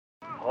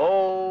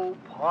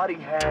party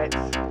hats.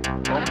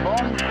 Boom,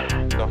 boom.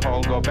 The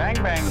whole go bang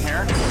bang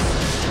here.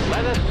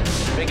 Let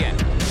us begin.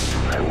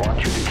 I want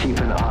you to keep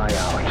an eye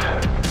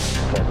out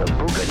for the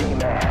Boogity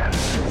Man.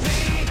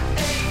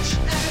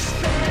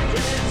 VHS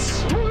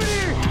Bandits.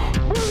 Boogie!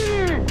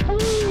 Boogie!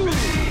 Boogie!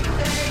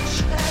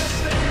 VHS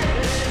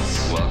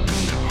Bandits.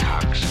 Welcome to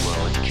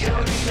Coxwell Don't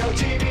Academy. need no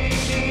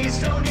DVDs,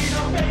 don't need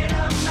no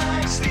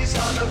Betamax. These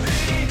are the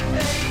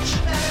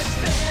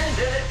VHS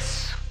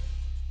Bandits.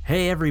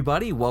 Hey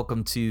everybody,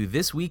 welcome to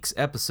this week's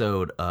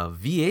episode of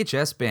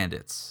VHS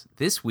Bandits.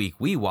 This week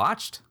we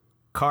watched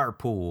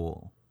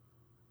Carpool.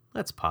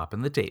 Let's pop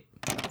in the tape.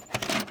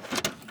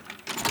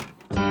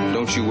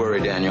 Don't you worry,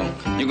 Daniel.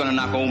 You're gonna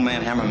knock old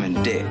man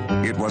Hammerman dead.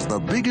 It was the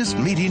biggest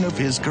meeting of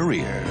his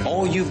career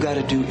All you've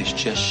gotta do is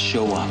just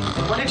show up.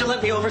 Why did you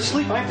let me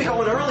oversleep? I have to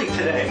go in early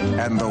today.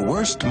 and the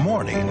worst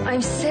morning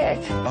I'm sick.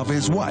 of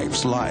his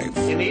wife's life.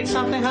 You need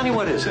something, honey?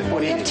 What is it? What do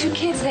We you have need? 2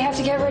 kids. They have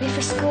to get ready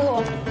for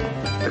school.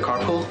 The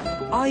carpool?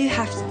 All you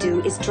have to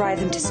do is drive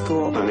them to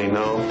school. Honey,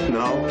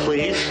 no,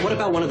 please. What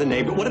about one of the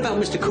neighbors? What about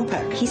Mr.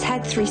 Kupak? He's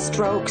had 3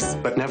 strokes.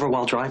 But never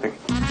while driving.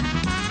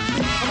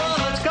 Come on,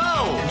 let's go!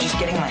 I'm just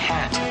getting my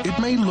hat. It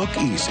may look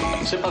easy,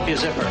 Zip up your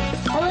zipper.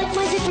 I like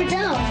my zipper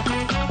down.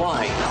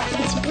 Why?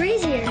 It's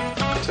breezier.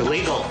 It's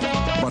illegal.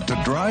 but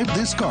to drive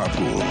this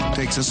carpool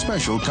takes a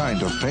special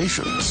kind of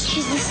patience.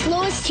 She's the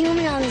slowest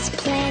human on this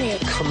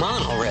planet. Come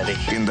on already.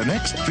 In the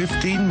next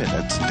 15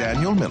 minutes,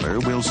 Daniel Miller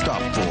will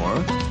stop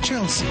for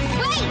Chelsea,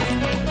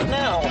 Wait!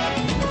 Now.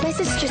 My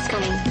sister's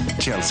coming.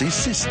 Chelsea's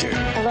sister,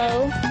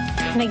 Hello?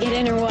 Can I get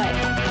in or what?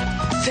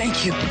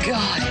 Thank you,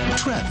 God.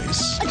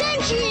 Travis,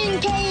 Attention,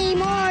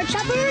 Kmart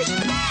shoppers!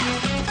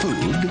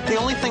 food, The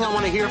only thing I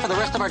want to hear for the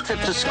rest of our trip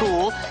to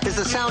school is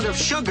the sound of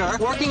sugar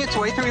working its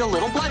way through your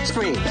little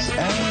bloodstreams.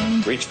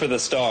 and Reach for the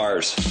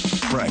stars.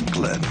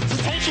 Franklin.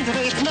 Attention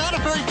today, it's not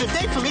a very good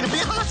day for me to be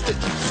a hostage.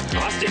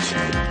 Hostage?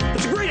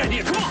 That's a great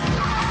idea. Come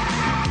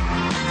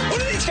on.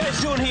 What are these guys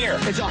doing here?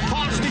 It's a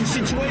hostage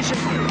situation.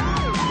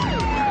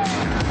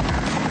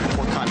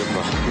 What kind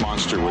of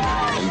monster would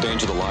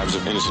endanger the lives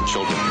of innocent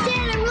children?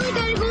 Dad, I really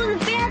gotta go to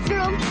the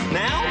bathroom.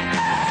 Now?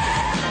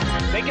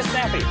 Make it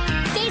snappy.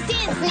 This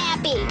is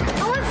Snappy.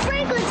 I want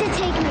Franklin to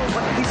take me.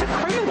 He's a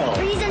criminal.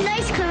 But he's a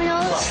nice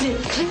criminal.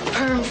 Snip, clink,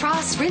 perm,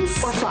 frost,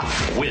 rinse, or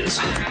fluff. Whiz.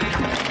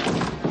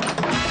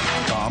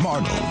 Tom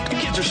Arnold, You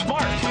kids are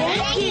smart.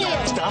 Thank you.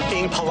 Stop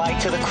being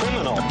polite to the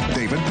criminal.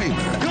 David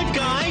Paymer, Good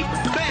guy,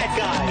 bad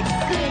guy.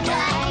 Good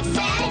guy,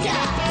 bad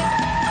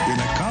guy. in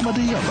a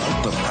comedy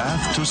about the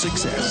path to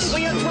success,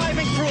 We are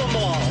driving through a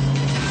mall.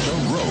 the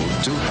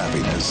road to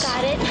happiness,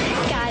 Got it.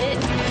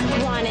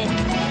 Want it.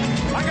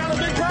 I got a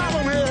big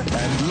problem here.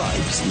 and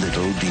life's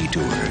little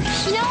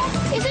detours. You know,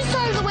 this is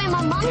sort of the way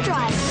my mom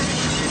drives.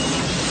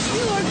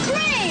 You are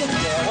great.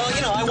 Yeah,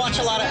 well, I watch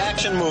a lot of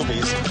action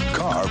movies.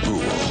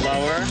 Carpool.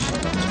 Lower.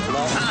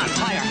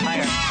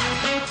 Higher.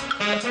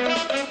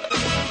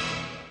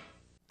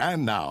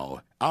 And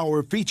now,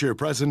 our feature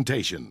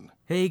presentation.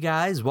 Hey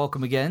guys,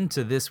 welcome again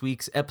to this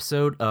week's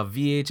episode of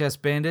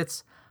VHS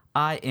Bandits.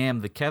 I am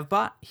the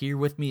Kevbot. Here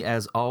with me,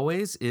 as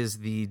always, is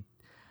the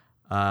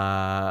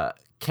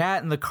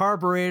cat in the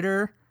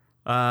carburetor,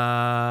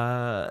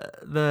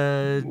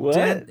 the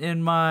dent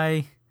in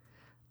my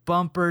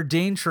bumper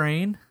Dane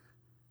train,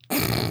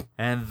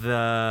 and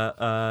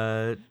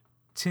the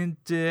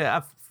tinted.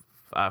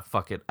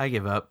 Fuck it, I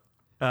give up.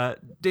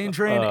 Dane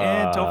train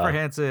and Topher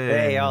Hansen.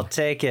 Hey, I'll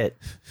take it.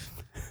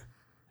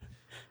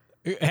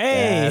 Hey,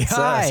 That's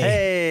hi. us.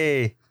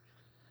 Hey.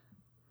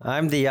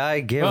 I'm the I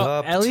give Well,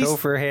 up at least-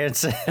 Topher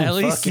Hansen. At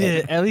least Fuck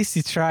it.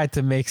 you tried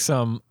to make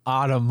some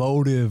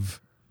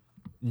automotive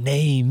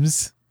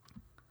names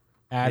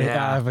out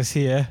of us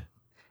here.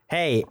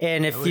 Hey,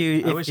 and if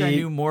you I wish I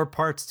knew more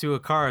parts to a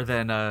car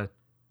than a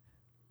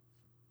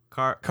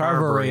carburetor.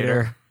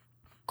 Carburetor.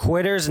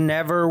 quitters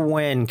never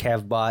win,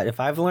 Kevbot. If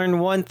I've learned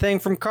one thing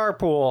from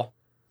Carpool,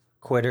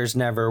 quitters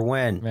never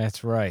win.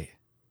 That's right.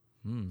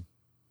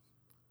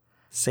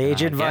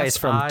 Sage I advice guess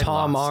from I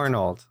Tom lost.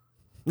 Arnold.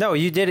 No,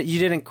 you did it. You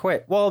didn't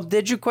quit. Well,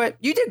 did you quit?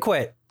 You did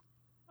quit.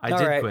 I All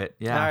did right. quit.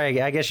 Yeah. All right.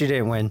 I guess you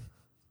didn't win.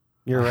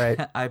 You're right.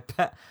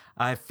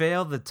 I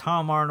failed the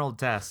Tom Arnold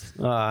test.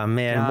 Oh,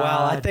 man. Well,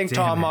 I God think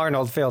damn Tom it.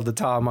 Arnold failed the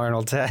Tom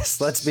Arnold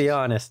test. Let's be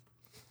honest.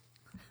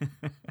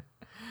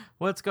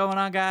 What's going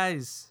on,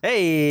 guys?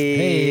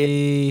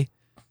 Hey.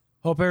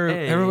 Hope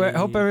Hey.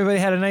 everybody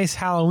had a nice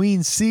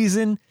Halloween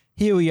season.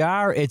 Here we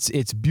are.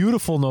 It's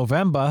beautiful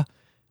November.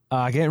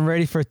 Getting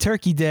ready for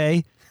Turkey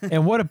Day.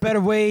 And what a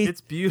better way.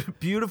 It's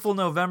beautiful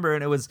November,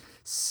 and it was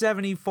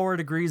 74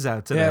 degrees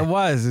out today. Yeah, it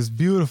was. It's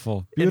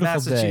beautiful. Beautiful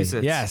Massachusetts.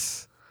 day.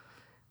 Yes.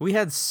 We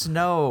had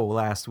snow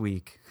last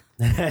week.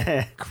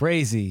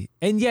 Crazy.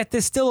 And yet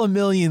there's still a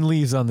million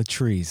leaves on the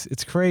trees.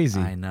 It's crazy.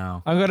 I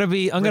know. I'm gonna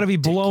be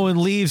blowing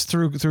leaves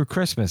through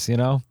Christmas, you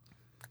know?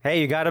 Hey,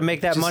 you got to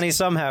make that money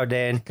somehow,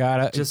 Dan.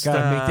 Gotta make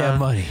that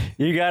money.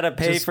 You got to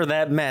pay for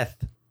that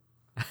meth.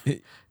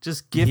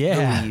 Just gift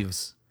Yeah. the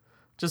leaves.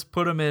 Just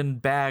put them in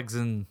bags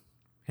and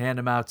hand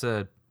them out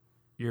to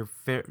your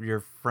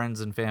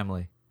friends and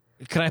family.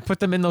 Can I put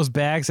them in those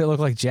bags that look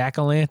like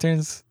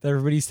jack-o'-lanterns that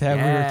everybody used to have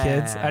when we were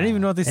kids? I didn't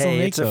even know if they still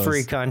make it's those. a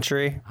free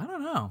country. I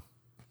don't know.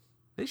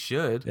 They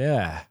should.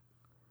 Yeah.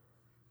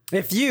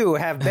 If you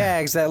have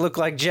bags that look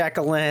like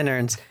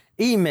jack-o'-lanterns,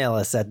 email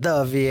us at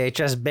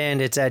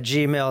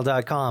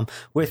thevhsbandits@gmail.com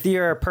with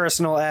your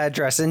personal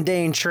address, and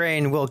Dane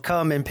Train will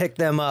come and pick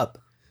them up.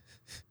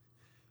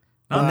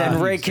 And then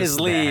rake his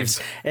leaves,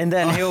 and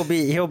then you'll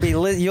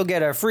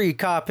get a free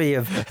copy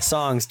of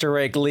Songs to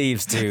Rake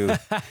Leaves to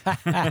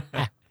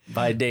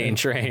by Dane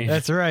Train.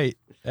 That's right.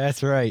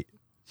 That's right.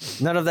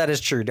 None of that is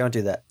true. Don't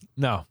do that.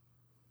 No.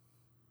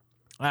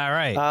 All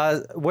right.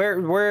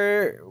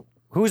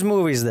 Whose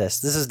movie is this?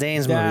 This is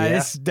Dane's movie.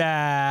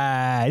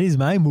 It is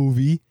my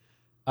movie.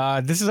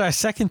 This is our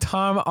second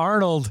Tom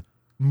Arnold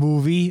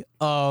movie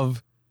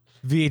of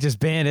VHS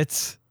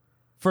Bandits.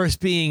 First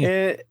being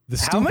The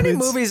Stupids. How many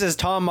movies is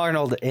Tom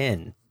Arnold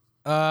in?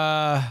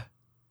 Kev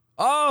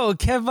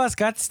Bus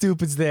got The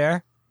Stupids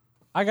there.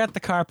 I got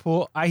The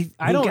Carpool. I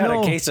don't know.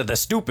 Got a case of The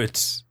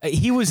Stupids.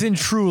 He was in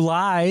True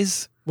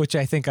Lies, which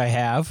I think I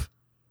have.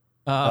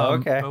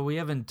 Okay. But we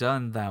haven't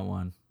done that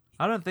one.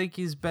 I don't think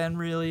he's been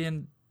really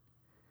in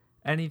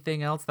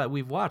anything else that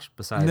we've watched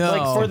besides.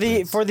 No.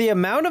 Like for the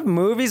amount of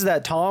movies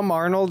that Tom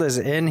Arnold is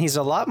in, he's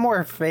a lot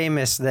more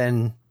famous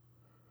than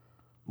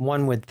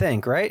one would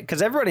think, right?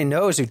 Because everybody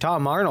knows who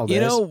Tom Arnold is.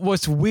 You know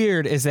what's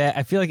weird is that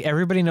I feel like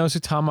everybody knows who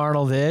Tom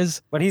Arnold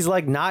is, but he's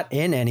like not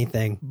in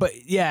anything.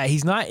 But yeah,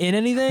 he's not in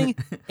anything,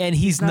 and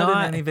he's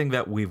not in anything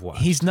that we've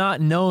watched. He's not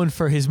known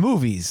for his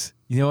movies.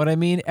 You know what I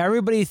mean?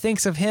 Everybody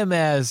thinks of him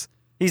as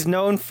he's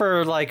known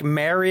for like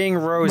marrying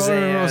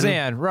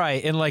Roseanne,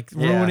 right, and like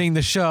ruining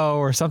the show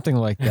or something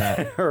like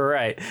that,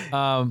 right?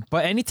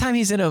 But anytime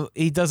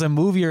he does a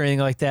movie or anything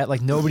like that,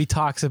 like nobody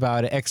talks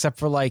about it except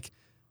for like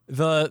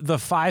the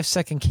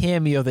 5-second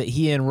cameo that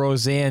he and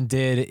Roseanne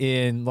did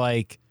in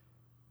like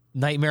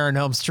Nightmare on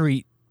Elm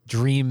Street,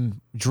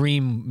 Dream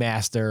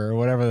Master or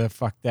whatever the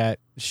fuck that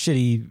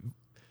shitty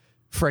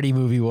Freddy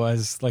movie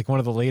was, like one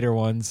of the later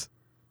ones.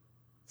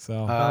 So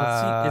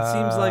it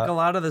seems like a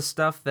lot of the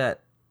stuff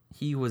that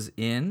he was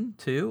in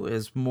too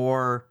is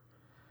more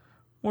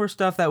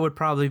stuff that would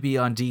probably be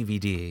on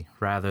DVD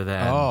rather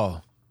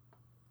than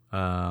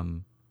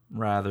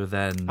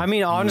I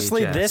mean,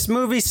 honestly, VHS. this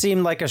movie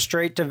seemed like a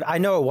straight to. I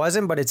know it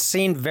wasn't, but it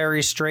seemed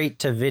very straight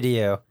to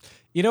video.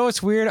 You know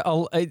what's weird?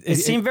 It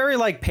seemed very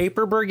like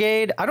Paper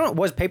Brigade. I don't.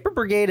 Was Paper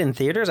Brigade in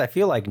theaters? I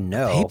feel like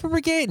no. Paper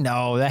Brigade?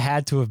 No, that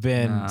had to have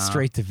been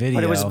straight to video.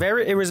 But it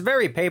was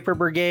very Paper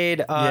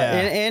Brigade,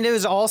 and it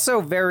was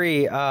also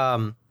very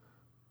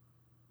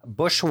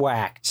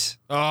bushwhacked.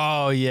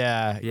 Oh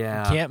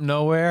yeah. Camp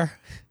Nowhere.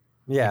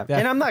 Yeah,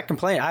 and I'm not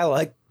complaining. I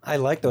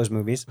like those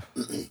movies.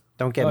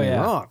 Don't get me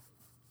wrong.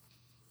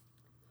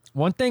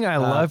 One thing I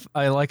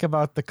like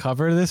about the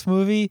cover of this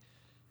movie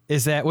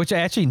is that, which I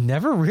actually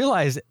never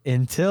realized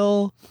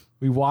until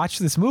we watched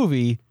this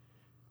movie,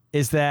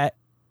 is that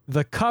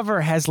the cover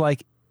has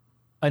like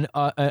an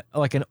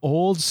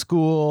old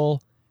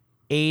school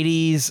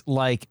 80s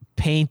like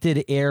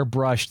painted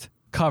airbrushed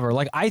cover.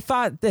 Like I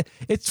thought that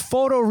it's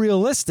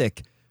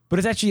photorealistic, but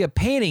it's actually a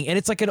painting, and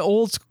it's like an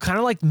old kind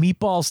of like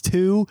Meatballs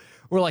 2,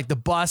 where like the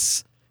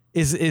bus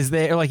is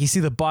there, like you see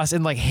the bus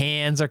and like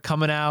hands are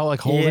coming out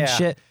like holding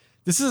shit.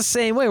 This is the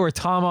same way where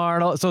Tom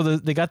Arnold, so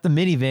they got the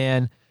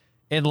minivan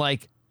and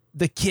like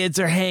the kids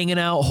are hanging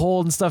out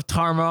holding stuff.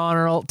 Tom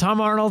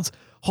Arnold's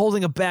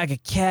holding a bag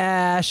of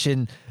cash,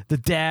 and the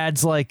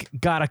dad's like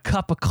got a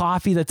cup of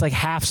coffee that's like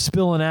half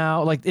spilling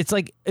out. Like it's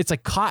like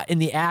caught in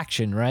the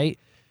action, right?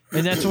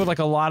 And that's what like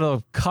a lot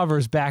of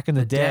covers back in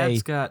the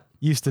day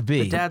used to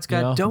be. The dad's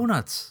got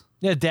donuts.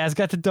 Yeah, dad's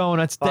got the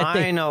donuts.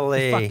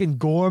 Finally. The fucking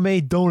gourmet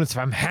donuts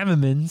from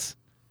Hammerman's.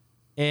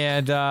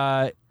 And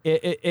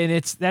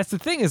that's the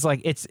thing is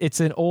like it's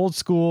an old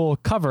school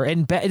cover,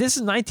 and this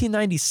is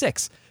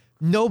 1996.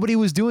 Nobody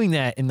was doing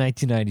that in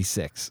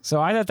 1996, so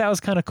I thought that was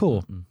kind of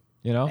cool.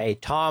 You know, hey,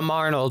 Tom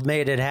Arnold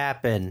made it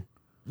happen.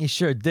 He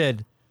sure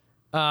did.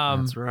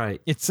 That's right.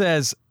 It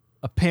says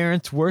a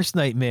parent's worst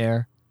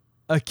nightmare,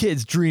 a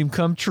kid's dream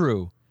come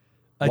true,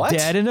 a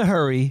dad in a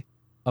hurry,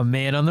 a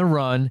man on the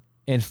run,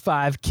 and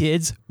 5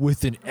 kids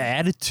with an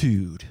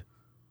attitude.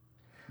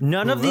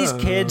 None of these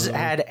kids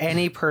had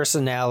any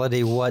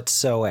personality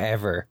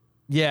whatsoever.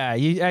 Yeah,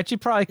 you actually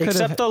probably could have.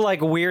 Except the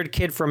like weird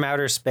kid from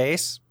outer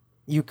space.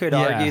 You could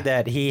argue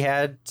that he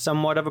had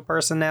somewhat of a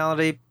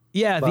personality.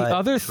 Yeah, the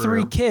other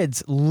 3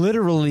 kids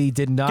literally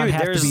did not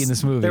have to be in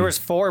this movie. There was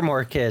 4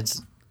 more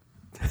kids.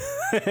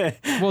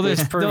 Well,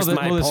 there's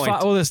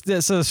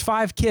there's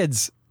 5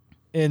 kids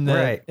in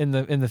the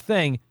in the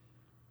thing.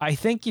 I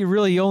think you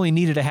really only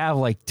needed to have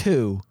like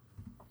 2,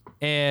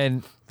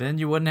 and then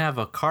you wouldn't have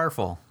a car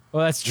full.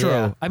 Well, that's true.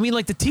 Yeah. I mean,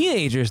 like the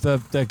teenagers,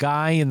 the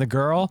guy and the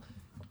girl,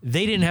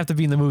 they didn't have to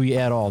be in the movie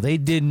at all. They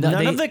did not.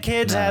 None of the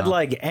kids had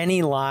like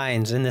any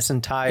lines in this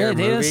entire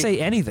movie. They didn't say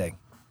anything.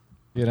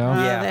 You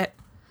know?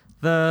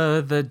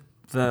 The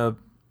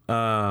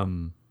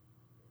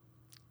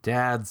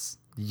dad's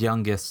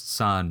youngest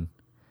son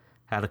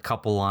had a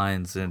couple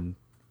lines, and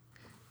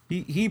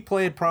He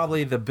played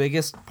probably the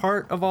biggest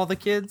part of all the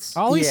kids.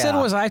 All he said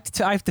was, I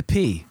have to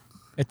pee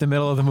at the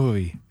middle of the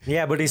movie.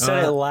 Yeah, but he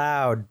said it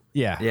loud.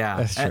 Yeah,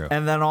 that's true.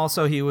 And then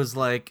also he was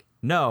like,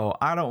 no,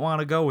 I don't want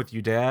to go with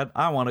you, Dad.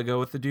 I want to go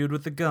with the dude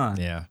with the gun.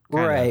 Yeah.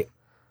 Right.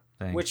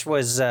 Thing. Which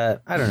was, I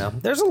don't know.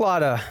 There's a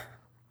lot of...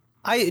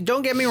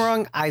 don't get me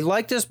wrong. I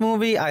liked this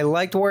movie. I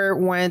liked where it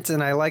went,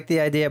 and I liked the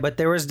idea. But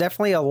there was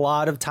definitely a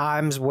lot of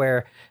times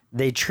where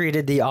they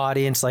treated the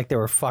audience like they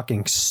were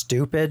fucking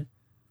stupid.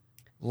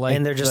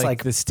 And they're just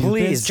like, the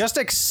please, just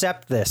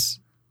accept this.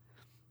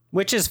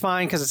 Which is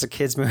fine because it's a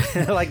kid's movie.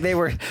 they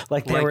were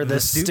the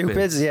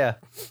stupids. Yeah.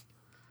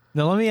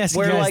 Now let me ask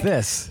you guys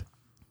this: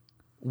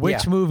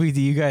 which movie do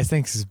you guys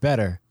think is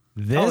better?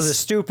 This? Oh, the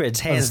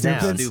Stupids, hands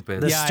down.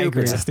 Stupids. The Yeah, I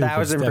agree.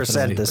 Stupids,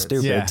 1,000% the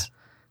Stupids.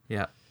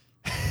 Yeah.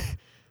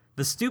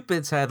 The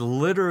Stupids had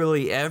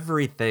literally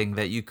everything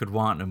that you could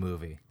want in a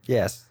movie.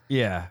 Yes.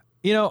 Yeah.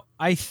 You know,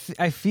 I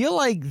feel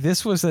like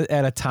this was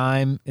at a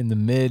time in the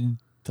mid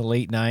to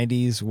late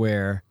 90s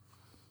where,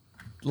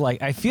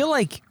 like, I feel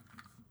like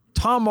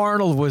Tom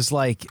Arnold was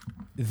like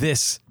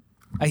this.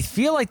 I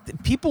feel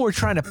like people were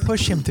trying to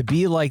push him to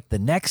be like the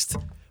next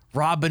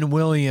Robin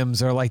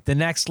Williams or like the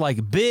next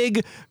like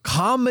big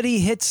comedy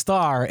hit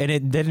star, and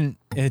it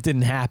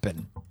didn't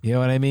happen. You know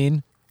what I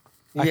mean?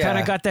 I kind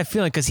of got that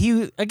feeling because he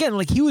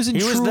was in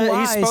True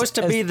Lies. He's supposed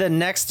to be the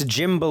next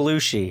Jim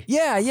Belushi.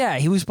 Yeah,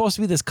 he was supposed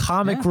to be this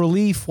comic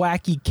relief,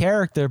 wacky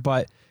character,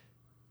 but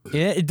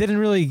it didn't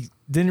really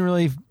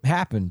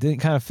happen. Didn't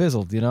kind of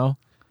fizzled, you know.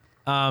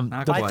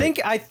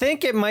 I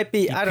think it might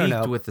be. I don't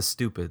know. With the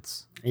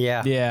Stupids.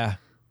 Yeah. Yeah.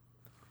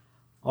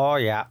 Oh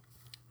yeah.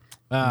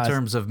 In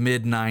terms of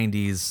mid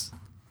 '90s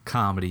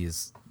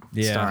comedies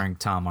starring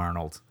Tom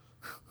Arnold.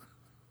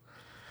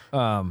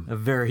 A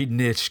very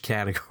niche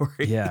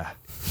category. Yeah.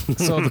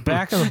 So the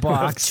back of the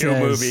box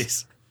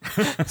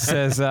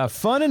says,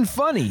 fun and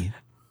funny.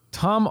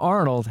 Tom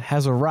Arnold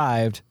has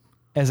arrived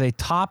as a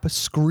top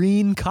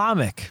screen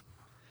comic.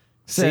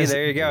 See,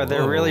 there you go.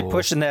 They're really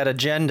pushing that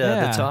agenda.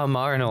 Yeah. The Tom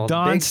Arnold.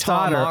 Don Big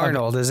Stoddard Tom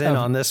Arnold is in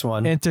on this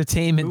one.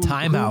 Entertainment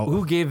Timeout.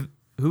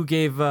 Who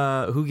gave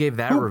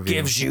that review?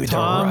 Gives you the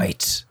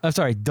right? I'm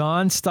sorry,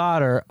 Don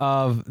Stoddard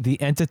of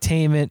the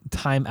Entertainment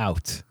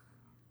Timeout.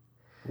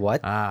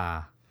 What?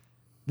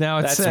 Now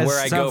it That's says, where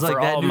I go sounds for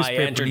like that all my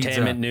newspaper needs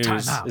entertainment a news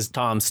timeout. is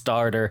Tom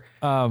Stoddard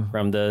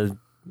from the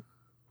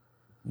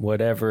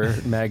whatever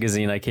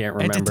magazine I can't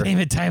remember.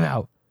 Entertainment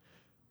Timeout.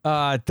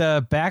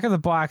 The back of the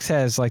box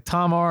has like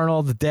Tom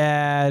Arnold, the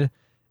dad,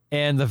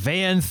 and the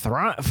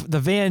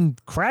van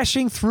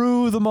crashing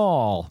through the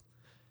mall,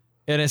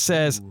 and it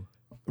says,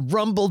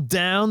 "Rumble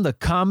down the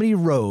comedy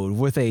road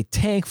with a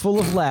tank full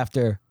of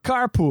laughter.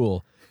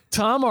 Carpool.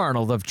 Tom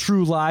Arnold of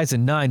True Lies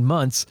in 9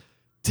 months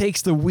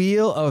takes the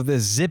wheel of the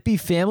zippy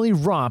family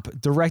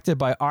romp directed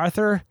by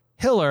Arthur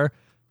Hiller,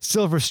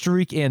 Silver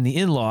Streak, and the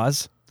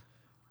In-Laws.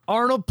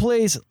 Arnold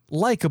plays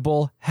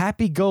likable,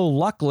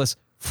 happy-go-luckless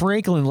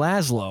Franklin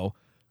Laszlo,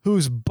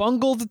 whose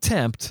bungled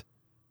attempt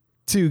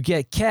to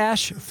get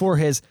cash for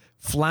his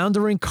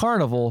floundering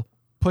carnival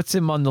puts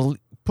him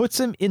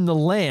in the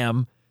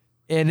Lamb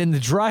and in the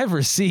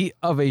driver's seat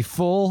of a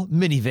full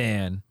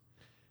minivan.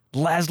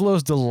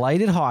 Laszlo's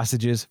delighted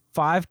hostages,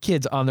 5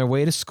 kids on their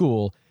way to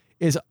school,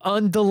 his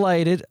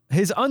undelighted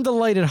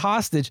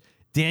hostage,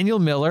 Daniel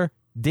Miller,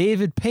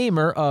 David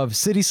Paymer of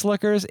City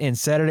Slickers and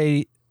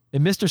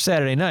Mr.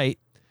 Saturday Night,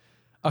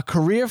 a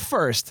career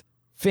first,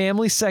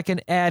 family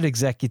second ad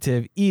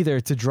executive, either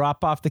to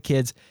drop off the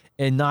kids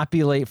and not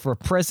be late for a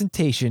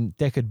presentation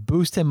that could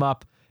boost him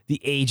up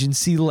the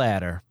agency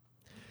ladder.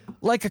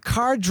 Like a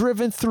car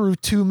driven through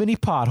too many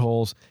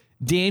potholes,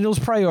 Daniel's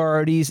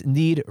priorities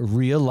need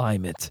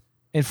realignment,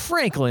 and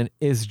Franklin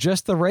is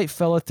just the right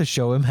fella to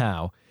show him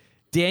how.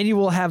 Daniel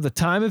will have the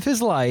time of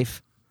his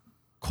life,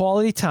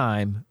 quality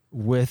time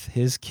with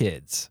his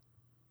kids.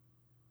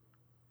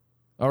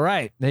 All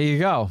right, there you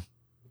go.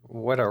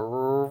 What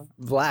a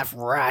laugh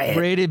riot.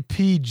 Rated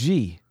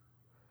PG.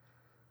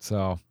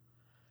 So,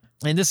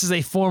 and this is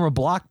a former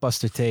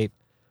Blockbuster tape.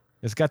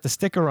 It's got the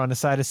sticker on the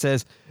side that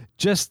says,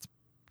 just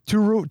to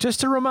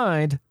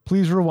remind,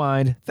 please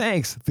rewind.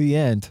 Thanks. The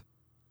end.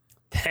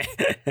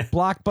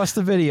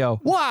 Blockbuster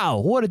Video. Wow,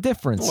 what a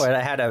difference. Boy, it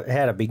had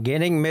a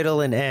beginning, middle,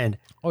 and end.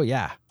 Oh,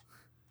 yeah.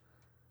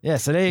 Yeah,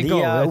 so there you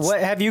go.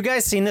 Have you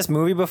guys seen this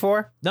movie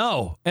before?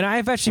 No, and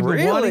I've actually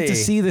been wanting to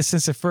see this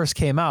since it first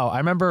came out. I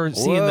remember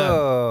seeing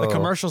the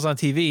commercials on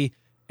TV,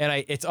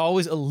 and it's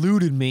always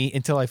eluded me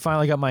until I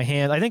finally got my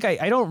hand. I think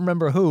I don't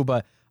remember who,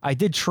 but I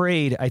did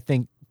trade, I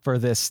think, for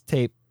this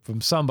tape from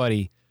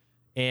somebody,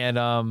 and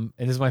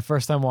it is my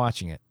first time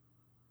watching it.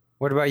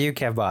 What about you,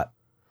 Kevbot?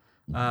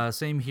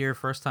 Same here.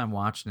 First time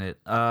watching it.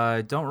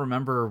 I don't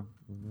remember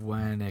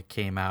when it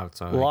came out.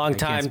 So Long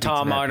time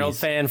Tom Arnold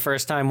fan,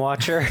 first time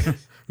watcher.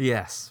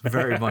 Yes,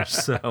 very much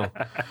so.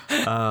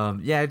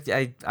 Yeah,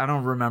 I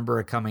don't remember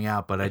it coming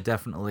out, but I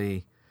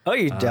definitely. Oh,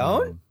 you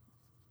don't?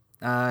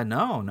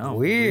 No.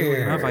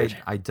 Weird. Enough,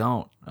 I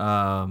don't.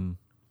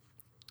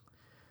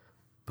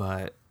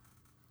 But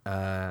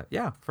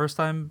yeah, first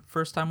time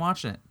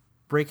watching it.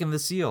 breaking the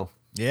seal.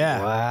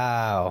 Yeah.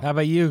 Wow. How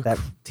about you,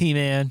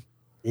 T-Man?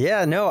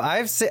 Yeah, no,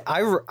 I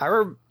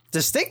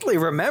distinctly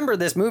remember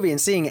this movie and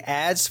seeing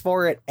ads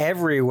for it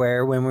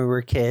everywhere when we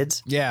were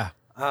kids. Yeah.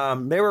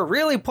 They were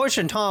really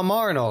pushing Tom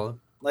Arnold,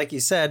 like you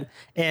said,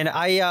 and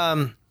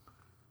I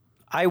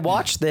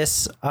watched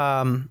this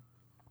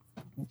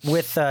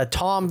with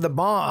Tom the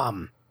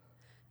Bomb.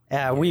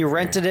 We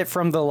rented it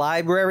from the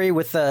library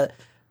with a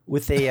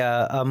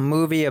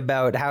movie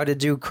about how to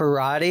do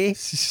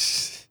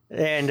karate,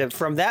 and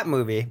from that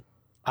movie,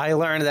 I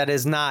learned that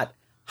it's not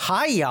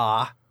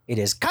hi-ya, it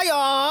is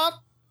kaya.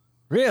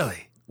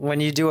 Really? When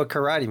you do a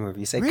karate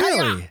movie, you say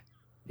really?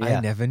 Kaya. I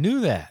never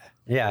knew that.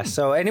 Yeah,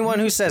 so anyone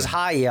who says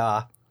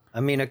hi-ya, I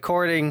mean,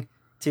 according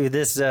to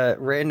this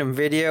random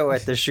video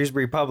at the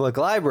Shrewsbury Public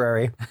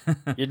Library,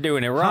 you're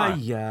doing it wrong.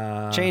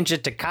 Hi-ya. Change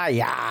it to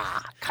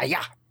kaya.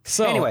 Kaya.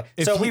 So anyway,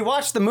 we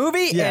watched the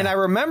movie, and I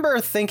remember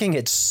thinking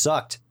it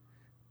sucked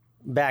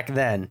back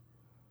then.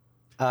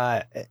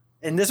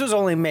 And this was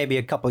only maybe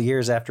a couple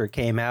years after it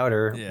came out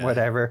or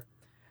whatever.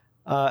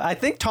 I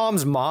think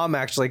Tom's mom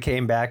actually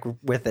came back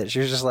with it. She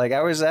was just like,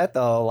 I was at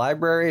the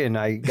library and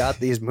I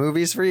got these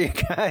movies for you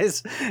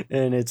guys,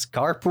 and it's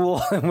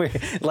Carpool.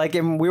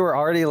 And we were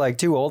already like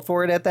too old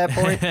for it at that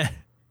point.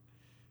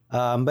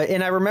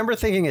 And I remember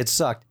thinking it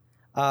sucked.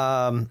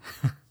 But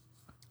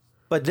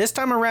this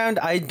time around,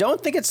 I don't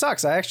think it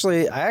sucks. I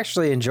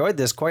actually enjoyed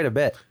this quite a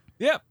bit.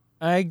 Yep,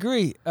 I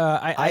agree.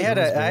 I had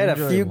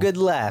a few good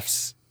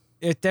laughs.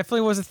 It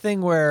definitely was a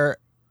thing where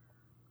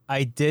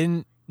I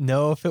didn't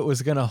know if it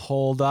was going to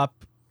hold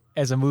up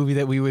as a movie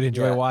that we would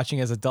enjoy watching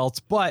as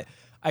adults, but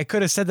I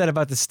could have said that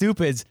about The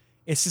Stupids.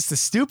 It's just The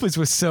Stupids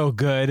was so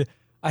good.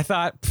 I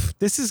thought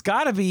this has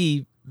got to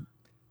be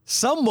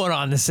somewhat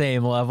on the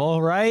same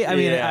level, right? I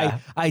mean,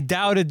 I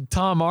doubted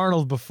Tom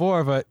Arnold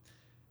before, but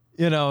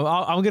you know,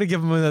 I'm going to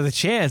give him another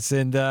chance,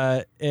 and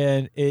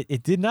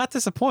it did not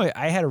disappoint.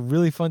 I had a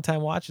really fun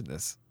time watching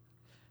this.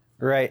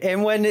 Right,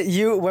 and when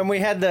we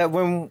had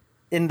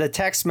in the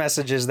text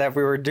messages that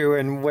we were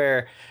doing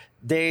where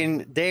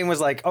Dane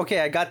was like, okay,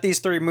 I got these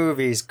 3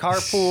 movies,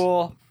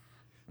 Carpool,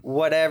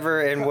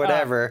 whatever, and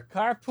whatever.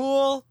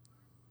 Carpool,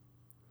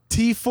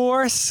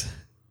 T-Force,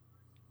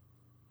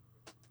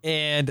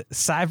 and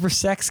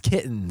Cybersex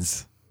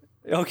Kittens.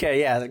 Okay,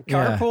 yeah,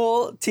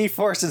 Carpool,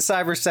 T-Force, and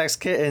Cybersex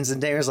Kittens,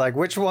 and Dane was like,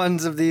 which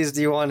ones of these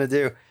do you want to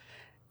do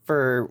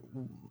for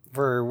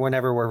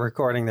whenever we're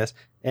recording this?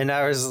 And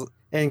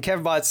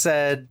Kevbot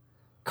said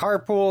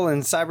Carpool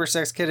and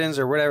Cybersex Kittens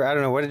or whatever. I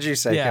don't know. What did you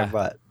say,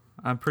 Kevbot?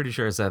 I'm pretty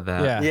sure I said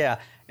that. Yeah.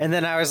 And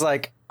then I was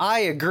like, I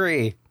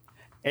agree.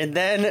 And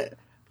then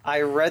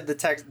I read the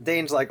text.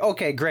 Dane's like,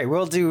 okay, great.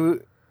 We'll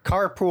do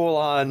Carpool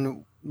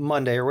on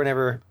Monday or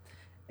whenever.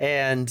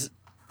 And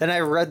then I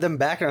read them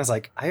back and I was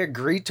like, I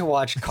agreed to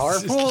watch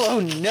Carpool? Oh,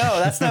 no,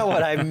 that's not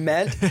what I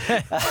meant.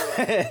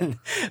 And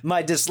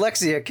my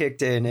dyslexia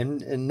kicked in.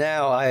 And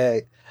now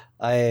you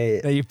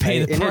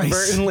pay the price.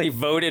 Inadvertently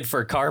voted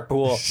for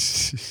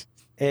Carpool.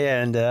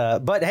 And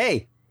but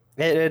hey,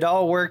 it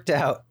all worked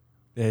out.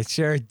 It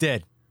sure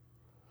did.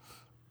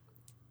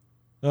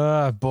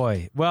 Oh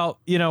boy. Well,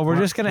 you know, we're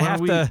just gonna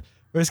have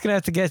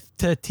to get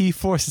to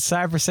T-Force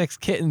and Cybersex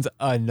Kittens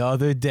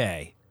another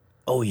day.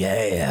 Oh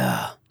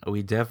yeah.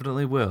 We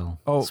definitely will.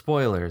 Oh,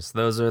 spoilers.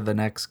 Those are the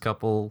next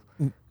couple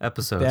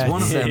episodes.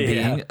 One of them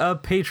being a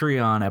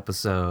Patreon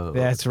episode.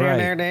 That's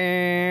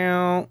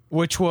right.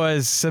 Which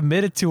was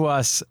submitted to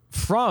us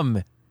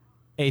from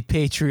a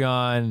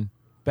Patreon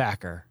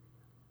backer.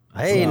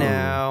 Hey,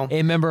 now.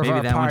 A member of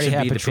our that party one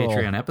should be Patrol. the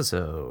Patreon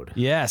episode.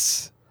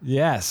 Yes,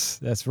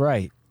 that's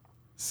right.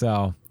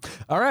 So,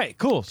 all right,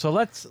 cool. So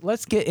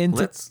let's get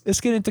into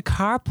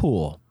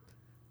Carpool.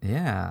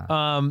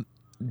 Yeah.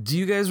 Do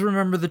you guys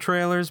remember the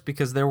trailers?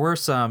 Because there were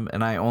some,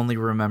 and I only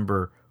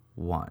remember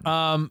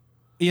one.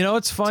 You know,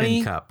 it's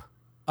funny. Tin Cup.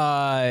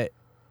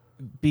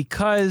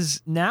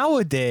 Because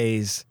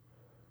nowadays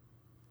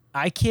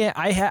I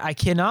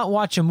cannot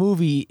watch a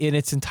movie in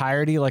its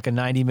entirety, like a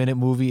 90-minute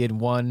movie in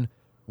one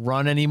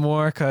run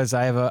anymore, because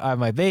I have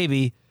my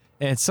baby,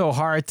 and it's so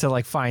hard to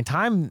like find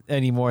time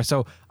anymore.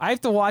 So I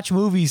have to watch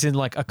movies in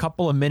like a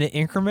couple of minute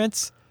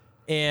increments,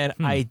 and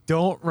I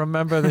don't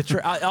remember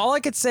the all I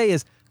could say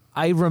is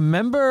I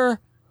remember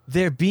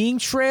there being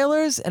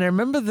trailers, and I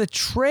remember the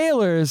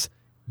trailers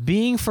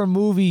being for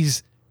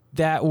movies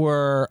that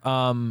were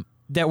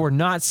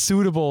not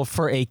suitable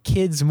for a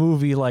kids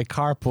movie like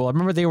Carpool. I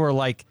remember they were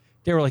like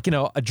you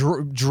know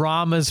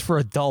dramas for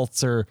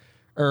adults or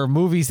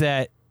movies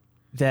that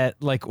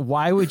like,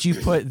 why would you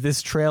put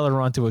this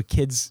trailer onto a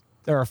kids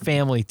or a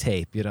family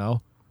tape, you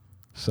know?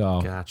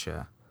 So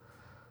gotcha.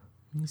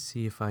 Let me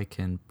see if I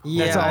can.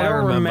 Yeah, I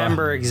don't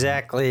remember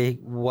exactly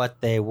what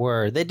they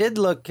were. They did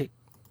look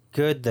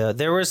good though.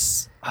 There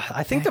was,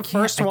 I think the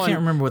first one. I can't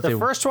remember what the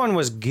first one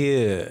was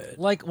good.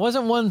 Like,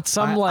 wasn't one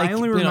some I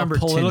only remember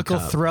political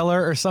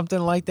thriller or something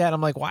like that?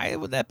 I'm like, why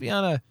would that be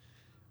on a?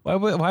 Why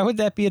would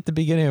that be at the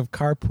beginning of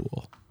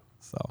Carpool?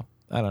 So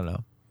I don't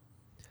know.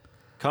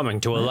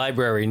 Coming to a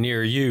library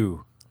near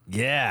you.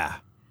 Yeah.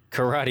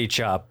 Karate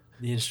Chop.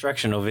 The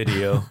instructional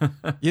video.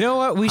 You know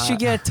what? We should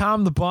get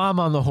Tom the Bomb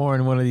on the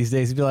horn one of these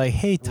days and be like,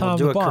 hey, Tom We'll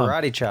the do a Bomb.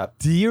 karate chop.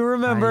 Do you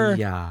remember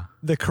Yeah.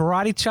 the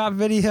karate chop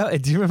video?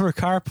 And do you remember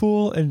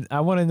Carpool? And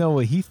I want to know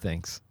what he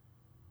thinks.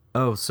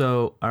 Oh,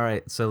 so all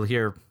right. So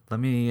here, let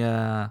me.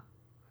 I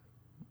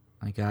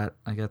got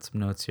some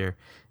notes here.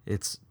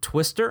 It's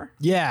Twister,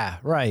 Yeah,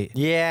 right.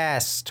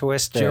 Yes,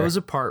 Twister. Joe's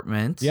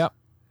Apartment. Yep.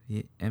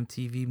 The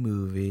MTV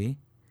movie.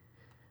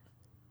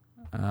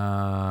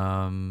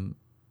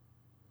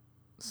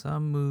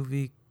 Some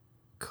movie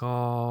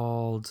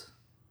called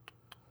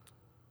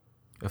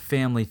A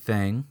Family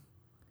Thing.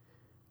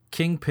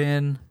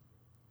 Kingpin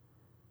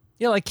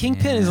Yeah, like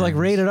Kingpin is like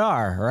And- rated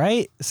R,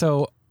 right?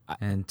 So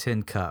and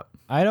Tin Cup.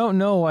 I don't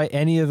know why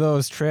any of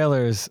those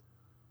trailers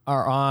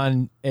are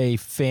on a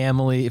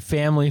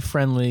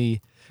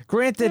family-friendly.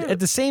 Granted, at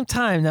the same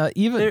time, now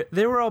even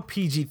They were all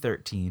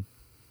PG-13.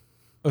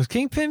 was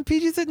Kingpin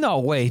PG? No,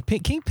 wait,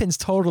 Kingpin's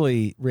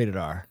totally rated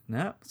R.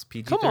 No, it's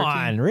PG-13. Come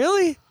on,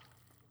 really?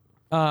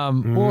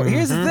 Well,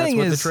 here's the thing: That's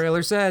what is the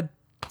trailer said.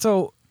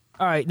 so.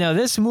 All right, now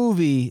this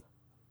movie,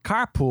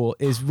 Carpool,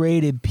 is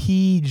rated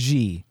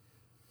PG,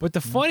 but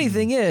the funny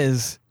thing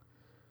is,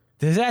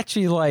 there's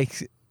actually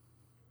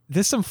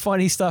there's some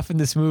funny stuff in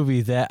this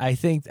movie that I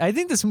think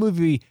this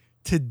movie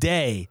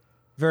today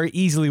very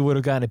easily would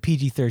have gotten a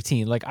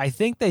PG-13. Like I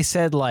think they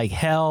said like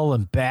hell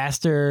and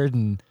bastard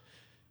and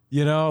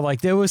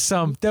there was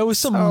some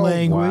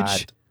language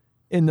what?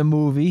 in the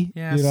movie.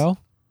 Yes. You know,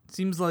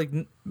 Seems like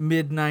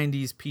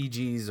mid-90s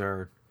PGs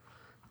are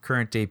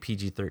current-day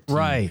PG-13.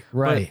 right.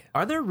 But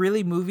are there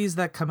really movies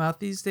that come out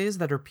these days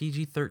that are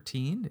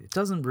PG-13? It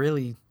doesn't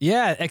really...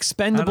 Yeah, I don't know.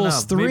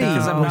 Expendables 3 Maybe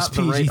 'cause I'm was not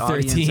the right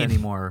audience PG-13.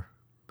 anymore.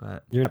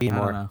 But You're I don't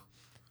more. know.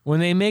 When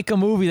they make a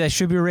movie that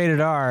should be rated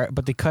R,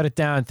 but they cut it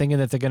down thinking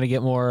that they're going to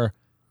get more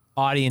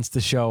audience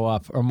to show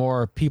up or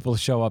more people to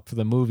show up for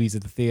the movies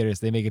at the theaters,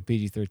 they make it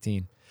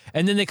PG-13.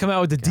 And then they come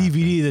out with the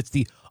DVD that's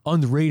the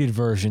unrated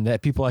version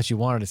that people actually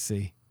wanted to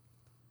see.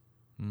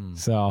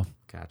 So,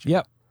 Gotcha.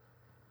 yep.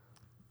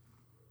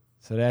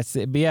 So that's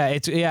it. But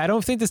I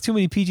don't think there's too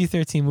many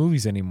PG-13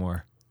 movies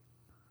anymore.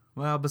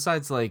 Well,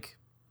 besides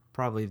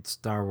probably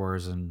Star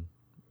Wars and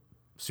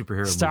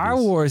superhero Star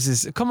movies. Wars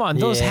is, come on,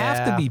 those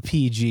have to Yeah. be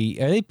PG.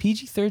 Are they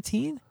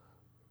PG-13?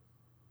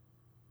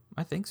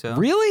 I think so.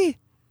 Really?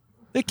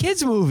 They're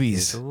kids'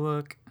 movies. Take a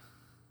look.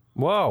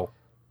 Whoa.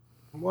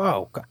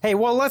 Hey,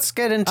 well, let's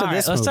get into All right,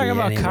 this let's talk movie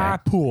about anyway.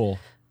 Carpool.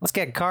 Let's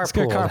get carpool. Let's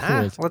get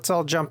carpooled. Let's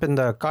all jump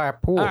into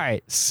carpool. All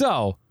right,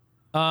 so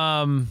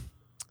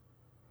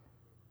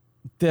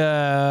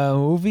the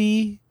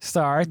movie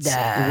starts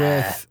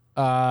with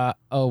a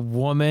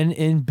woman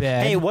in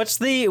bed. Hey, what's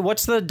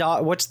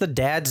the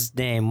dad's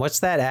name? What's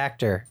that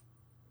actor?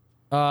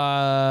 He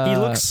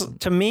looks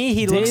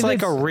looks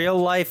like a David- real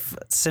life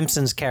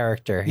Simpsons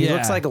character. He Yeah.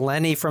 looks like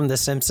Lenny from The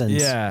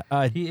Simpsons. Yeah,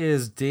 He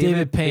is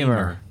David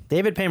Paymer.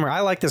 David Paymer.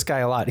 I like this guy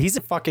a lot. He's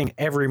in fucking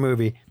every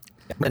movie.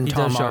 And He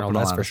Tom does show up Arnold, in a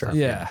that's lot for of sure. stuff.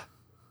 Yeah.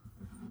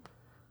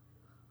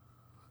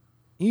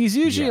 He's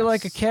usually Yes.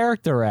 like a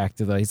character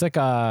actor, though. He's like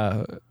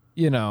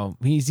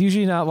he's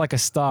usually not like a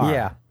star.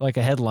 Yeah. Like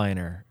a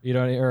headliner.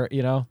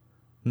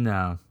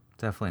 No,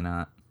 definitely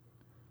not.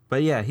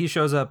 But yeah, he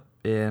shows up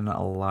in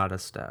a lot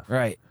of stuff.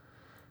 Right.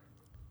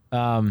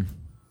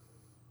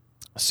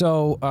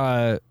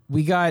 So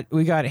we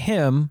got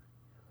him.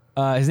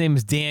 His name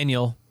is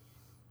Daniel,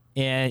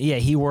 and yeah,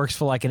 he works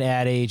for like an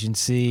ad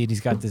agency, and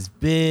he's got this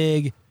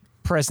big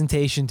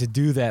presentation to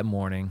do that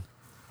morning,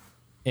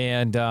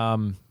 and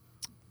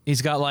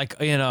he's got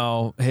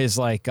his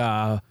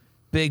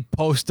big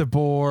poster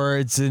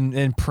boards and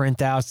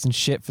printouts and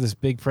shit for this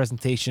big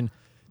presentation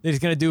that he's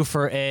gonna do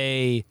for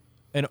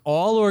an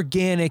all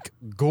organic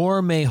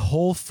gourmet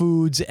Whole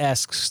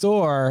Foods-esque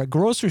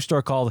grocery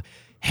store called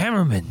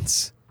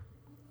Hammerman's.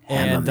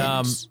 And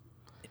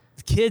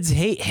kids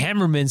hate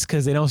Hammerman's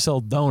because they don't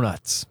sell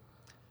donuts.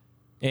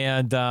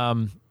 And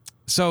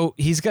so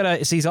he's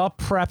all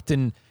prepped,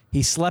 and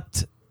he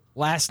slept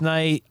last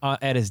night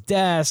at his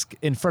desk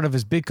in front of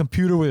his big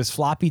computer with his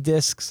floppy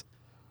disks.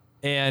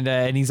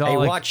 And he's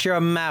all watch your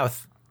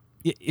mouth.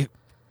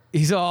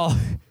 He's all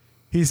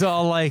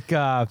like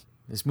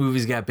This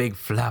movie's got big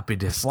floppy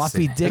disks.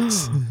 floppy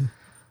dicks.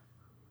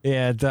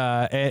 And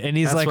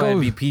he's That's like, why oh,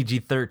 it'd be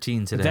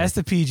PG-13 today. that's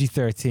the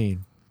PG-13.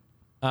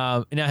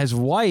 Now his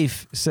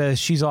wife says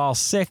she's all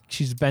sick.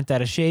 She's bent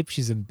out of shape.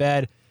 She's in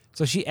bed.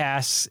 So she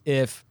asks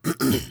if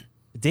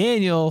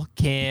Daniel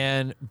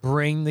can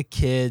bring the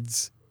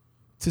kids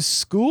to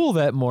school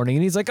that morning.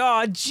 And he's like,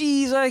 oh,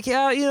 geez, I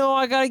got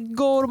to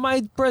go to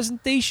my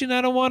presentation.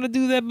 I don't want to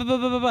do that. Blah, blah,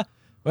 blah, blah, blah.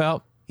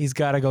 Well, he's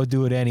got to go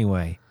do it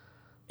anyway.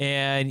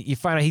 And you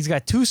find out he's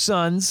got two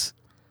sons.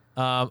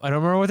 I don't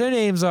remember what their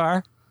names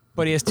are,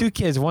 but he has two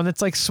kids. One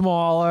that's like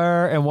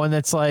smaller and one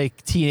that's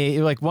like teenage,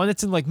 like one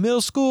that's in like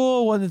middle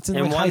school, one that's in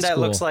And like high one school. that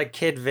looks like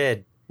Kid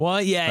Vid. Well,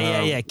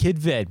 yeah, Kid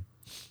Vid.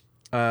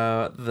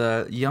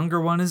 The younger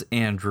one is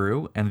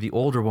Andrew, and the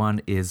older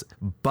one is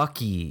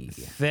Bucky.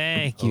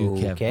 Thank you,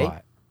 Okay.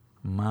 Kevbot.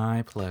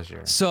 My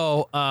pleasure.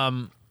 So,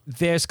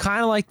 there's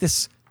kind of like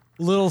this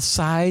little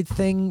side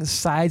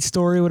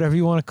story, whatever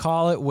you want to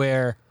call it,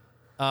 where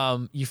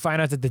you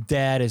find out that the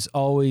dad he's a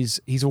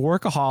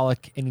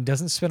workaholic and he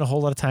doesn't spend a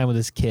whole lot of time with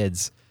his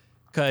kids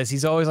because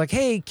he's always like,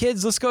 hey,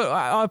 kids, let's go.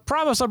 I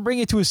promise I'll bring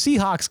you to a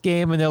Seahawks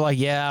game. And they're like,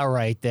 yeah, all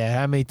right, Dad.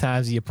 How many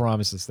times do you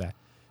promise us that?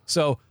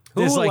 So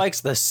who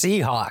likes the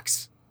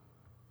Seahawks?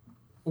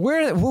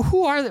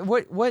 Who are they?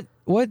 What?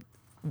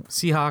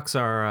 Seahawks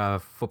are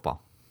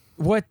football.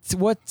 What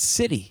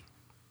city?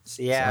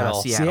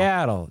 Seattle.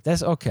 Seattle.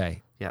 That's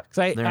okay. Yeah. Because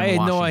I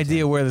had no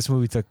idea where this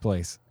movie took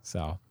place.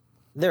 So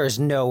there is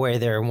no way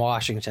they're in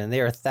Washington.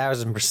 They are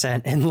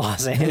 1,000% in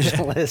Los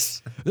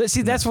Angeles.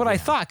 See, that's what I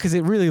thought because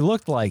it really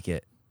looked like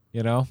it.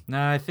 You know?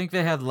 No, I think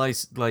they had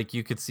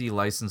you could see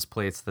license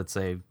plates that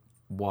say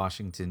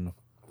Washington.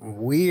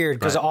 Weird,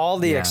 because all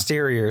the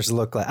exteriors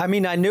look like. I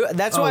mean, I knew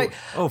that's why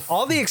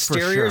all the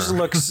exteriors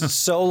look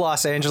so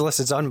Los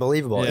Angeles. It's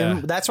unbelievable,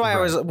 and that's why I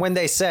was when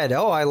they said,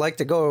 "Oh, I like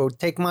to go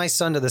take my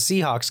son to the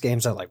Seahawks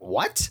games." I'm like,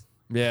 "What?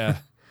 Yeah,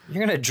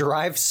 you're gonna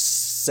drive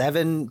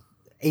 7,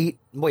 8?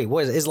 Wait,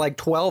 what is like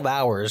 12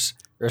 hours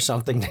or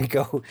something to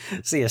go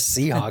see a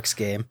Seahawks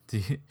game?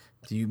 Do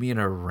you mean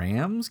a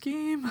Rams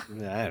game? I don't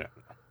know.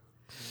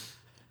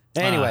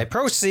 Anyway,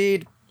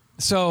 proceed.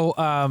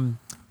 So,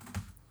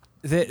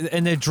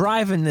 they're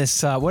driving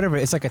this whatever.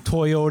 It's like a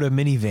Toyota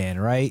minivan,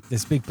 right?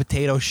 This big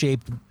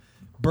potato-shaped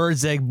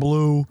bird's egg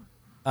blue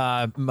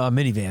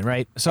minivan,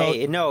 right? So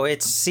hey, no,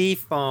 it's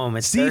Seafoam.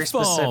 It's very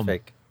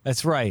specific.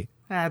 That's right.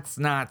 That's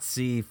not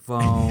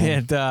Seafoam.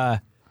 And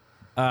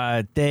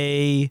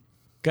they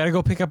got to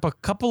go pick up a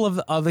couple of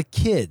the other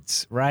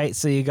kids, right?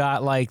 So you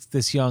got like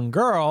this young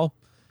girl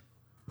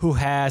who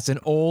has an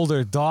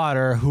older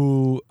daughter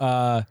who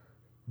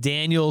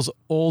Daniel's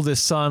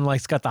oldest son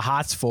got the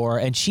hots for,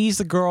 and she's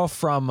the girl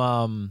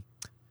from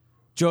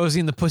Josie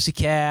and the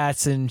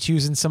Pussycats, and she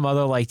was in some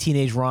other like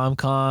teenage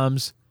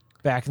rom-coms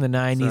back in the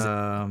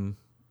 90s.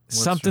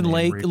 Something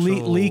Lee Cook.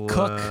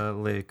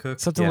 Lee Cook.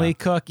 Something Lee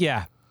Cook,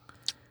 yeah.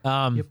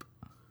 Yep.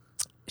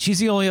 She's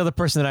the only other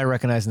person that I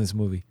recognize in this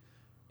movie.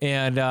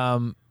 And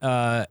then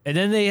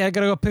they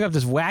gotta go pick up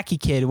this wacky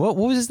kid. What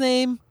was his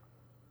name?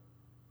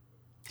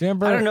 Do you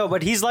remember? I don't know,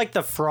 but he's like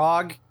the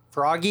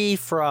Froggy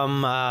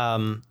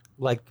from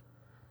like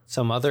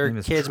some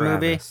other kids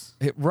movie.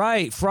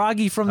 Right,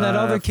 Froggy from that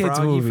other kids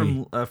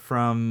movie.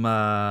 From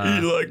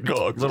he like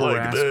dogs Little like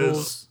Rascals.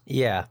 this.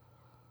 Yeah.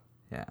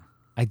 Yeah.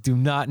 I do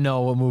not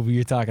know what movie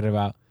you're talking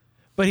about.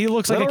 But he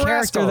looks like Little a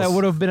character Rascals. that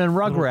would have been in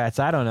Rugrats.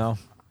 I don't know.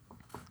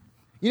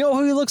 You know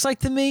who he looks like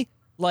to me?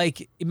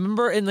 Like,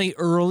 remember in the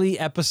early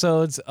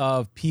episodes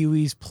of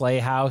Pee-wee's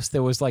Playhouse,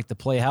 there was like the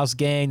Playhouse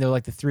gang. There were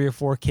like the 3 or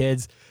 4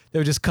 kids that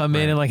would just come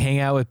in and like hang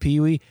out with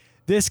Pee-wee.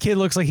 This kid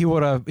looks like he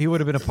would have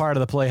been a part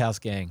of the Playhouse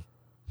gang.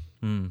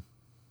 Yeah,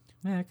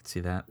 I can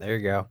see that. There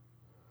you go.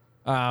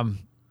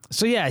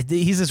 So yeah,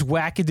 he's this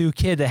wackadoo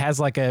kid that has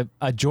like a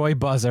joy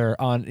buzzer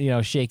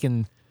on,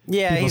 shaking.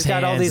 Yeah, he's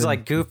got all these and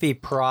like goofy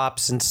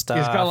props and stuff.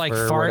 He's got like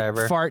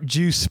fart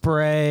juice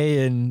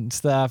spray and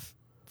stuff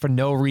for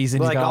no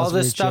reason. Like all this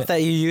weird stuff shit.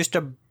 that you used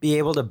to be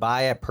able to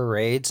buy at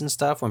parades and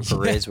stuff when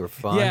parades were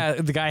fun. Yeah,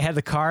 the guy had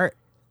the cart.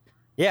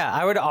 Yeah,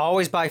 I would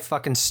always buy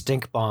fucking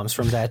stink bombs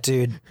from that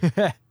dude.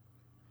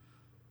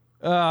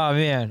 Oh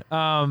man.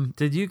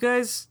 Do you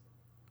guys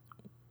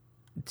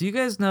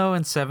know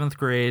in 7th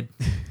grade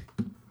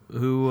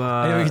who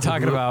I know what you're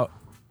talking about.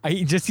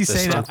 You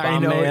saying that. I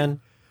know.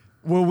 Man.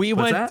 Well, we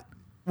What's went. that?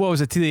 What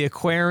was it, to the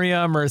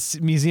aquarium or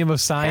Museum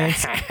of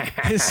Science?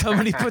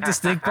 Somebody put the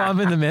stink bomb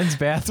in the men's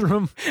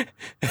bathroom.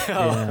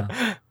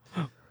 Yeah.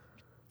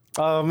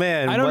 Oh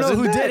man, I don't know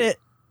who did it,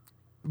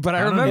 but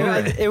I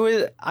remember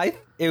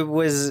it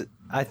was.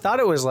 I thought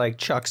it was like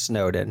Chuck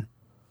Snowden.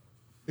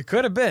 It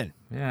could have been.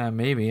 Yeah,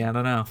 maybe. I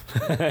don't know.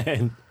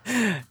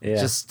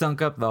 Just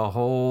stunk up the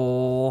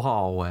whole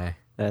hallway.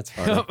 That's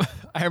funny.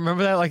 I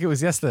remember that like it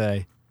was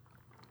yesterday.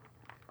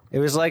 It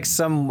was like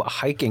some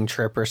hiking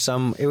trip or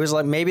it was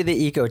like maybe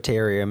the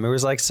Ecotarium. It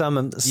was like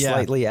some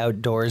slightly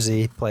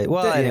outdoorsy place.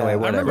 Well, anyway,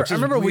 whatever. I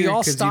remember we weird all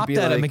 'cause you'd stopped be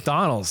at a like-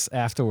 McDonald's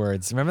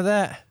afterwards. Remember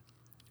that?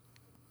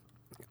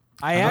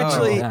 I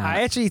yeah.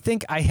 actually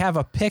think I have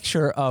a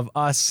picture of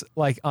us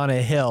like on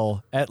a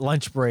hill at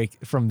lunch break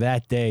from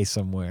that day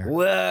somewhere.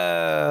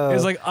 Whoa. It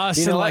was like us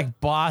You know and what? like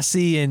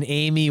Bossy and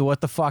Amy, what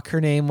the fuck her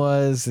name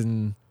was,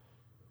 and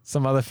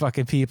some other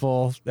fucking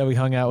people that we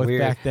hung out with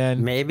Weird. back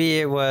then. Maybe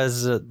it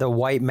was the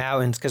White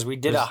Mountains because we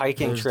did a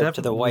hiking there's trip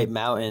to the definitely- White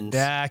Mountains.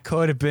 That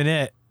could have been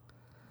it.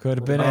 Could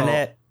have been And it.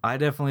 it. I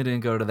definitely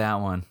didn't go to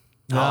that one.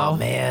 Oh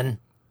man.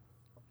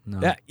 No.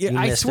 Yeah, You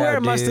I missed swear out,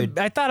 it must have. dude.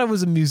 I thought it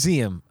was a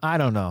museum. I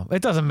don't know.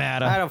 It doesn't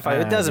matter. I don't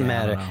find it doesn't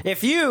yeah, I don't matter. know.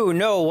 If you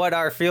know what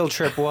our field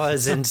trip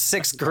was in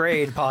 6th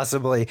grade,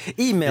 possibly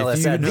email If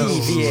us you at know.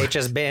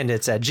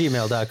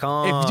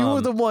 thevhsbandits@gmail.com. If you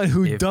were the one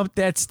who dumped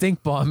that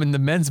stink bomb in the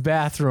men's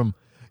bathroom,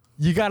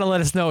 you got to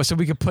let us know so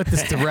we can put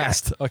this to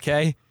rest,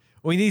 okay?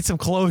 We need some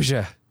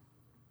closure.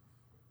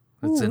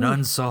 It's an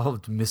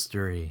unsolved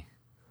mystery.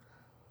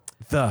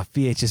 The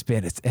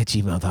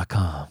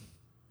VHSBandits@gmail.com.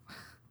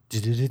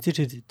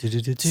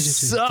 The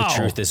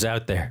truth is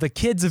out there. The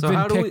kids have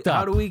been picked up.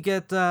 How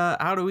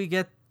do we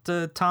get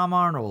Tom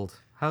Arnold?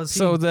 How's he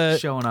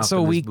showing up? So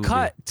in this we movie?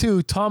 cut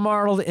to Tom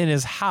Arnold in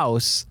his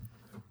house,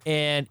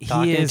 and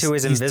Talking to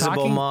his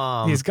invisible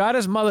mom. He's got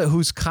his mother,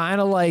 who's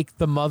kind of like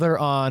the mother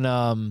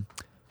on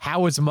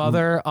Howard's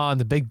mother on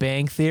The Big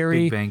Bang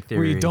Theory. Big Bang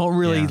where you Theory, don't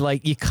really yeah.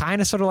 like, you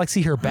kind of sort of like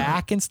see her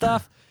back and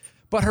stuff,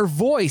 but her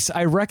voice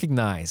I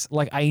recognize.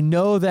 Like I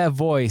know that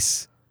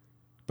voice,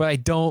 but I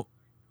don't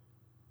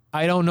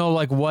know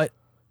like what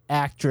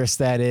actress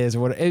that is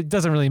or what. It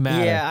doesn't really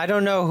matter. Yeah, I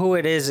don't know who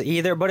it is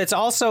either, but it's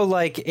also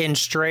like in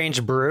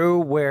Strange Brew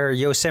where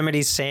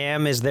Yosemite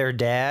Sam is their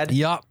dad.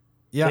 Yup.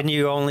 And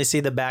you only see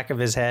the back of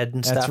his head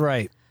and stuff. That's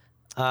right.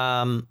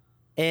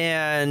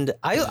 And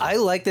I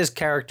like this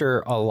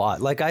character a lot.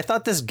 Like I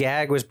thought this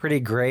gag was pretty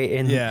great.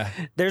 And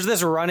there's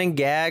this running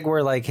gag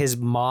where like his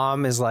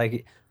mom is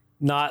like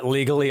not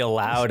legally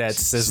allowed at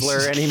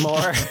Sizzler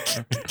anymore.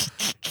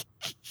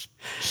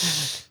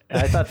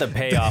 I thought the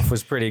payoff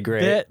was pretty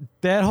great.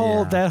 That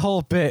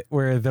whole bit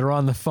where they're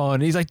on the phone,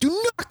 and he's like, "Do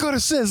not go to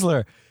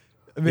Sizzler."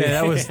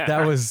 Man,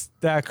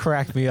 that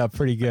cracked me up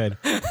pretty good.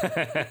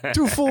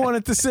 2 for 1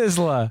 at the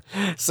Sizzler.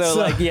 So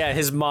like, yeah,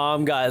 his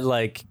mom got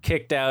like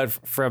kicked out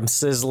from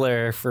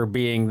Sizzler for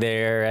being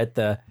there at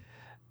the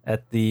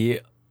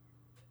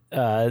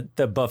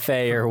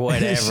buffet or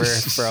whatever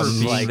from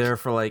being like there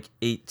for like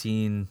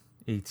 18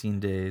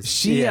 days.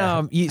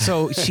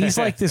 So she's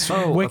like this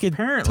wicked tough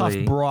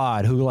apparently-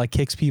 broad who like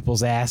kicks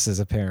people's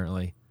asses.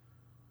 Apparently,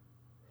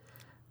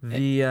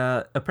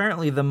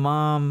 Apparently the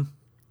mom,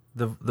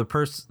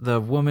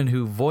 the woman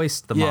who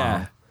voiced the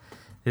mom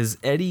is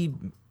Edie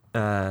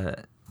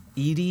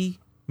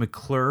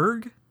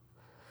McClurg,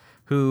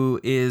 who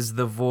is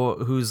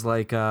who's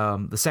like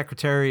the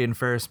secretary in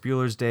Ferris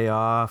Bueller's Day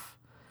Off.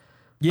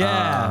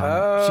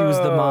 Yeah. She was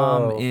the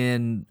mom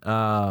in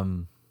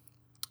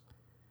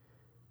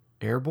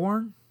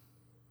Airborne,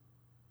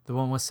 the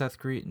one with Seth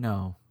Green.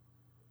 No.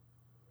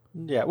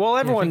 Yeah, well,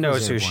 everyone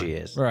knows who she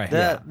is. Right.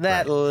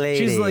 That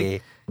lady. She's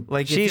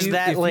like she's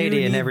that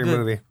lady in every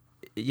movie.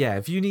 Yeah,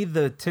 if you need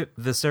the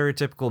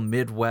stereotypical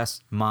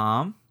Midwest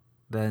mom,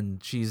 then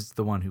she's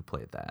the one who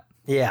played that.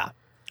 Yeah.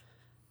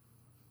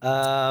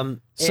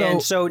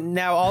 So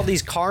now all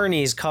these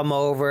carnies come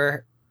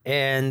over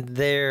and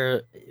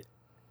they're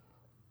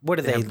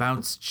They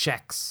bounce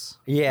checks.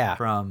 Yeah.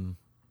 From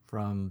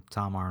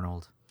Tom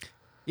Arnold.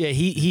 Yeah,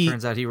 he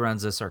turns out he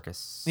runs a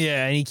circus.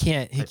 Yeah, and he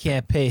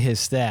can't pay his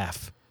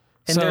staff.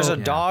 And there's a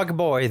dog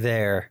boy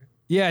there.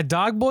 Yeah, a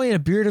dog boy and a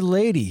bearded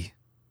lady.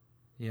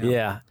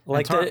 Yeah.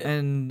 Like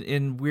and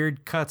in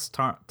weird cuts,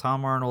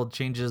 Tom Arnold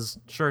changes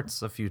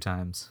shirts a few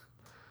times.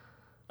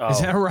 Oh,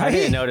 Is that right? I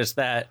didn't notice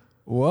that.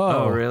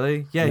 Whoa. Oh,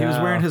 really? Yeah, he was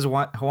No. wearing his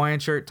Hawaiian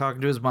shirt,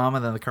 talking to his mom,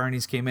 and then the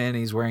carnies came in, and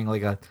he's wearing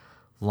like a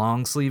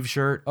long sleeve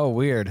shirt. Oh,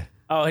 weird.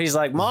 Oh, he's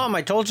like, Mom,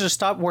 I told you to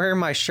stop wearing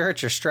my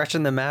shirts. You're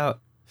stretching them out.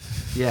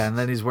 Yeah, and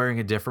then he's wearing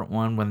a different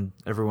one when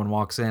everyone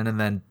walks in,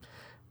 and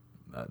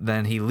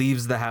then he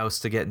leaves the house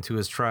to get into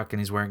his truck,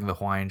 and he's wearing the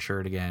Hawaiian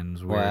shirt again.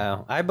 It's weird.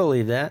 Wow, I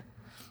believe that.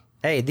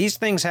 Hey, these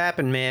things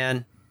happen,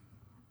 man.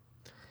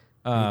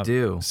 You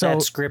do. So that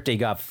scripty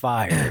got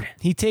fired.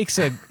 He takes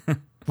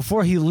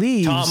before he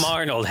leaves. Tom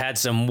Arnold had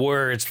some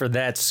words for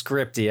that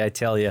scripty, I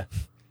tell you.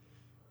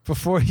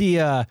 Before he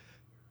left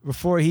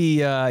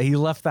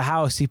the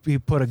house, he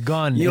put a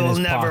gun. You'll in his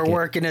never pocket.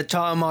 work in a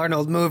Tom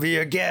Arnold movie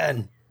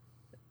again.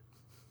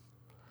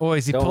 Oh,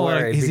 is he Don't pulling?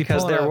 worry, Is he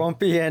because pulling there a, won't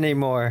be any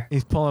more.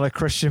 He's pulling a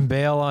Christian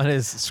Bale on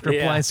his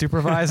script line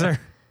supervisor.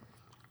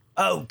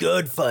 Oh,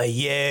 good for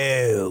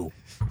you.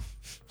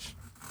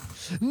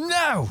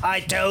 No! I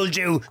told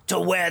you to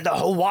wear the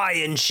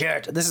Hawaiian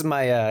shirt. This is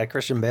my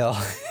Christian Bale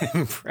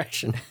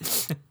impression.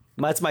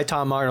 That's my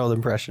Tom Arnold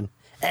impression.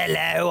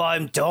 Hello,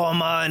 I'm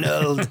Tom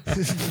Arnold.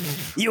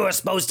 You were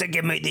supposed to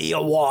give me the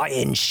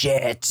Hawaiian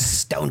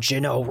shirts, don't you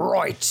know,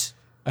 right?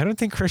 I don't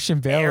think Christian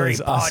Bale Harry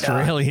is Potter.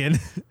 Australian.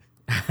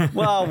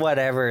 Well,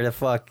 whatever the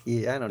fuck.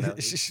 I don't know.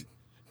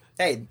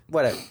 Hey,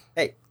 whatever.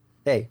 Hey.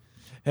 Hey,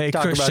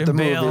 Talk about Christian the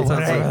Bale, movie.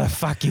 whatever Hey. the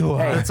fuck you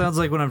are. That sounds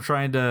like when I'm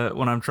trying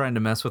to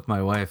mess with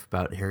my wife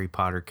about Harry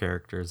Potter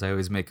characters. I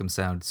always make them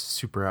sound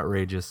super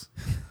outrageous.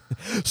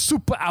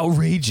 Super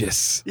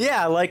outrageous.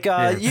 Yeah, like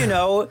you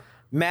know,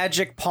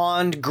 Magic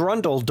Pond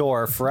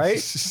Grundledorf,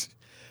 right?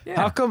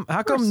 How come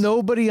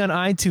nobody on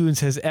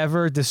iTunes has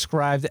ever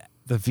described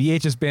the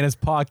VHS Bandits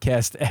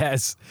podcast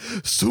as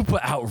super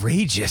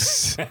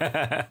outrageous?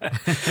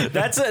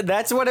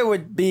 That's what it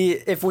would be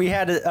if we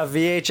had a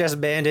VHS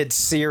Bandit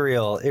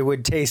cereal. It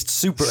would taste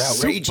super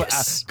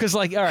outrageous. Because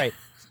like, all right,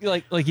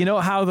 like you know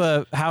how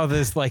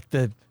there's like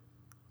the,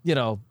 you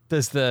know,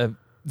 there's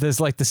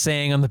like the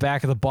saying on the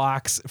back of the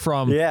box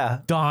from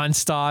Don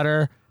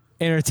Stoddard,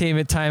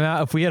 Entertainment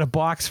Timeout. If we had a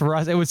box for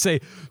us, it would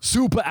say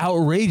super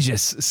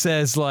outrageous.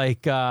 Says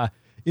like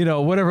you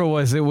know, whatever it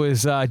was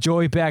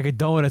Joey Bag of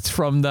Donuts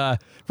from the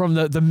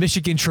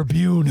Michigan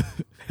Tribune.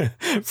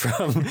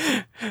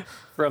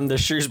 from the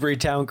Shrewsbury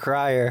Town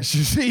Crier.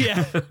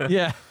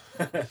 yeah.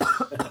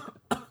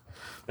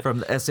 from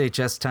the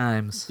SHS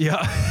Times.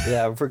 Yeah.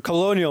 Yeah, for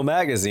Colonial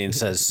Magazine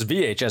says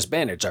VHS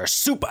Bandits are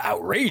super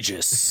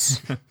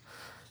outrageous.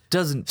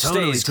 Doesn't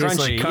totally Stays taste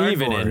crunchy like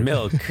even cardboard. in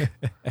milk.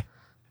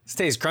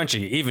 Stays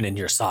crunchy even in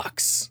your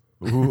socks.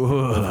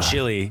 Ooh.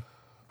 Chili.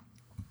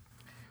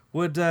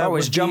 Would was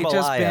would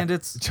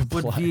jambalaya.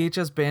 Would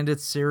VHS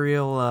Bandits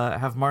cereal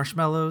have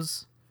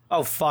marshmallows?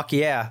 Oh fuck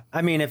yeah!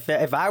 I mean, if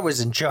I was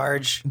in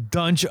charge,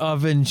 Dunge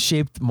oven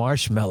shaped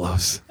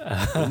marshmallows.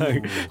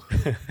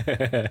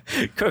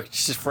 Cooked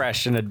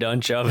fresh in a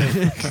Dunch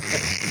oven.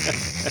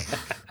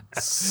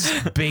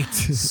 Baked.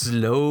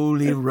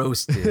 Slowly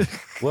roasted.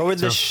 what would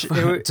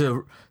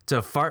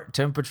to fart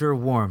temperature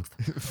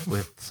warmth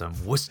with some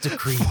Worcester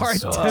cream Fart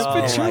sauce.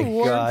 temperature? Oh my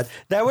warmth? god,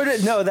 that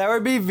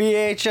would be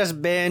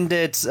VHS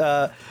Bandits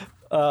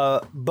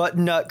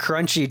butternut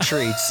crunchy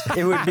treats.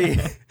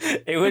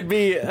 It would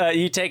be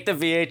you take the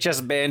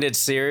VHS Bandit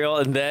cereal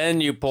and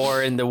then you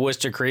pour in the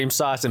Worcester cream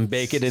sauce and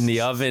bake it in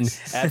the oven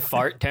at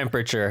fart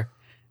temperature.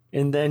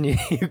 And then you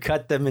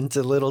cut them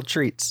into little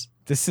treats.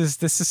 This is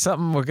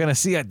something we're gonna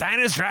see at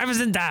Diners, Drivers,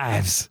 and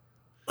Dives.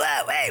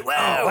 Whoa, hey, whoa.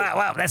 Oh,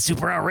 wow, that's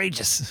super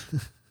outrageous.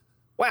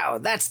 Wow,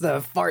 that's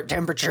the fart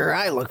temperature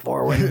I look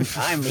for when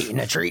I'm eating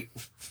a treat.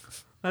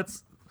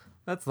 That's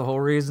the whole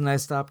reason I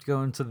stopped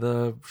going to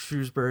the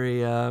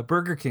Shrewsbury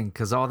Burger King,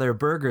 because all their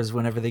burgers,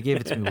 whenever they gave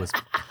it to me, was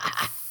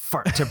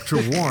fart temperature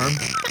warm.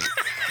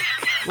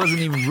 It wasn't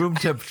even room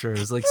temperature. It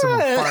was like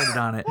someone farted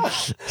on it.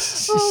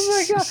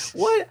 Oh my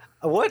god,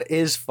 what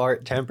is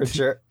fart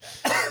temperature?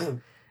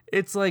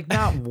 It's like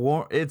not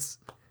warm. It's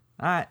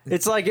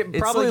like it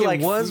probably like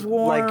it was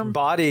warm, like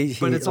body heat,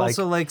 but it's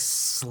also like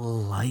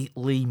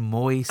slightly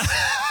moist.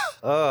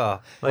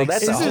 Well, Like,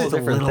 that's a whole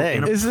different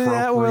thing. Isn't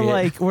that where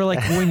like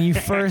when you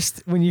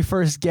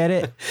first get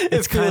it,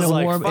 it's kind of feels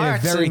like warm and it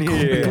farts very in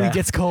quickly here.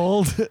 gets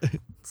cold.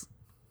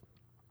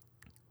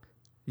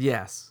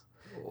 Yes.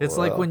 It's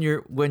like when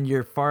you're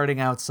farting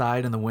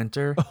outside in the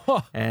winter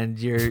and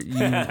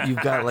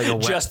you've got like a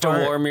wet Just fart.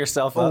 to warm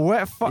yourself A up.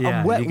 wet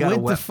Yeah, a wet you got a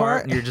winter wet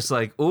fart. and you're just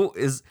like, oh,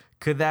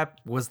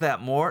 was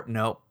that more?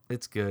 Nope,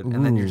 it's good.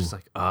 And then you're just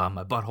like,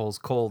 my butthole's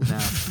cold now.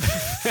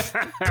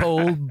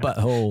 Cold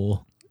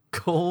butthole.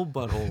 Cold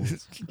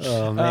buttholes.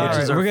 Oh man, All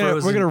right,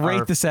 we're gonna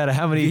rate this out of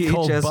how many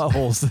cold VHS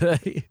buttholes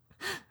today.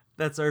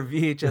 That's our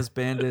VHS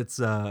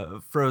Bandits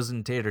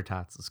frozen tater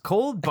tots. It's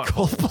cold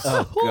buttholes.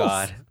 Oh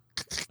God.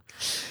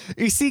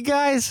 You see,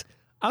 guys,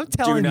 I'm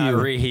telling not you,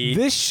 reheat.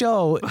 this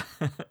show,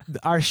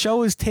 our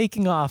show is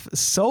taking off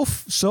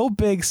so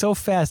big, so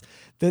fast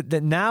that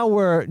now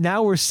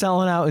we're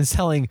selling out and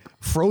selling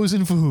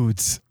frozen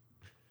foods.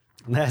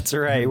 that's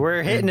right.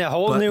 We're hitting a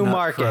whole new Butternut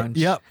market. Crunch.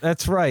 Yep,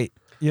 that's right.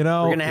 You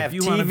know, We're gonna have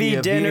you wanna be TV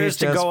a dinners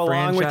to VHS go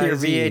along with your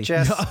franchisee.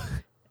 VHS,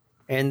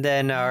 and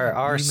then our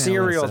Email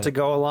cereal us at- to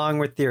go along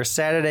with your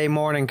Saturday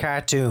morning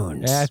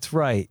cartoons. that's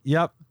right.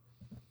 Yep.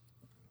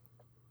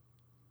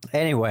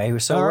 Anyway,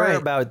 so All we're right.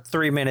 about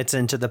 3 minutes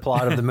into the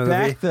plot of the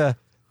movie.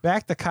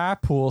 back the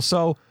carpool.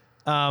 So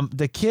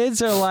the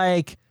kids are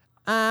like,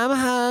 I'm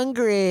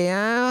hungry.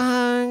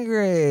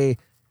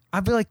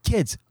 I'd be like,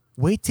 kids,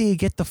 wait till you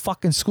get to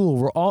fucking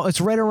school.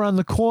 It's right around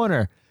the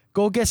corner.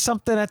 Go get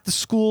something at the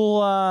school.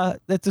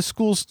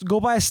 Go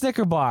buy a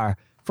Snicker bar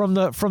from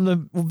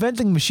the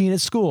vending machine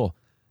at school.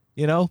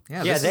 You know?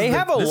 Yeah, this they is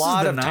have the- a this is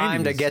lot the of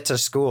time to 90s. get to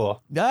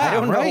school. Yeah, I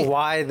don't right. know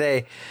why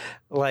they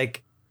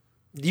like.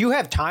 Do you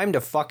have time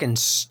to fucking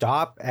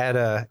stop at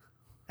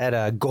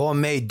a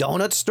gourmet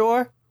donut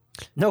store?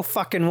 No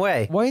fucking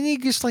way. Why didn't you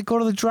just like go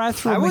to the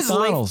drive-thru I at was late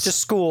McDonald's? to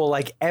school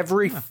like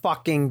every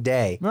fucking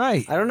day.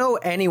 Right. I don't know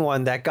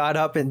anyone that got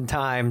up in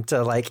time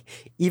to like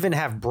even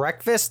have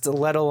breakfast,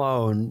 let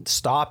alone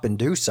stop and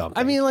do something.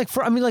 I mean, like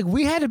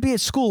we had to be at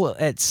school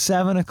at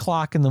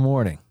 7:00 in the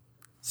morning.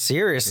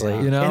 seriously,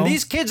 You know? And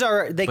these kids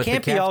But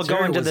can't the be all cafeteria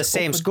going to was the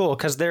same open. school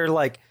because they're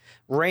like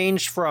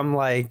range from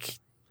like.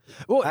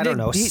 Well, I don't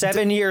know,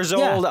 7 years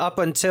yeah. old up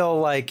until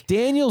like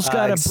Daniel's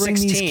got to bring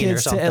these 16 or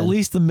kids to at something.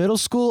 least the middle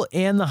school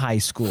and the high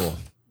school.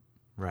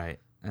 Right.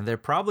 And they're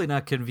probably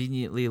not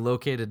conveniently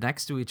located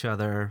next to each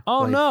other.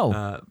 Oh,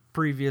 no.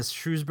 Previous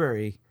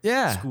Shrewsbury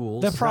Yeah,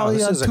 schools. they're probably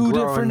this on is a two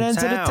growing different ends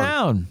of the town.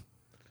 town.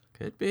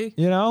 Could be.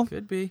 You know?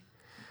 Could be.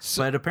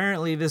 But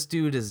apparently this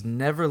dude is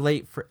never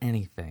late for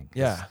anything.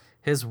 Yeah.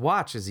 His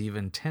watch is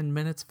even 10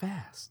 minutes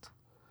fast.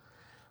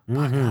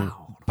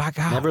 Back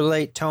out. never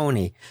late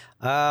Tony.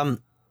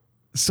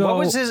 So What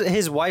was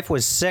his wife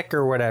was sick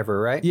or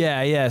whatever, right?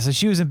 Yeah. So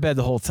she was in bed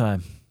the whole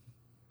time.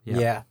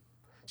 Yeah.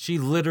 She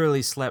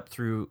literally slept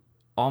through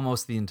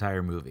almost the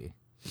entire movie.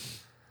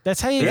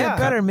 That's how you Yeah. get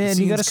better, man.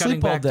 You got to Scene's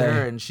cutting sleep all back to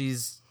her day. and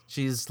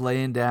she's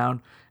laying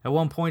down. At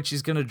one point,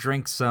 she's gonna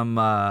drink some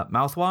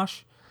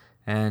mouthwash,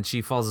 and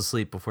she falls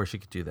asleep before she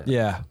could do that.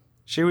 Yeah.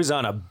 She was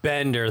on a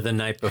bender the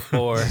night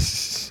before.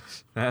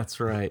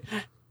 That's right.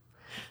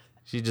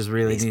 She just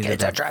really These needed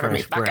kids are that driving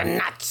me fresh breath. fucking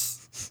nuts.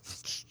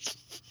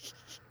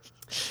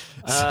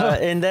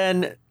 And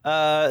then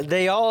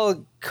they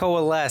all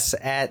coalesce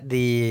at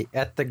the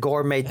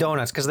gourmet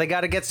donuts because they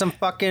got to get some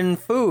fucking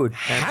food.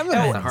 At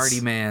the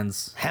Hardy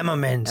Man's.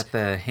 Hemmermans. At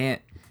the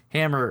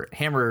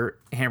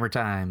Hammer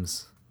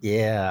times.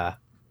 Yeah.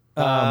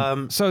 So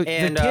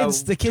and,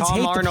 the kids Tom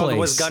hate Arnold the place.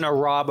 was gonna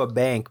rob a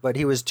bank, but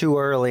he was too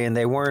early and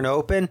they weren't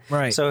open.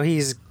 Right. So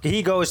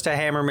he goes to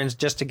Hammerman's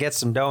just to get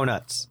some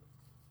donuts.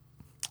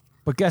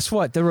 But guess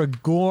what? They're a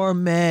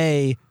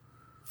gourmet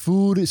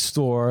food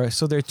store,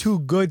 so they're too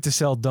good to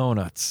sell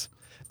donuts.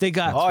 They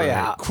got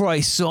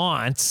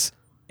croissants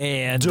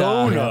and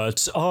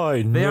Donuts.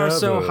 They are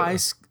so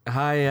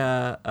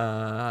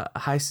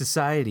high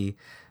society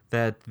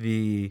that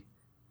the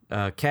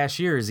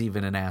cashier is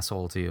even an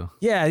asshole to you.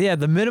 Yeah.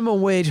 The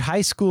minimum wage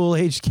high school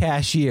age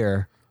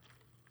cashier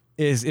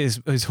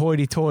is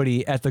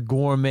hoity-toity at the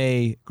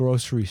gourmet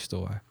grocery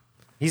store.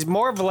 He's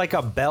more of like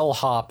a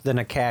bellhop than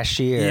a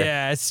cashier.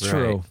 Yeah, it's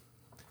true.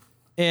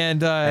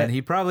 And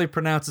he probably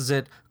pronounces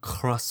it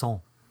croissant.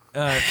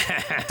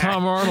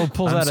 Tom Arnold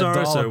pulls out a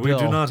dollar sir, bill. we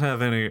do not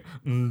have any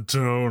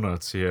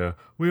donuts here.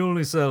 We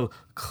only sell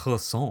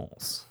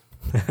croissants.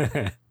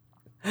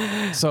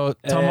 So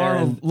Tom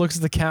Arnold looks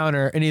at the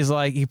counter and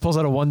he pulls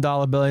out a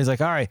 $1 bill and he's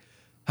like, all right,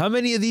 how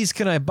many of these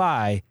can I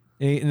buy?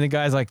 And the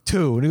guy's like,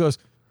 2. And he goes,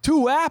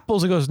 2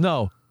 apples? He goes,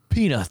 no,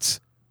 peanuts.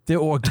 They're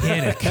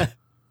organic.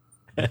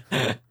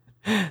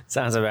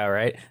 Sounds about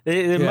right.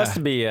 It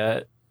must be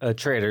a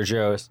Trader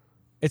Joe's.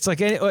 It's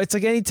like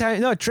any time.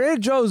 No, Trader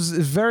Joe's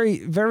is very,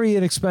 very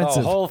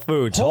inexpensive. Oh, Whole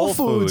Foods. Whole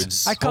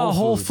Foods. I call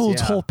Whole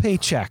Foods whole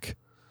paycheck.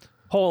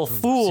 Whole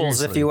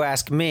Fools, if you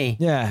ask me.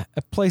 Yeah,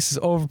 that place is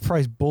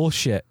overpriced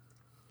bullshit.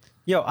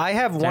 Yo, I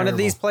have one of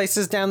these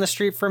places down the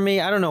street from me.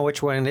 I don't know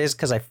which one it is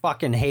because I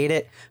fucking hate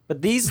it.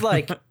 But these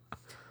like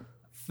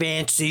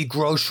fancy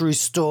grocery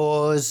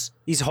stores,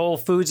 these Whole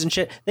Foods and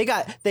shit,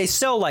 they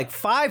sell like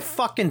 5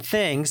 fucking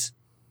things,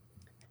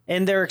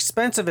 and they're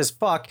expensive as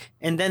fuck.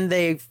 And then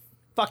they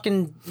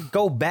fucking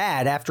go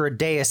bad after a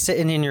day of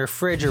sitting in your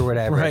fridge or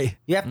whatever. Right.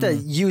 You have to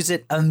use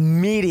it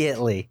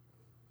immediately.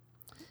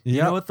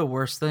 You know what the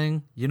worst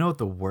thing? You know what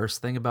the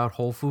worst thing about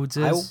Whole Foods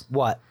is?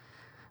 What?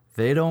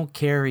 They don't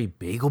carry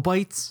bagel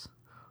bites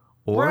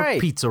or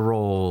pizza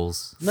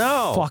rolls.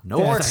 No. Fuck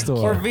that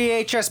store. Or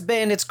VHS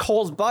Bandits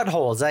cold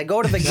buttholes. I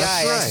go to the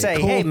guy, I say,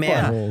 Cold hey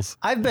man, buttholes.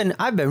 I've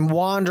been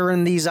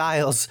wandering these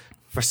aisles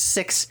for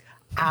 6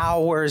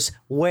 hours.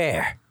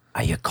 Where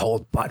are your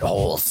cold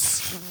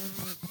buttholes?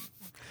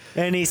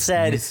 And he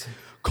said,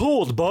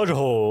 Cold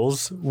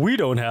buttholes? We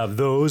don't have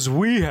those.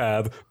 We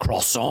have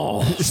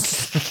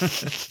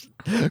croissants.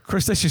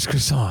 Crustaceous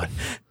croissant.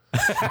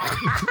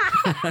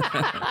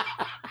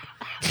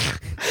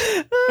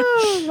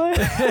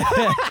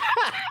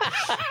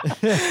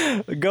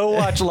 go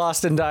watch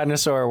Lost in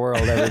Dinosaur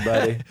World,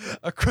 everybody.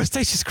 A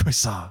crustaceous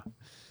croissant.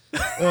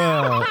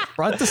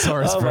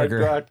 Brontosaurus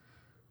burger.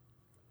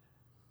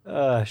 My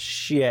God.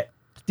 Shit.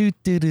 Do.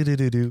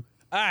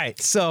 All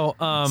right, so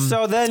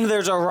so then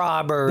there's a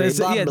robbery. There's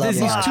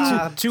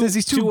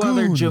these two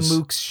other goons.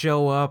 jamooks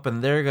show up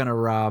and they're gonna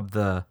rob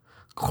the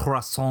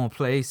croissant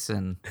place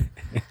and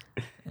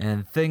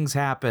things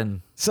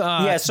happen. So,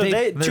 there's two a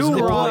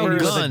lady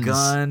robbers with a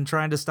gun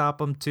trying to stop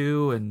them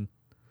too, and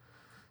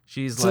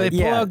she's So like, they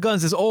pull out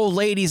guns. This old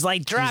lady's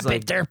like, drop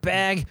it,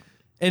 dirtbag.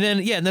 And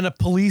then a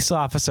police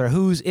officer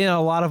who's in a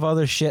lot of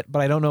other shit,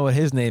 but I don't know what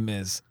his name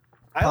is.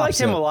 I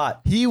liked him a lot.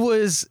 He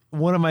was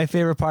one of my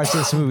favorite parts of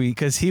this movie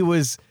because he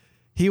was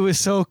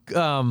so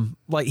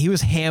like he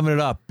was hamming it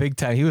up big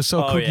time. He was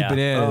so kooky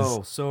bananas.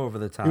 Oh, so over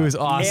the top. It was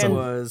awesome. It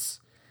was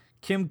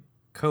Kim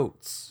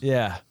Coates.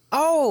 Yeah.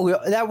 Oh,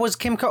 that was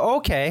Kim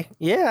Okay.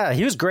 Yeah,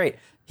 he was great.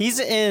 He's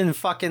in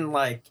fucking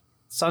like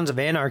Sons of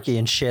Anarchy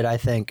and shit, I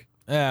think.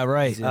 Yeah,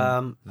 right.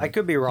 I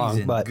could be wrong,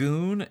 He's in but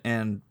Goon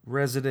and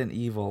Resident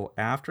Evil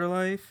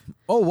Afterlife.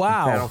 Oh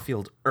wow.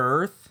 Battlefield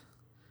Earth.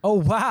 Oh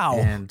wow.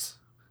 And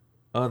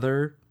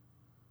other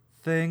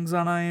things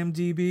on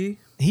IMDb.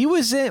 He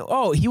was in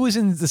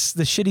the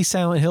shitty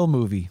Silent Hill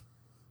movie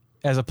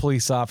as a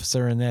police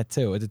officer in that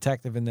too, a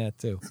detective in that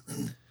too.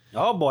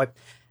 Oh boy.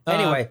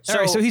 Anyway,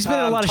 so he's been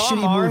in a lot of Tom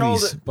shitty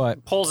Arnold movies,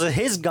 but pulls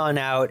his gun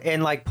out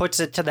and like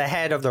puts it to the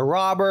head of the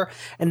robber,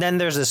 and then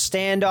there's a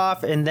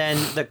standoff, and then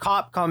the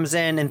cop comes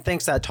in and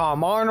thinks that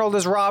Tom Arnold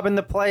is robbing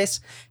the place,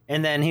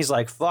 and then he's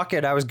like, "Fuck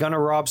it, I was gonna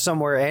rob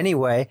somewhere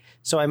anyway,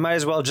 so I might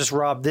as well just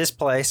rob this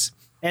place."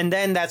 And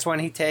then that's when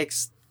he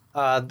takes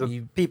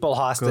the people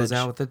hostage. Goes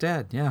out with the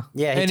dad. Yeah.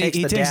 Yeah, he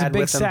takes dad a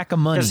big with him sack of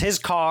money because his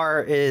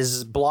car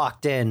is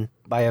blocked in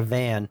by a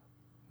van.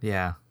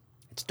 Yeah.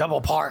 It's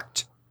double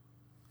parked.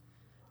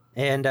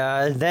 And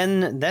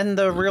then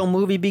the real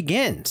movie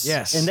begins.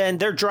 Yes. And then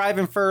they're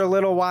driving for a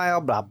little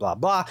while, blah, blah,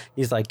 blah.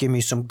 He's like, give me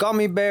some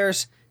gummy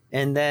bears.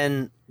 And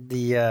then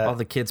all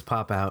the kids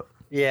pop out.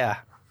 Yeah.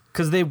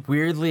 Because they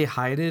weirdly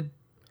hid,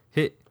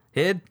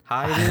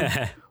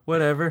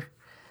 whatever,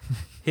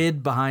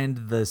 hid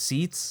behind the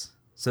seats.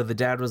 So the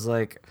dad was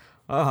like,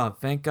 oh,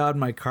 thank God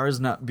my car's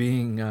not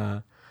being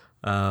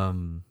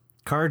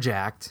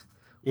carjacked.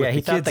 Yeah,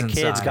 he thought the kids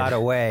inside. got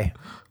away.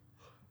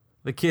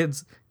 The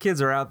kids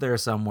are out there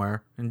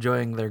somewhere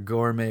enjoying their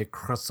gourmet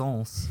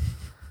croissants.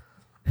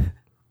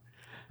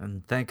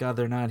 And thank God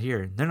they're not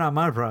here. They're not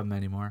my problem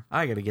anymore.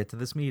 I got to get to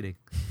this meeting.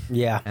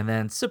 Yeah. And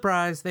then,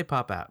 surprise, they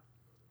pop out.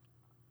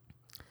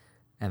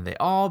 And they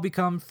all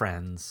become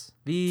friends.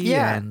 The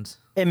end.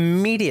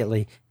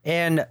 Immediately.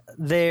 And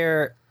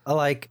they're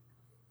like,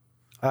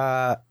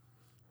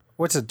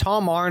 what's it?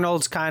 Tom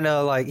Arnold's kind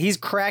of like, he's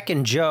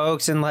cracking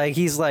jokes and like,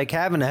 he's like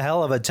having a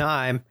hell of a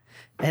time.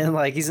 And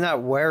like, he's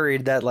not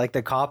worried that like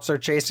the cops are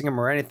chasing him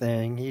or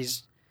anything.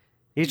 He's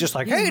just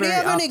like, hey, do you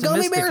have any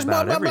gummy bears?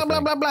 Blah, blah, blah,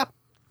 blah, blah, blah.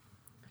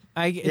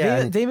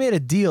 They made a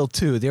deal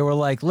too. They were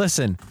like,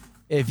 listen,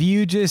 if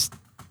you just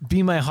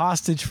be my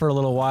hostage for a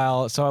little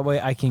while so that way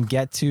I can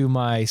get to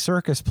my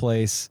circus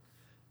place,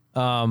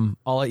 I'll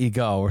let you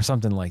go or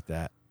something like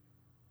that.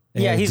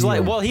 Yeah, he's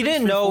like, well, he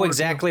didn't know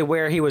exactly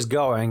where he was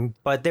going,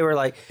 but they were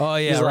like, oh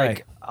yeah, he's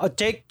right. like,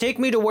 take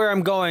me to where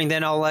I'm going,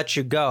 then I'll let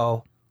you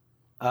go.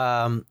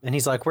 And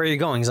he's like, where are you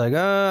going? He's like,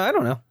 I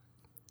don't know.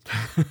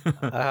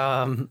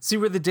 See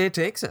where the day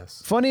takes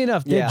us. Funny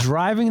enough, they're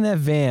driving that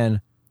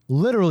van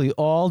literally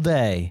all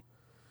day,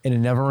 and it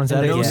never runs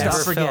out of gas.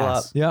 Stop for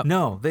gas. Yep.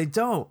 No, they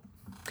don't.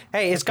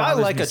 Hey, it's got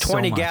like a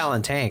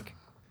 20-gallon tank.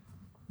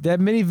 That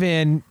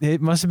minivan,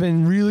 it must have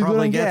been really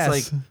Probably good on gas.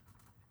 gets like,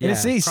 And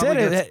he said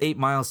it 8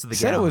 miles to the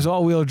said gallon. it was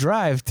all-wheel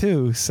drive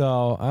too,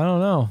 so I don't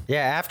know.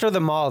 Yeah, after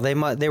the mall,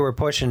 they were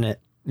pushing it.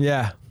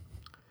 Yeah.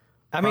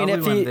 I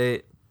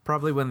mean,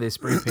 probably when they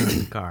spray painted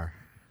the car.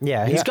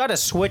 Yeah, he's got to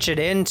switch it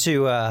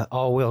into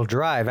all-wheel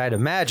drive, I'd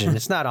imagine.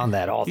 It's not on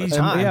that all the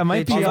time. Yeah, it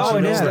might be. Although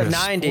it is the Yeah.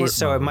 90s,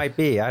 so it might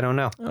be. I don't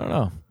know.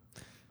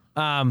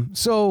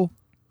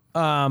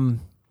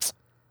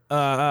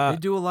 They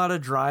do a lot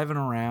of driving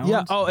around.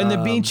 Yeah. Oh, and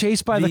they're being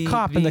chased by the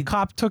cop, and the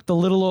cop took the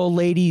little old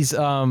lady's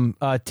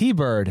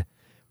T-Bird,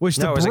 which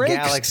No, the it was a brakes.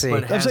 Galaxy.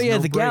 But it has So yeah,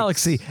 no the brakes.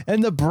 Galaxy,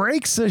 and the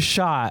brakes are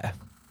shot.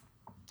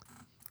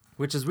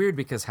 Which is weird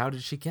because how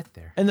did she get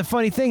there? And the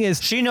funny thing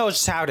is, she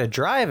knows how to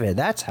drive it.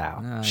 That's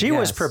how. She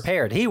was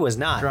prepared. He was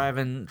not.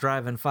 Driving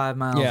 5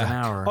 miles an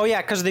hour. Oh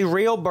yeah, because the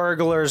real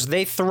burglars,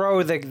 they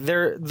throw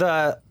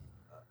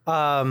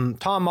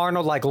Tom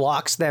Arnold like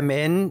locks them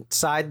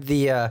inside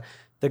the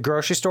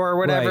grocery store or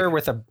whatever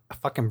with a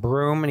fucking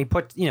broom, and he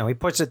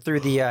puts it through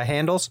the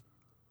handles.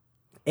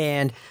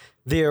 And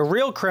the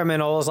real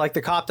criminals, like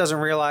the cop doesn't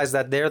realize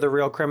that they're the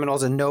real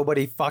criminals, and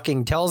nobody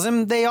fucking tells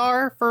him they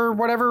are for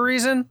whatever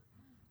reason.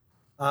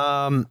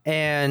 And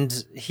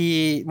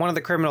one of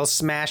the criminals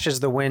smashes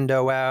the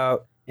window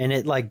out, and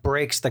it like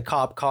breaks the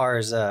cop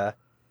car's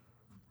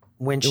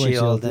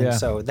windshield, and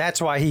so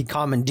that's why he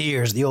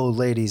commandeers the old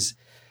lady's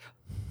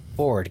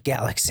Ford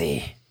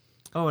Galaxy.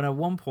 Oh, and at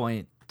one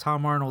point,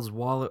 Tom Arnold's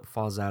wallet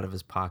falls out of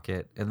his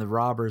pocket, and the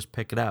robbers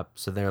pick it up.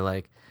 So they're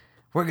like,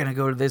 "We're gonna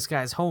go to this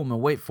guy's home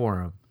and wait for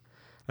him."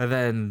 And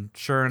then,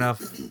 sure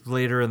enough,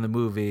 later in the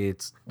movie,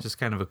 it's just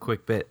kind of a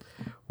quick bit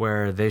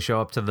where they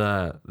show up to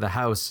the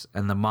house,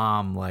 and the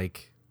mom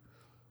like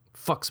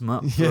fucks him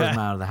up, throws him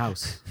out of the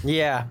house.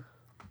 Yeah,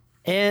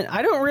 and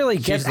I don't really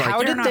get She's like, how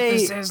 "You're did not they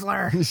the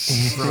Sizzler?"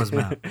 Throws him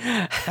out.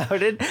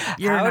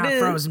 You're not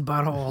frozen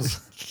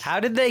buttholes.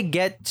 How did they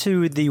get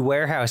to the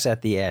warehouse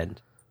at the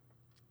end?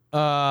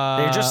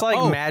 They're just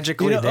like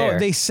magically there.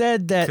 they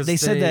said that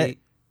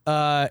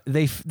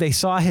they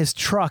saw his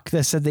truck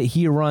that said that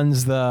he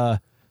runs the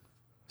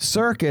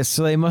circus,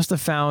 so they must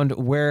have found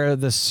where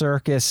the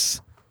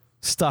circus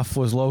stuff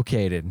was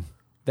located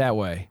that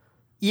way.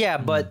 Yeah,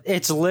 but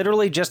it's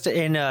literally just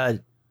in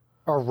a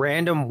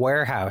random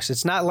warehouse.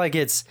 It's not like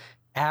it's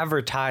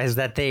advertised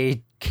that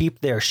they keep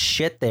their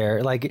shit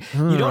there. Like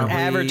you don't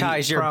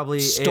advertise your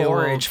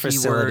storage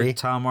facility.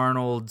 Tom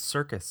Arnold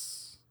Circus.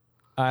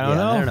 I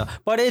don't know.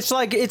 But it's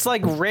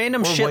like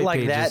random shit like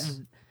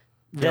pages.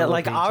 that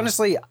like pages.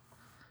 honestly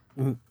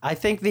I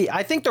think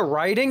the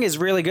writing is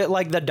really good.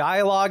 Like the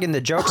dialogue and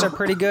the jokes are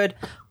pretty good,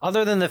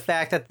 other than the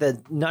fact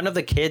that none of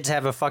the kids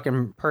have a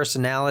fucking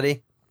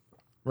personality.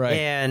 Right.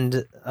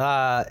 And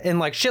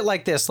like shit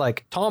like this,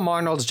 like Tom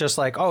Arnold's just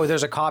like, oh,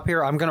 there's a cop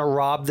here, I'm gonna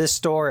rob this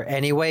store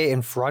anyway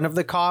in front of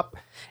the cop,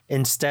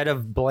 instead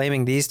of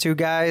blaming these two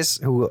guys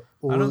who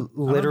I don't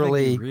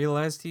literally think he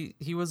realized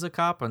he was a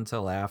cop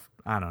until after.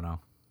 I don't know.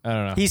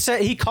 He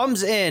said he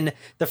comes in.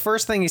 The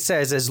first thing he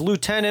says is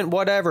Lieutenant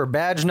whatever,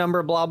 badge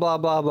number, blah blah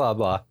blah blah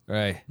blah.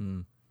 Right.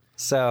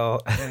 So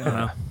I don't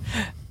know.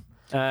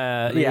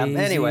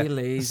 Anyway,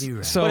 lazy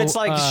rat. but it's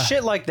like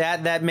shit like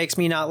that makes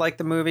me not like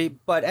the movie.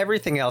 But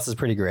everything else is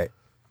pretty great.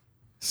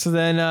 So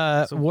then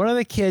one of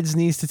the kids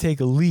needs to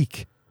take a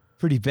leak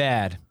pretty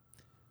bad.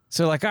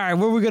 So like, all right,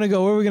 where are we gonna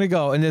go? Where are we gonna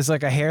go? And there's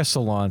like a hair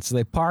salon. So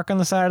they park on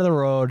the side of the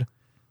road.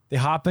 They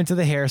hop into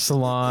the hair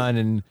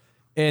salon,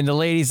 and the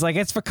lady's like,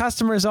 it's for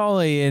customers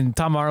only. And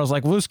Tom Arnold's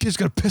like, well, this kid's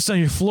gonna piss on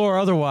your floor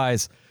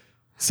otherwise.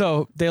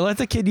 So they let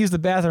the kid use the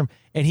bathroom,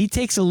 and he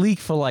takes a leak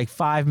for like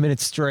 5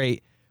 minutes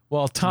straight.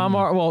 While Tom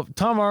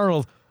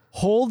Arnold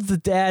holds the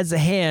dad's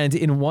hand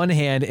in one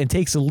hand and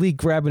takes a leak,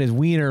 grabbing his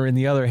wiener in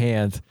the other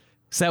hand,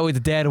 so that way the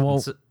dad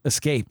won't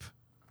escape.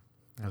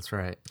 That's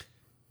right.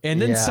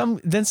 And then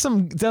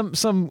some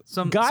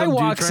guy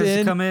walks tries in,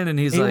 to come in, and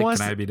he's like,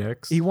 "Can I be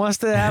next?" He wants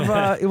to have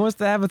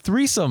a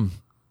threesome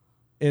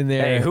in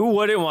there. Hey, who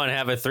wouldn't want to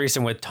have a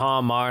threesome with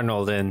Tom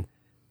Arnold and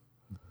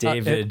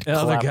David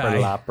other guy.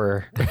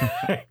 Klopper.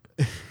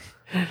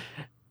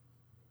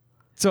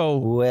 So,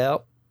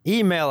 well,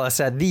 email us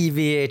at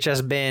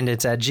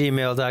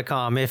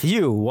thevhsbandits@gmail.com if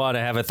you want to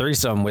have a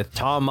threesome with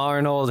Tom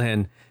Arnold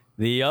and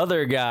the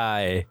other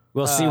guy.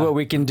 We'll see what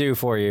we can do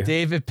for you.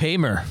 David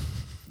Paymer.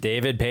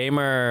 David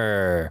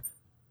Paymer.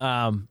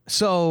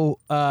 So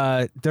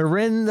they're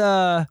in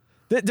the.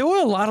 There were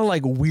a lot of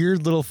like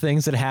weird little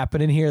things that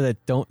happen in here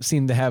that don't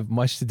seem to have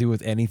much to do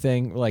with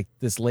anything. Like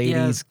this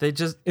lady's. They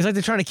just. It's like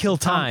they're trying to kill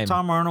time.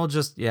 Tom Arnold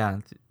just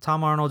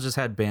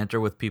had banter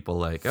with people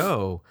like,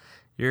 oh,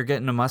 you're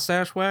getting a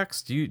mustache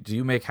wax? Do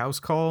you make house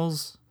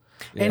calls?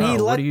 And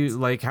what do you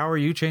like? How are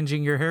you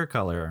changing your hair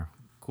color?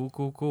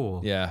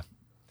 Cool. Yeah.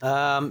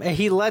 And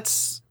he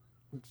lets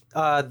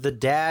the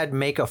dad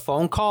make a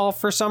phone call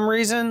for some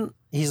reason.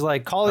 He's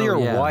like, call your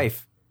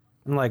wife.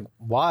 I'm like,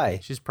 why?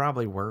 She's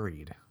probably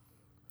worried.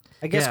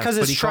 I guess because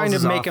it's trying to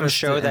make him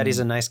show that he's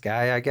a nice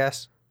guy, I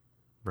guess.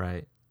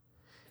 Right.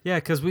 Yeah,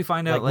 because we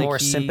find out like more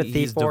sympathy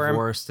he's for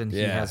divorced him. and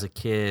he has a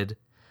kid,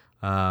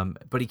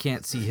 but he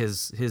can't see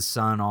his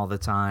son all the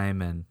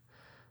time, and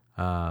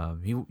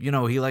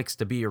he likes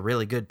to be a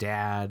really good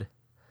dad,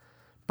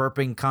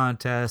 burping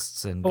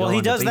contests and well, going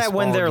he does to that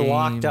when baseball they're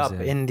locked games up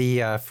and- in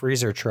the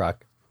freezer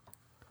truck.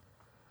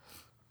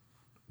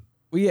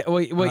 He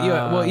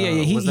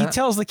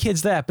tells the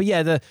kids that. But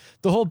yeah, the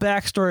whole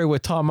backstory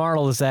with Tom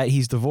Arnold is that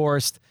he's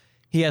divorced.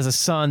 He has a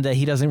son that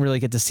he doesn't really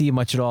get to see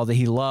much at all that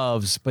he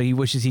loves, but he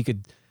wishes he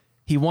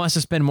wants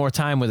to spend more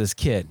time with his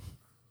kid.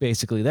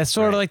 Basically, that's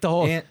sort of like the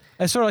whole.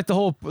 That's sort of like the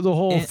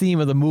whole theme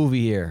of the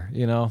movie here.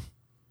 You know.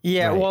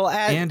 Yeah. Right. Well,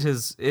 and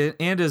his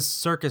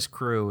circus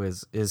crew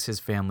is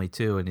his family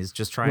too, and he's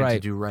just trying to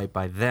do right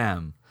by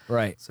them.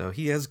 Right. So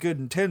he has good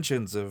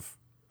intentions of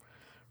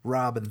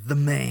robbing the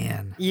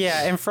man.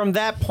 Yeah, and from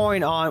that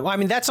point on, well, I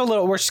mean,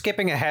 we're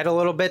skipping ahead a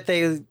little bit.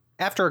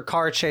 After a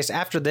car chase,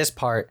 after this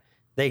part,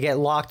 they get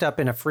locked up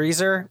in a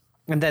freezer.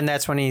 And then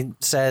that's when he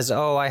says,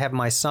 oh, I have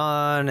my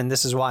son, and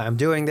this is why I'm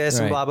doing this,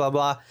 and blah, blah,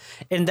 blah.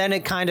 And then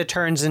it kind of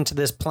turns into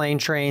this plane,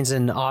 trains,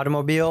 and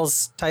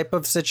automobiles type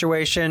of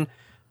situation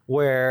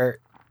where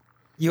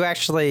you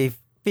actually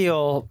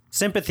feel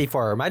sympathy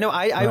for him. I know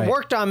I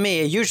worked on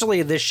me.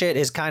 Usually this shit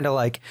is kind of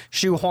like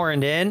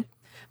shoehorned in.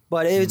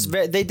 But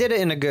they did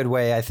it in a good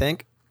way, I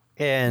think,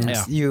 and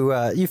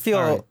you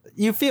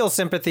feel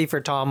sympathy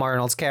for Tom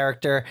Arnold's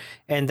character,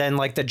 and then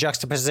like the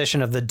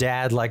juxtaposition of the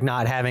dad like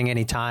not having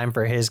any time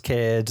for his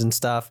kids and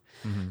stuff.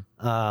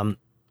 Mm-hmm.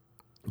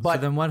 But so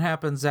then what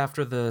happens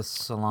after the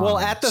salon? Well,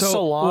 at the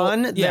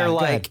salon, they're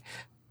like,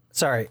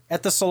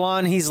 at the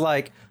salon, he's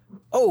like,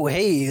 oh,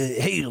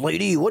 hey,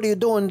 lady, what are you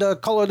doing to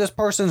color this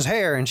person's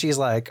hair? And she's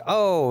like,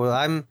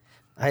 oh,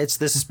 it's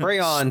this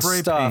spray-on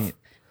stuff, paint.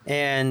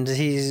 And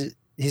he's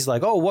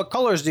like, oh, what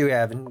colors do you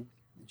have? And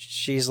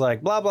she's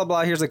like, blah, blah,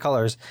 blah. Here's the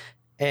colors.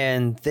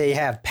 And they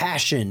have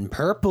passion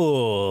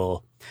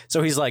purple.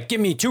 So he's like,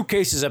 give me 2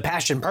 cases of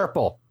passion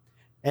purple.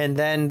 And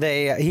then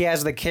he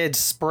has the kids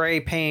spray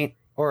paint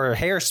or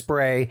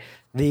hairspray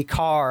the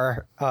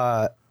car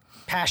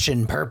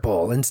passion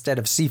purple instead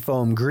of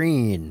seafoam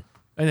green.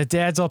 And the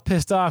dad's all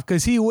pissed off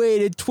because he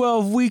waited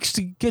 12 weeks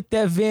to get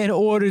that van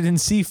ordered in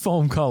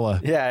seafoam color.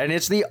 Yeah, and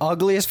it's the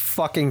ugliest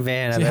fucking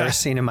van I've ever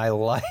seen in my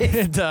life.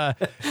 And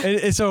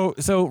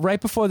so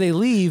right before they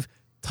leave,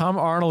 Tom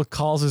Arnold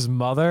calls his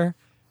mother,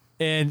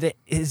 and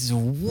it's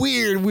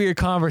weird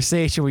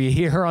conversation where you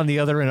hear her on the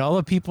other end. All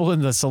the people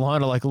in the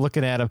salon are like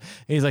looking at him.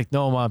 And he's like,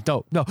 no, Mom,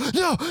 no,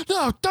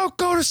 don't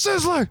go to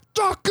Sizzler.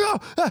 Don't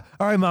go. All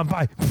right, Mom,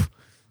 bye.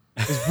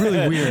 It's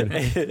really weird.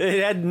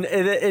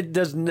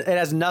 It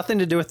has nothing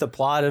to do with the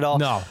plot at all.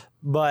 No,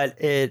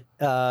 but it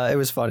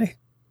was funny.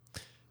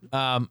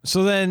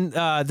 So then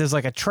there's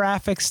like a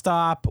traffic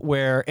stop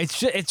where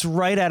it's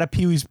right out of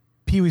Pee-wee's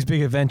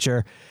Big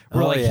Adventure,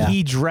 where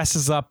he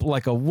dresses up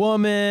like a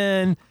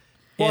woman.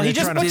 Well, he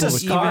just puts a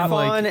scarf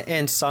on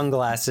and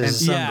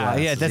sunglasses.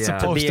 Yeah, that's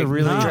supposed to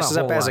really dresses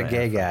up as a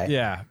gay guy.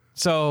 Yeah.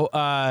 So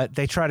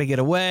they try to get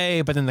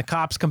away, but then the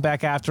cops come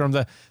back after him.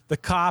 The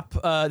cop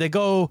they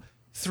go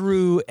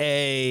through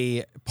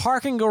a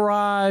parking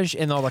garage,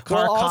 and all the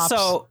cops.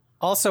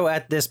 Also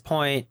at this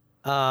point,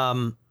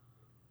 while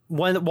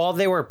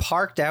they were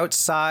parked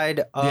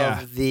outside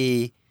of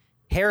the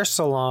hair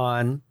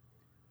salon,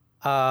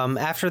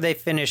 after they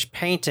finish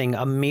painting,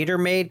 a meter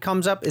maid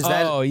comes up. Is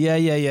that? Oh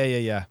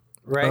yeah.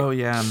 Right. Oh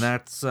yeah, and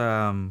that's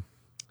Rhea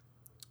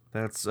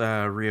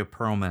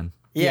Perlman.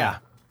 Yeah.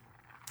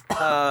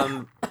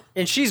 And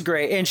she's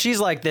great, and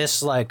she's like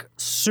this like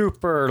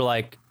super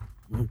like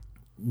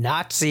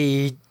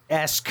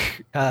Nazi-esque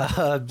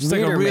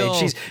meter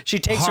maid. She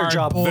takes her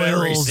job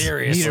very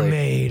seriously. Meter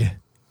maid.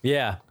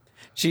 Yeah.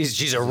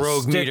 She's a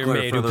rogue meter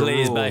maid who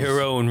plays by her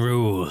own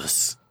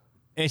rules.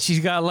 And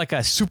she's got like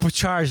a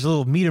supercharged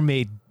little meter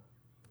maid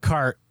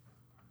cart.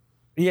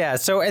 Yeah,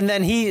 so and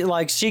then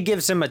she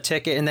gives him a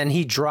ticket and then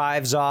he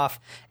drives off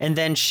and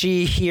then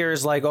she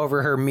hears like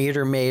over her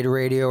meter maid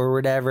radio or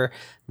whatever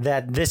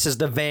that this is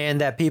the van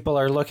that people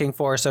are looking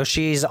for. So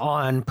she's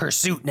on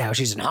pursuit now.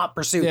 She's in hot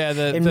pursuit.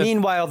 Yeah,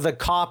 meanwhile, the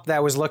cop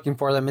that was looking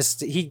for them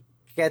he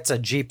gets a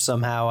Jeep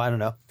somehow. I don't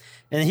know.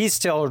 And he's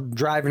still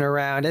driving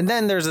around. And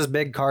then there's this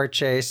big car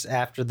chase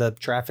after the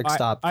traffic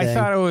stop thing. I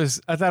thought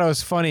it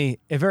was funny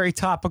and very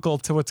topical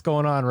to what's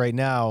going on right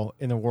now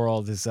in the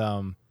world is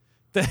the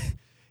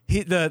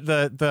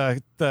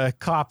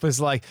cop is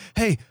like,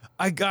 hey,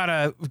 I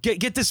gotta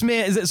get this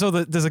man. So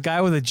there's a guy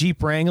with a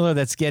Jeep Wrangler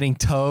that's getting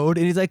towed,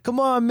 and he's like, come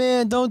on,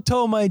 man, don't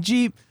tow my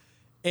Jeep.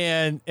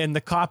 And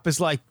the cop is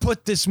like,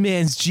 put this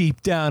man's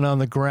Jeep down on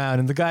the ground.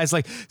 And the guy's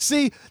like,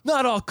 see,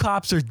 not all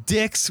cops are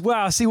dicks.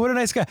 Wow, see, what a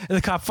nice guy. And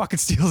the cop fucking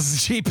steals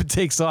his Jeep and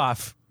takes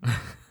off.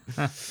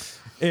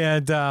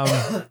 And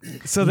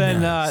so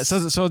then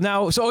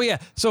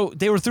so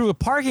they were through a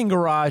parking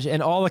garage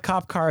and all the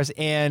cop cars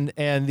and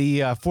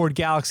the Ford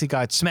Galaxy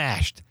got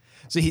smashed.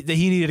 So he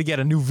needed to get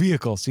a new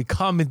vehicle. So he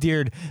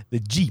commandeered the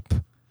Jeep.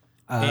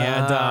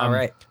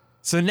 Right.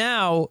 So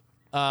now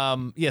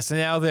so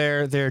now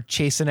they're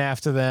chasing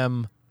after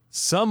them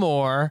some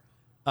more.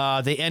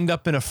 They end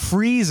up in a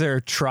freezer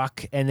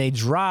truck and they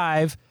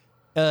drive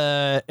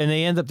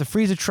the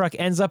freezer truck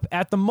ends up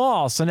at the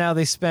mall. So now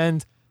they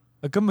spend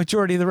a good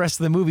majority of the rest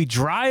of the movie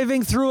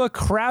driving through a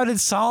crowded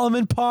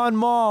Solomon Pond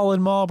Mall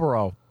in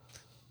Marlboro.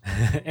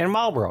 In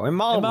Marlboro.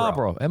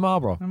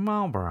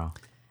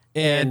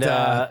 And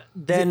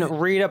then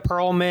Rita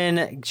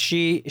Perlman,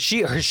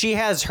 she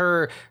has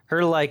her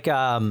like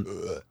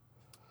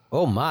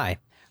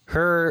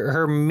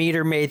her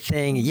meter maid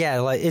thing. Yeah,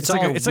 like it's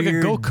like a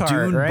go-kart,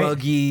 dune right?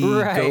 buggy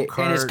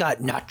go-kart. And it's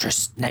got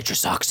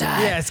nitrous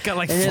oxide. Yeah, it's got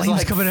like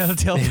flames coming out of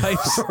the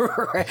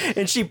tailpipes. Right.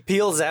 And she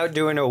peels out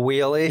doing a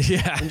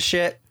wheelie and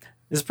shit.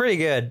 It's pretty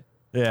good.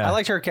 Yeah. I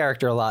liked her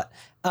character a lot.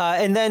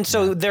 And then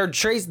so they're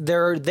chasing.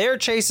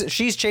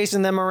 She's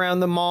chasing them around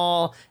the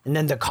mall, and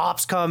then the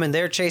cops come and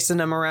they're chasing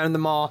them around the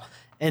mall,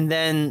 and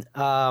then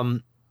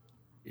Rita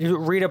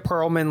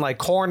Perlman like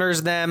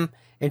corners them,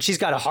 and she's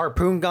got a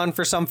harpoon gun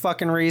for some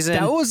fucking reason.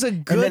 That was a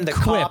good and then the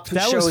quip. cop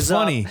That shows was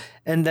funny. up,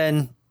 and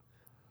then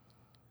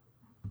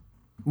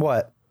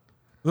what?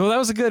 Well, that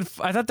was a good.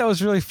 I thought that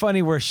was really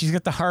funny where she's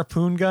got the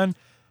harpoon gun.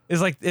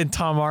 It's like, and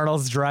Tom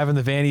Arnold's driving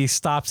the van. He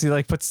stops. He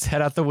like puts his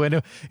head out the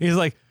window. He's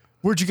like,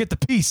 "Where'd you get the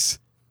piece?"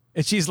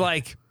 And she's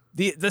like,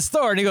 the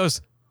store. And he goes,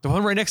 "The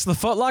one right next to the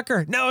Foot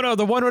Locker?" No,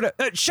 the one with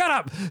shut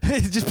up.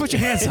 Just put your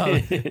hands on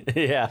it.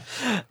 Yeah.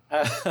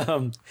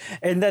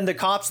 And then the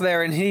cop's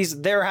there and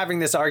they're having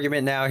this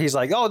argument now. He's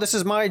like, "Oh, this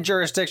is my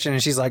jurisdiction."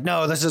 And she's like,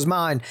 "No, this is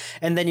mine."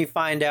 And then you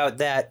find out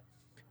that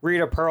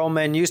Rita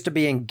Perlman used to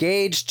be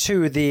engaged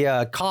to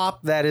the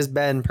cop that has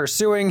been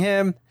pursuing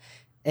him.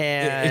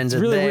 And it's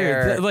really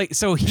weird. Like,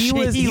 so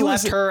he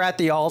left her at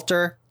the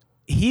altar.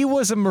 He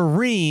was a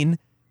Marine.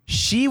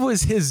 She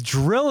was his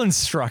drill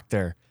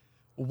instructor.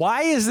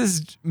 Why is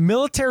this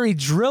military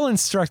drill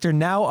instructor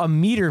now a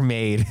meter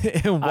maid?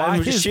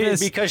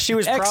 Because she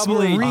was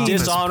probably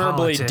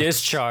dishonorably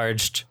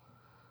discharged.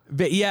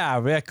 But yeah,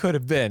 that could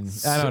have been.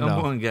 I don't know.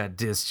 Someone got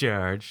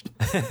discharged.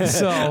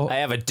 So I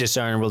have a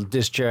dishonorable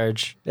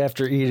discharge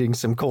after eating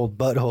some cold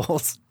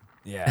buttholes.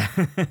 Yeah.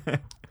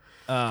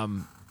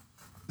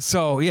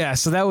 So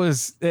that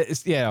was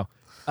so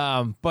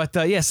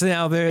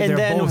now they're and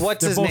then both,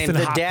 what's they're his both name? in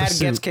The hot dad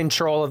pursuit. gets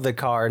control of the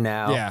car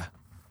now.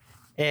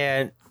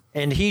 Yeah.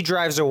 And he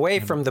drives away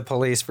from the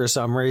police for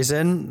some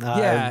reason.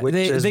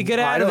 They get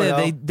out of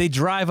there. They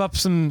drive up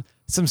some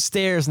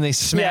stairs and they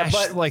smash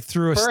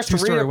through a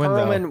two-story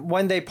window. Perlman,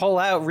 when they pull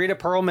out, Rita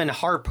Perlman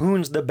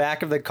harpoons the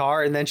back of the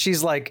car, and then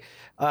she's like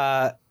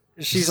surfing on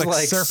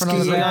the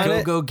skiing back. on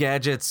it. Go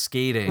gadget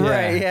skating.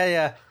 Right?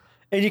 Yeah.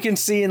 And you can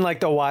see in like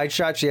the wide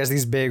shot, she has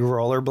these big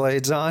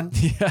rollerblades on.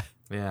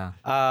 Yeah.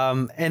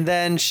 And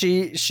then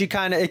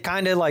it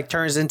kind of like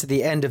turns into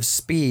the end of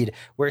Speed,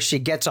 where she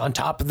gets on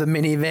top of the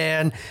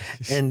minivan,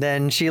 and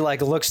then she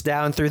like looks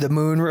down through the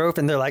moonroof,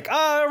 and they're like,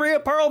 Rhea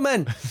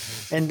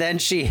Perlman, and then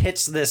she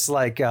hits this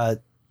like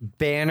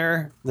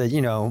banner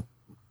that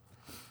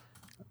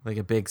like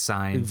a big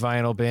sign, big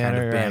vinyl banner,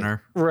 kind of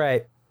banner,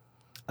 right?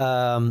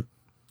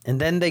 And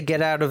then they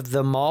get out of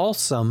the mall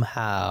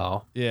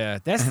somehow. Yeah,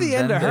 that's the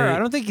end of her. I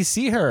don't think you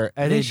see her.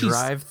 I think she's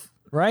drive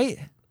right.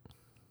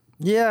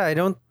 Yeah, I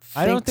don't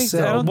think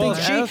so. I don't think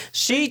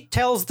she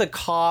tells the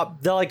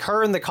cop,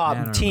 her and the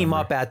cop team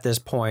up at this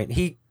point.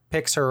 He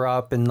picks her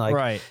up and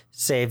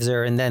saves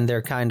her, and then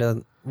they're kind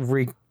of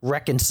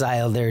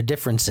reconcile their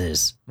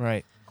differences.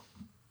 Right.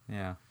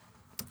 Yeah.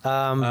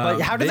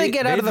 But how do they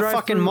get out of the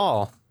fucking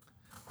mall?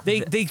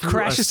 They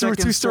crashes through a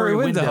two-story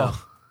window.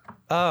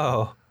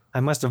 Oh, I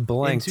must have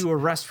blinked. Into a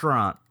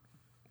restaurant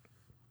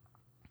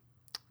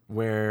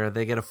where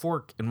they get a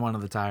fork in one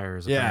of the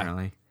tires,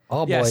 apparently.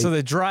 Oh, boy. Yeah, so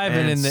they're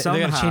driving and they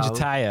got to change a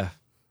tire.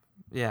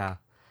 Yeah.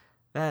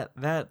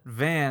 That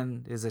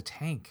van is a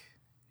tank.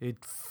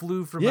 It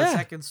flew from a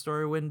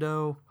second-story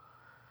window.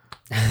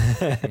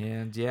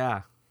 And,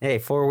 yeah. Hey,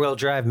 four-wheel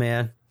drive,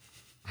 man.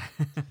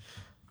 I'm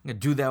gonna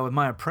do that with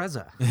my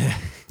Impreza.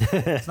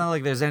 It's not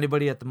like there's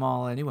anybody at the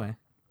mall anyway.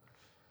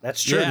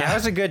 That's true. Yeah.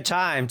 Now's a good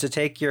time to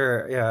take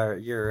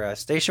your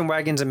station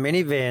wagons and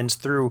minivans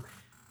through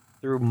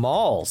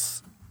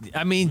malls.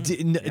 I mean,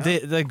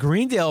 the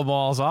Greendale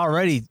Mall's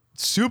already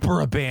super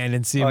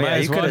abandoned, so you might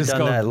as you well could have just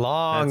done go. that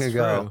long That's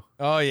ago. true.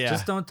 Oh yeah.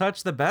 Just don't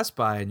touch the Best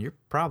Buy, and you're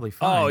probably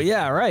fine. Oh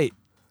yeah, right.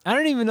 I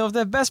don't even know if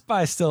that Best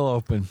Buy is still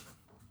open.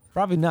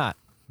 Probably not.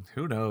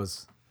 Who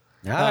knows?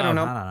 I don't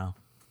know. I don't know.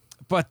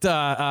 But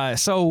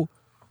so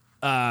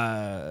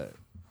okay,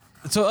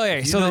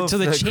 so the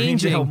Greendale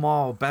changing.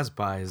 Mall Best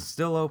Buy is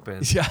still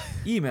open. Yeah.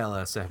 Email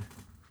us at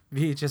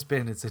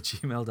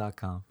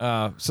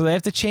vhsbandits@gmail.com. So they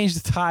have to change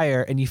the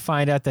tire, and you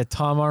find out that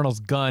Tom Arnold's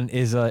gun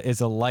is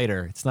a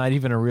lighter. It's not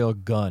even a real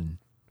gun.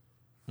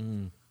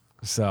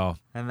 So.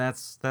 And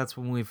that's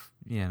when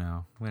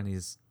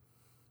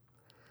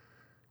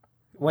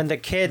When the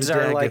kids The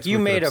dad are like, gets you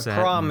wicked made a upset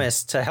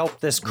promise to help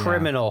this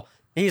criminal.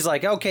 He's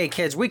like, okay,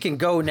 kids, we can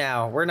go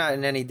now. We're not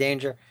in any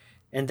danger.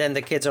 And then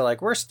the kids are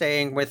like, we're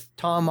staying with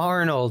Tom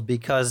Arnold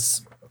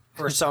because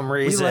for some we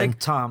reason. like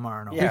Tom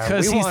Arnold. Yeah,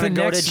 Because we he's want to the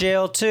go next- to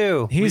jail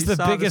too. He's We the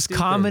saw the biggest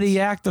Stupids. comedy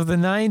act of the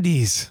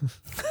 90s. Of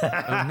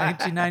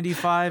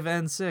 1995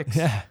 and 6.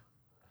 Yeah.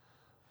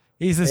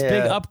 He's this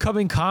big Yeah.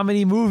 upcoming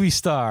comedy movie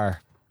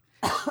star.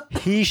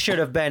 He should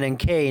have been in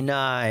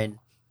K9.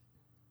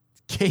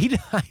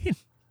 K9?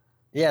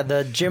 Yeah,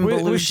 the Jim With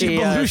Belushi, Jim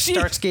Belushi?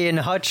 Starsky and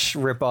Hutch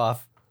ripoff.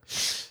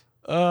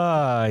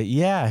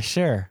 Yeah,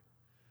 sure.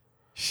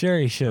 Sure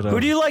he should have. Who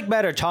do you like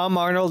better, Tom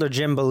Arnold or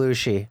Jim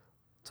Belushi?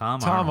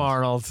 Tom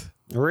Arnold.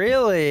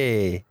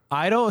 Really?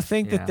 I don't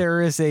think Yeah. that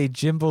there is a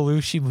Jim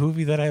Belushi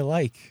movie that I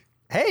like.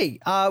 Hey,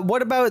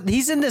 what about,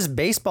 he's in this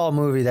baseball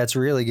movie that's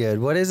really good.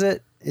 What is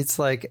it? It's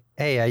like,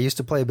 hey, I used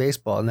to play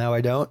baseball, now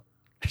I don't.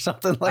 Or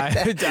something like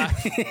that.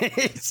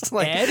 It's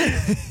like,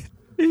 Ed?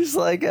 he's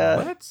like,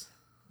 What?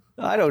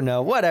 I don't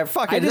know. Whatever.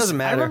 Fuck it. It doesn't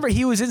matter. I remember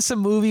he was in some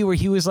movie where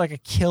he was like a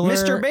killer.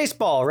 Mr.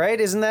 Baseball, right?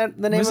 Isn't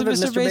that the name Was of it it?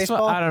 Mr.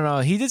 Baseball? I don't know.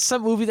 He did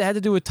some movie that had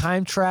to do with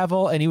time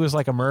travel, and he was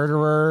like a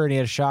murderer, and he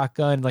had a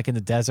shotgun, like in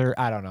the desert.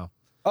 I don't know.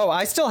 Oh,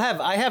 I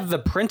have the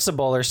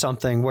principal or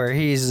something where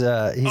he's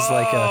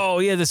like oh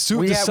yeah, the suit.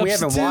 we the haven't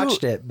substitute.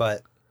 watched it,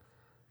 but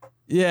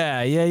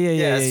Yeah.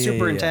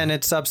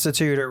 superintendent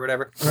substitute or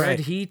whatever. Red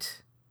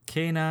Heat,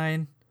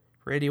 K9,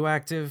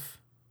 Radioactive.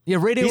 Yeah,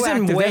 He's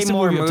Radioactive. in way that's the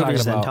more movie I'm talking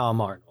movies than about.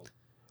 Tom Arnold.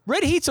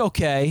 Red Heat's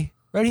okay.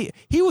 Red Heat.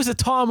 He was a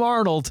Tom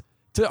Arnold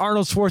to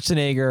Arnold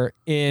Schwarzenegger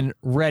in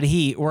Red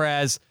Heat,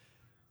 whereas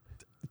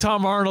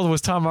Tom Arnold was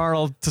Tom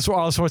Arnold to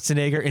Arnold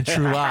Schwarzenegger in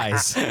True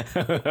Lies.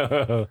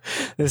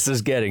 This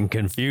is getting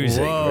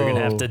confusing. We're going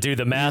to have to do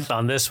the math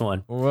on this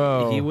one.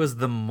 Whoa. He was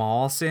the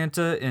mall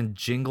Santa in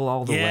Jingle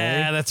All the Way.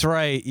 Yeah, that's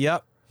right.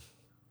 Yep.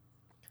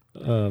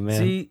 Oh, man.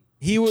 See,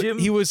 He was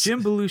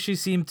Jim Belushi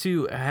seemed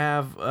to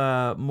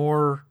have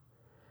more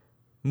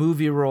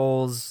movie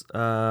roles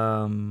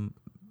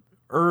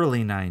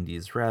early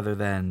 90s rather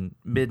than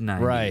mid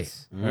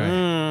 90s.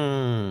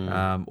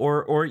 Right.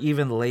 Or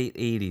even late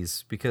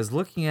 80s, because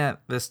looking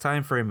at this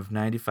time frame of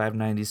 95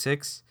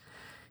 96,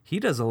 he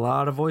does a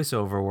lot of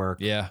voiceover work.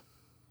 Yeah.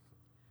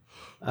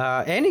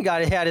 And he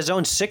had his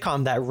own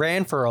sitcom that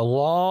ran for a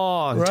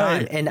long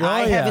time, and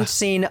I haven't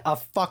seen a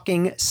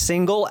fucking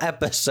single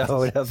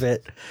episode of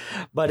it,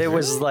 but it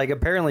was like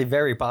apparently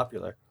very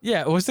popular.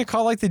 Yeah, was it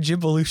called like the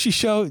Jim Belushi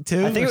Show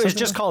too? I think it was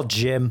just called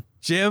Jim.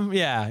 Jim.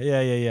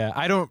 Yeah.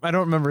 I don't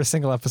remember a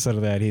single episode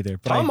of that either.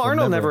 But Tom I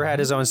Arnold remember- never had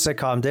his own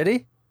sitcom, did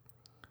he?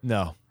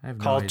 No. I have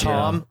no Called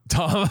idea.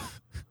 Tom.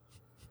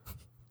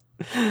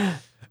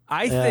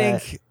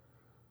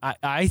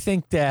 I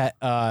think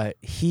that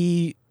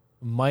he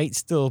might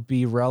still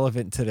be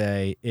relevant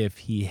today if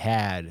he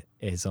had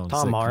his own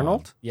Tom sitcom.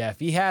 Arnold? Yeah, if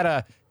he had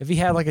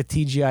like a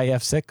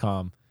TGIF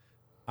sitcom,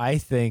 I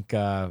think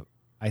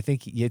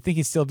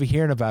you'd still be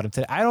hearing about him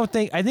today.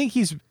 I think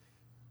he's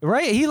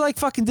right. He like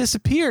fucking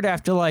disappeared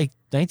after like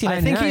 1999.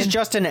 I think he's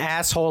just an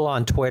asshole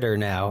on Twitter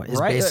now. Is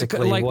right?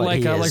 basically like what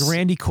he is. like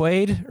Randy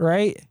Quaid,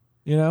 right?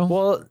 You know?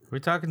 Well, We're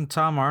talking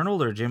Tom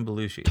Arnold or Jim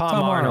Belushi?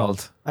 Tom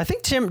Arnold. I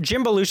think Jim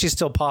Belushi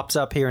still pops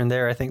up here and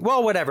there. I think.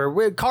 Well, whatever.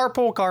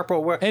 Carpool.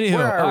 Anywho,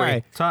 where are all we?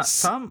 right.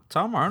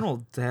 Tom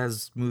Arnold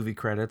has movie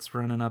credits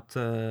running up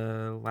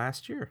to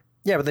last year.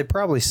 Yeah, but they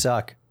probably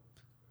suck.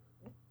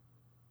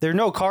 They're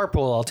no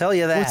Carpool. I'll tell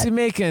you that. What's he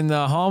making?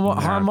 The Hallmark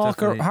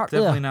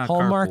definitely not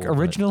Hallmark Carpool, but-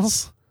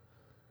 Originals.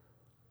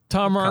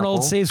 Tom Arnold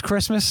couple. Saves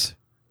Christmas.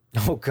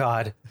 Oh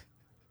God.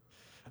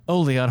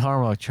 Only on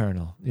Hallmark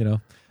Channel. You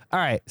know. All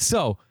right,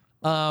 so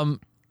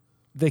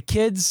the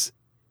kids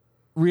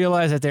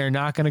realize that they're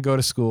not going to go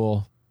to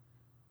school.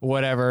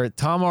 Whatever.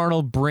 Tom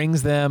Arnold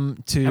brings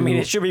them to. I mean,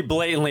 it should be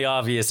blatantly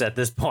obvious at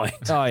this point.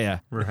 Oh yeah,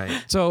 Right.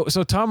 So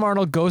Tom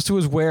Arnold goes to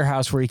his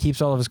warehouse where he keeps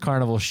all of his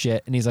carnival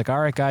shit, and he's like, "All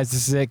right, guys,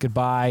 this is it.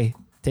 Goodbye.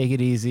 Take it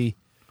easy."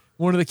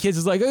 One of the kids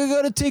is like, "I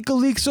gotta take a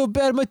leak so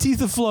bad, my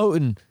teeth are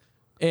floating,"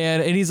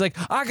 And he's like,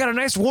 I got a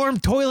nice warm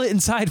toilet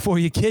inside for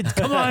you, kid.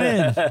 Come on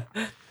in.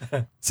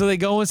 So they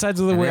go inside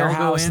to the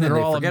warehouse and they're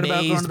all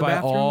amazed by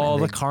all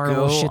the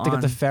carnival shit. They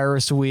got the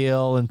Ferris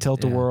wheel and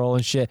Tilt-A-Whirl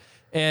and shit.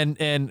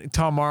 And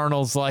Tom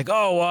Arnold's like,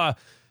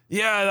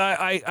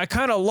 yeah, I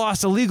kind of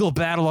lost a legal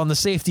battle on the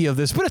safety of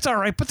this, but it's all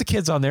right. Put the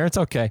kids on there. It's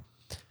okay.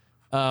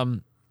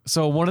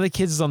 So one of the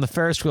kids is on the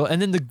Ferris wheel,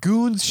 and then the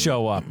goons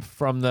show up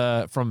from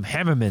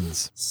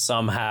Hammerman's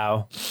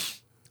somehow,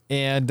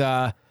 and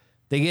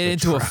they get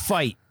into a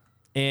fight.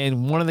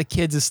 And one of the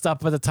kids is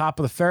stuck at the top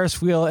of the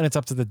Ferris wheel, and it's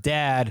up to the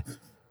dad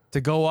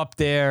to go up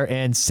there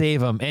and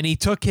save him. And he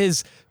took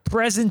his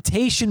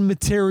presentation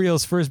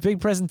materials for his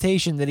big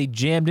presentation that he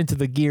jammed into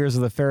the gears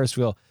of the Ferris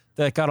wheel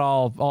that got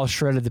all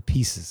shredded to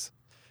pieces.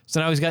 So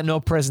now he's got no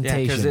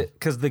presentation. Yeah,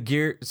 because the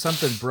gear,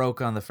 something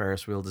broke on the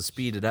Ferris wheel to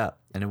speed it up,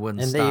 and it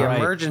wouldn't stop. And the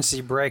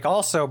emergency brake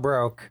also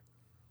broke.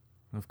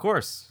 Of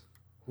course.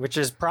 Which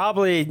is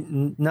probably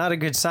not a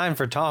good sign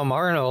for Tom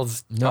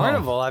Arnold's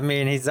carnival. I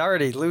mean, he's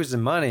already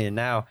losing money, and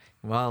now...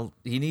 Well,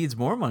 he needs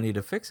more money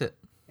to fix it.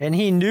 And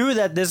he knew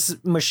that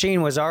this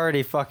machine was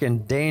already fucking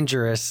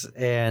dangerous,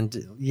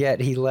 and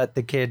yet he let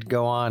the kid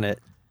go on it.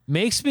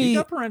 He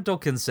got parental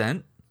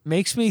consent.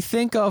 Makes me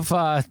think of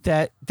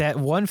that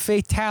one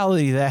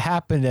fatality that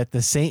happened at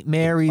the St.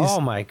 Mary's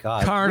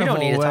Carnival we don't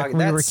need to talk. when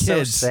That's we were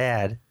kids. so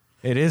sad.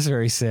 It is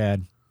very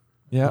sad.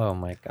 Yeah. Oh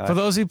my God. For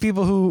those of you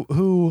people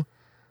who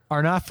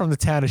are not from the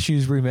town of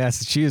Shrewsbury,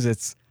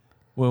 Massachusetts,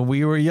 when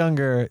we were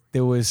younger,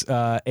 there was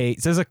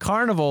there's a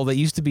carnival that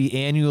used to be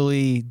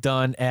annually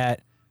done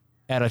at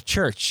a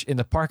church, in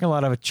the parking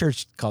lot of a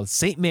church called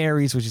St.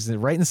 Mary's, which is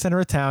right in the center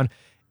of town,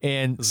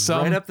 and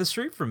right up the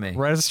street from me,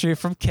 right up the street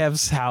from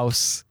Kev's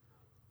house,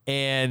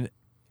 and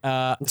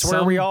it's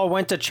where we all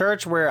went to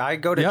church. Where I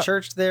go to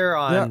church there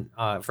on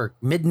for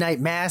midnight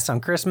mass on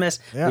Christmas.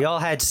 Yep. We all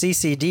had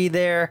CCD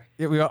there.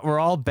 Yeah, we're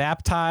all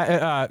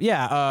baptized.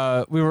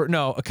 We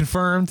were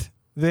confirmed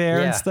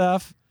there and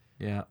stuff.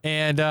 Yeah,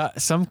 and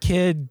some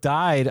kid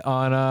died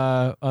on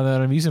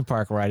an amusement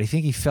park ride. I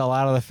think he fell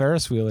out of the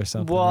Ferris wheel or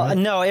something. Well, right?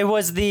 no, it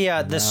was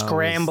the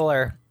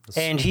Scrambler,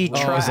 and he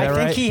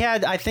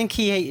tried. I think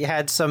he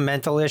had some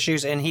mental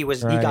issues, and he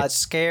got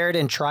scared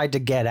and tried to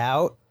get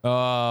out.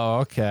 Oh,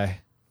 okay.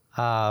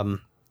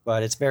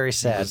 But it's very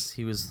sad.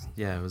 He was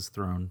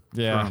thrown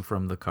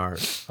from the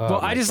cart. Well,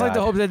 I just like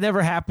to hope that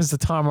never happens to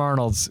Tom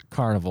Arnold's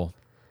carnival.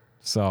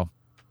 So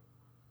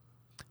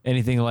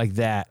anything like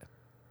that.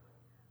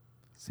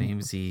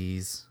 Same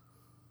Z's.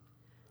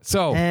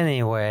 So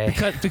anyway,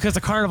 because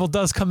the carnival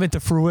does come into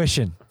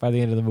fruition by the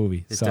end of the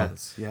movie. It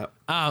does. Yep.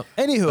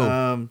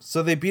 Anywho,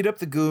 so they beat up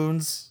the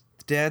goons.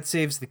 The dad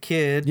saves the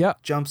kid.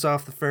 Yep. Jumps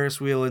off the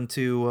Ferris wheel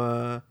into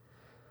a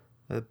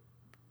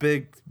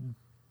big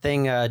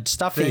thing of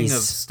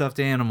stuffed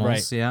animals.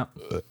 Right. Yeah.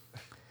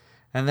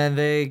 And then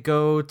they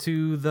go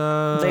to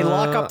They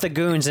lock up the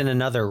goons in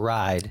another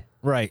ride.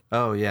 Right.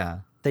 Oh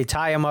yeah. They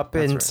tie him up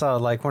into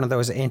like one of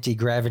those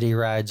anti-gravity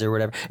rides or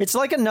whatever. It's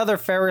like another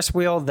Ferris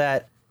wheel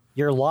that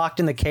you're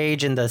locked in the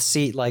cage and the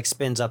seat like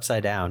spins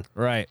upside down.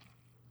 Right.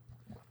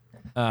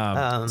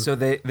 So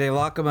they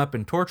lock them up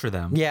and torture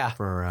them. Yeah.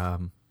 For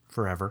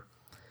forever.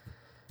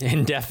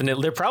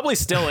 Indefinitely. They're probably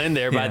still in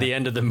there by the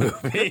end of the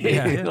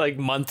movie, like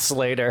months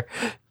later.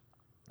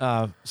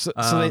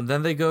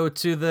 Then they go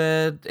to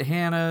the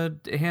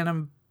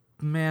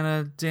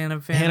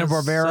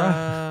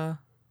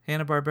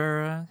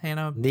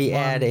Hanna-Barbera. The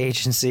ad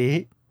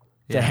agency.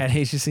 The ad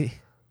agency.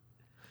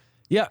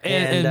 Yeah,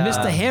 and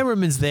Mr.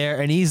 Hammerman's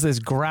there, and he's this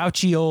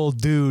grouchy old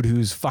dude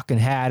who's fucking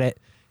had it.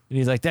 And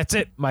he's like, that's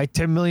it. My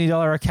 $10 million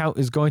account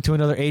is going to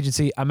another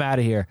agency. I'm out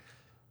of here.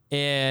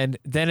 And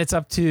then it's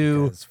up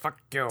to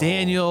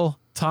Daniel,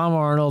 Tom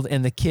Arnold,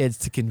 and the kids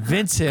to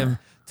convince him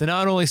to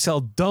not only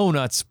sell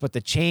donuts, but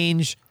to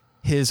change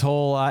his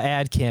whole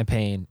ad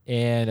campaign.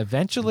 And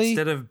eventually,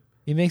 instead of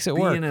he makes it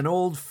work. Being an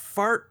old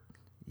fart,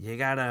 you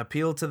gotta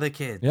appeal to the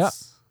kids. Yep.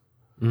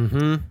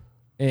 Mm-hmm.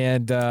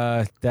 And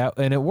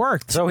it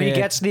worked. So he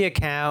gets the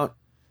account,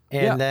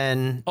 and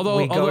then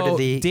we go to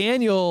the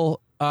Daniel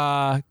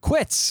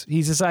quits.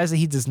 He decides that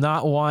he does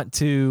not want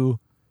to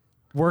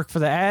work for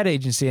the ad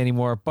agency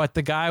anymore. But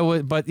the guy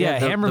was,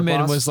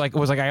 Hammerman was like,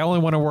 I only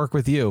want to work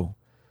with you.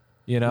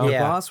 You know, the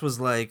boss was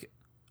like,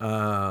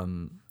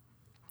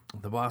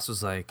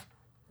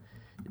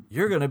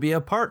 you're going to be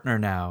a partner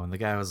now. And the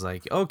guy was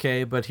like,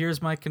 okay, but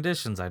here's my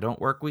conditions. I don't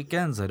work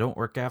weekends. I don't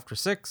work after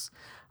 6.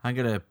 I'm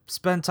going to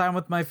spend time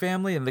with my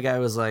family. And the guy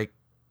was like,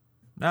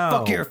 no.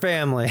 Fuck your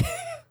family.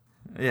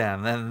 Yeah.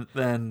 And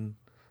then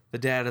the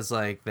dad is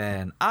like,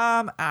 then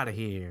I'm out of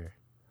here.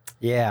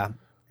 Yeah.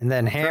 And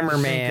then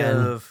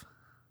Hammerman.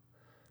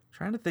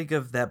 Trying to think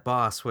of that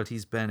boss, what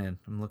he's been in.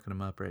 I'm looking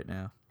him up right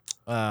now.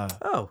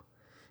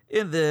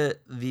 In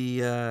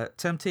the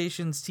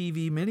Temptations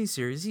TV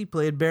miniseries, he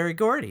played Barry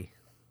Gordy.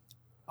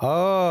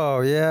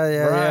 Oh,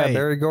 yeah.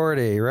 Barry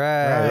Gordy.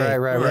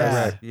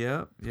 Right.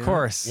 Yep. Of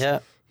course. Yeah.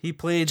 He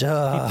played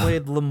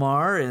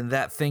Lamar in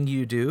That Thing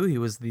You Do. He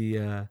was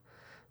the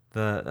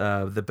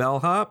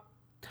bellhop.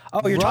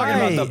 Oh, you're talking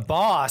about the Right.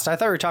 boss. I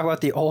thought we were talking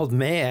about the old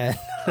man.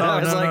 Oh, I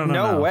was no,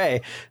 no no.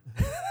 way.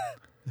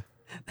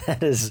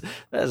 That is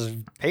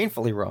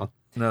painfully wrong.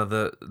 No,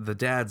 the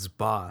dad's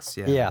boss.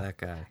 Yeah, Yeah. that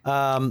guy.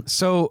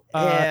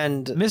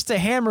 And Mr.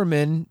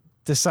 Hammerman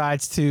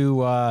decides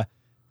to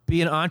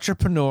be an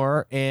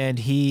entrepreneur, and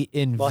he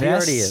invests. Well, he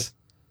already is.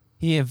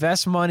 He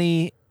invests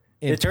money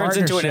in It turns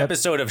into an partnership.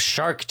 episode of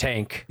Shark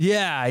Tank.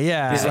 Yeah,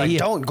 yeah. He's like,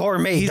 don't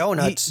gourmet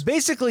donuts.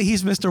 Basically,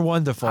 he's Mr.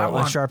 Wonderful I on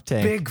want Shark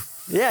Tank. big.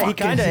 Yeah, he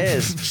kind of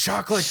is.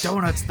 Chocolate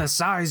donuts the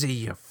size of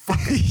your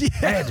fucking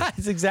head.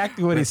 That's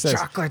exactly what he With says.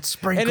 Chocolate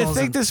sprinkles. And I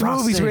think this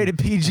movie's frosting. rated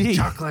PG.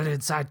 Chocolate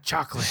inside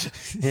chocolate.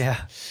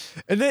 Yeah.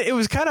 And then it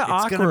was kind of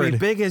It's gonna awkward. be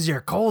big as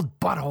your cold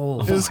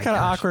butthole. It was kind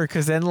of awkward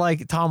because then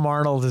like Tom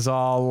Arnold is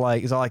all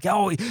like,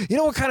 oh, you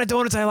know what kind of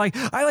donuts I like?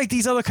 I like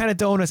these other kind of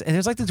donuts. And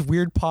there's like this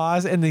weird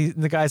pause, and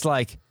the guy's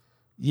like,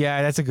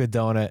 yeah, that's a good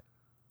donut.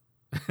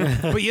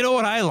 But you know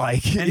what I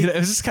like? You know, it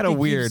was just kind of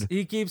weird.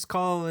 He keeps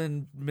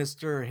calling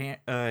Mr.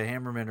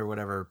 Hammerman or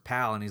whatever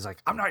pal, and he's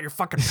like, "I'm not your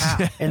fucking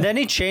pal." And then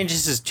he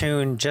changes his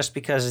tune just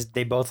because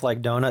they both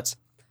like donuts.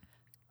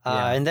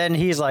 And then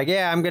he's like,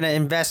 "Yeah, I'm gonna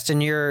invest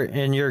in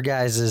your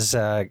guys'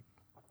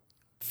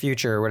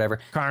 future or whatever."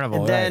 Carnival.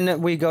 And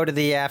then we go to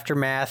the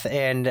aftermath,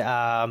 and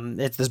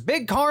it's this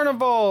big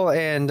carnival,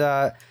 and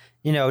now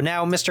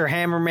Mr.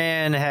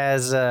 Hammerman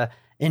has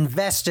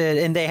invested,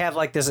 and they have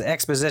like this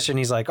exposition.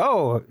 He's like,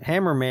 "Oh,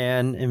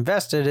 Hammerman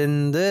invested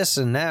in this,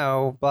 and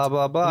now blah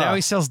blah blah." Now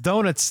he sells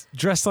donuts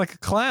dressed like a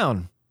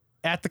clown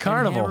at the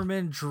carnival. And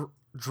Hammerman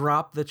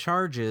dropped the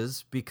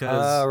charges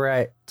because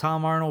right.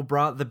 Tom Arnold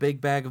brought the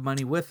big bag of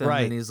money with him,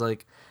 Right. and he's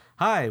like,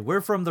 "Hi, we're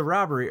from the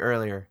robbery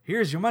earlier.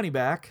 Here's your money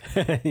back."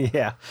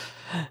 Yeah.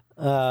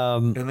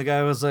 And the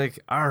guy was like,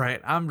 "All right,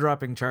 I'm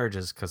dropping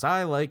charges because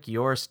I like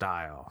your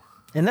style."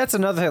 And that's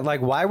another thing. Like,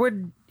 why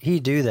would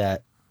he do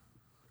that?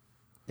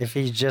 If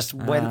he just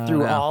went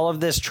through all of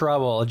this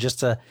trouble just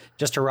to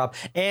rob,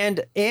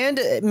 and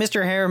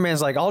Mr.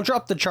 Hammerman's like, "I'll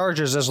drop the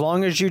charges as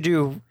long as you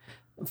do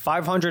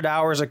 500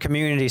 hours of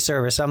community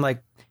service." I'm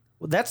like,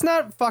 well, that's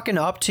not fucking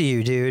up to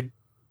you, dude.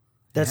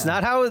 That's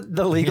not how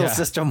the legal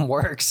system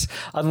works,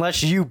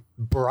 unless you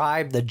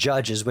bribe the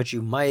judges, which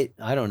you might.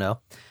 I don't know.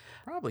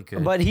 Probably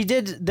could. But he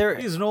did.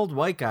 He's an old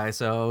white guy,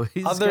 so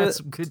he's got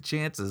some good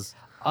chances.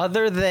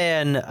 Other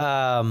than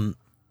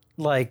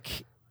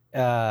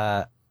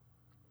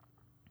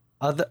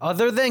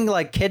other than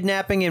like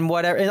kidnapping and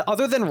whatever, and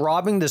other than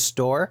robbing the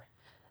store,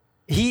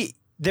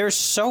 there's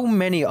so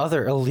many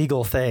other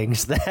illegal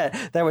things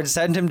that would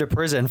send him to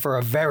prison for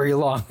a very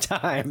long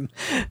time.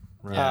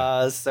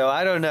 Right. So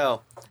I don't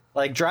know,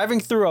 like driving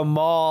through a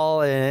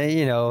mall and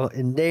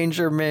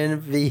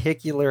endangerment,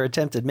 vehicular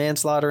attempted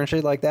manslaughter and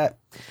shit like that.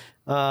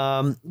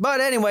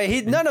 But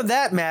anyway, none of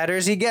that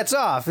matters. He gets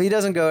off. He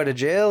doesn't go to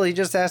jail. He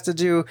just has to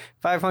do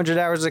 500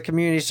 hours of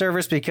community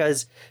service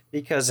because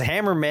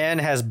Hammerman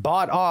has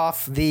bought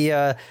off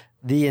the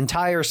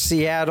entire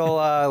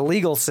Seattle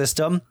legal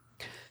system.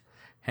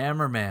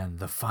 Hammerman,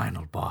 the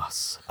final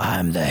boss.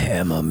 I'm the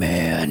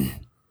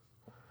Hammerman.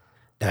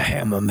 The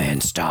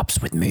Hammerman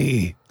stops with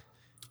me.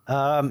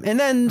 And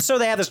then so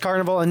they have this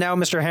carnival, and now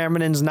Mr.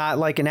 Hammerman's not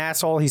like an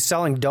asshole. He's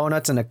selling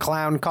donuts in a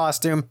clown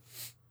costume.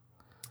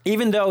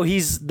 Even though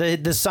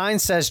the sign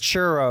says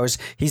churros,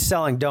 he's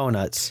selling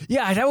donuts.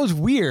 Yeah, that was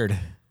weird.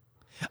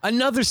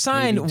 Another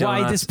sign Maybe why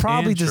this donuts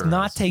probably and does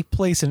not churros. take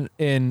place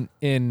in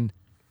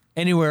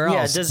anywhere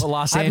else.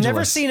 Los Angeles. I've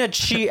never seen a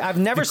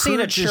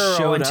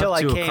churro until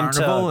I came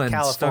to and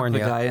California. Stuck the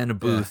guy in a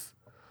booth.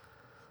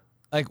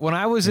 Like when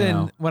I was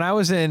in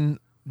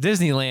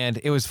Disneyland,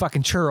 it was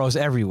fucking churros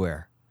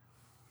everywhere.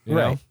 You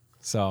know? Right.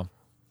 So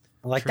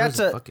Like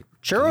Churros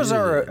churros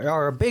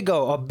are a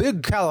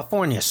big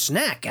California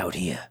snack out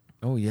here.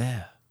 Oh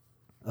yeah.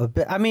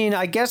 I mean,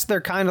 I guess they're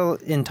kind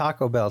of in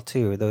Taco Bell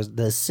too.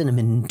 The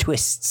cinnamon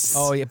twists.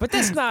 Oh yeah, but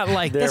that's not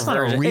like that's not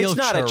a real. It's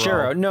not a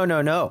churro. No.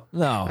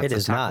 No, it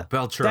is not.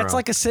 Bell churro. That's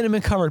like a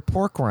cinnamon covered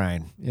pork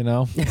rind. You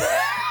know.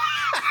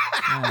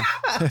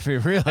 If you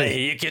really,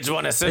 Hey, you kids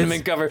want a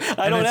cinnamon covered?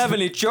 I don't have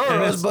any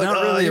churros, it's but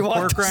not really you a want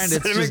pork the rind,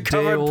 it's cinnamon just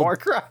covered day-old-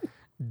 pork rind?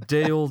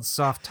 day old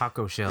soft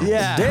taco shells.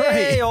 yeah, Day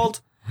right.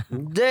 old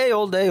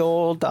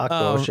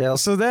taco shell.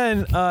 So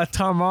then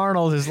Tom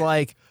Arnold is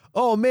like,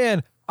 "Oh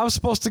man, I'm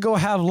supposed to go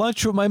have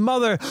lunch with my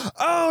mother.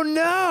 Oh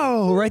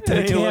no!" Right to the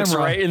And he looks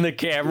camera. right in the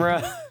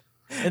camera.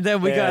 And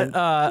then we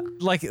got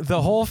like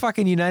the whole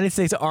fucking United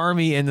States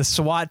Army and the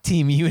SWAT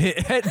team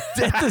unit at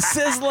the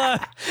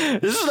Sizzler.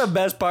 This is the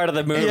best part of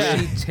the movie. Yeah.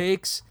 He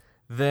takes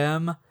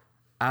them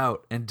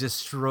out and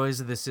destroys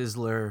the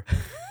Sizzler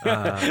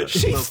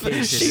She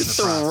location in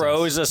the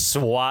throws a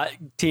SWAT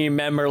team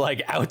member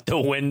like out the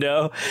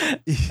window.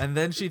 process. And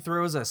then she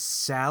throws a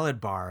salad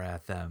bar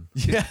at them.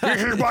 This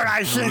is what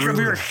I think of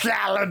your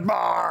salad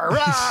bar.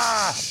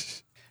 Ah!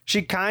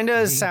 She kind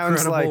of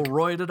sounds Incredible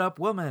like roided up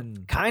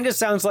woman.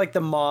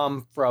 the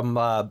mom from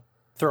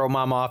Throw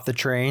Mama Off the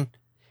Train.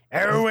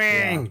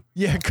 Erwing.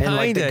 Yeah, And, kind of.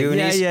 like, the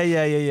Goonies.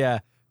 Yeah.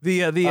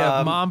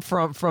 The mom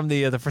from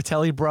the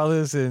Fratelli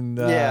brothers and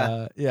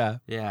yeah.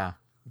 Yeah.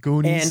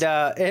 Goonies.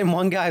 And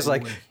one guy's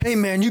like, "Hey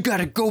man, you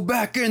gotta go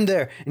back in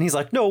there," and he's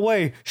like, "No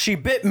way, she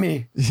bit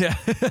me." Yeah.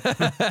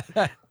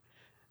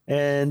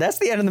 And that's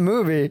the end of the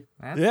movie.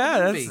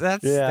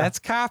 That's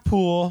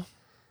Carpool.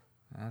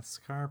 That's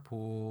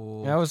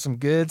Carpool. That was some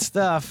good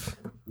stuff.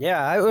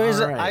 Yeah,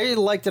 I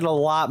liked it a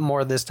lot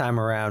more this time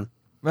around.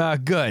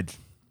 Good.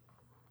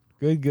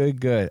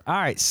 Good. All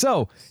right,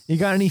 so you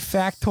got any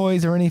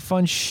factoids or any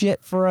fun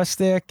shit for us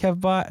there,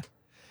 Kevbot?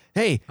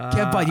 Hey,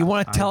 Kevbot, you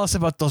want to tell us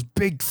about those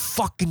big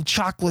fucking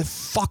chocolate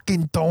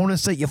fucking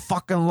donuts that you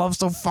fucking love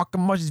so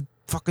fucking much? These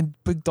fucking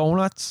big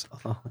donuts.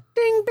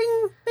 Ding,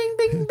 bing, bing,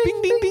 bing,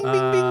 bing, bing, bing, bing.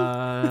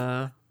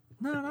 No,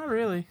 not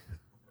really.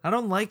 I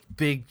don't like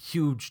big,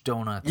 huge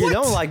donuts. You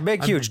don't like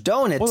big, huge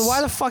donuts? Well,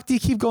 why the fuck do you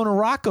keep going to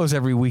Rocco's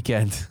every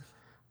weekend?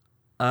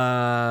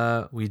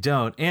 We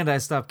don't, and I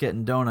stopped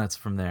getting donuts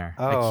from there.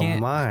 Oh,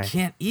 I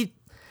can't eat.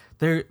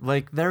 They're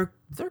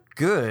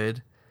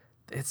good.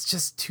 It's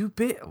just too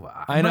big.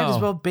 I know. Might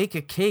as well bake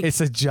a cake. It's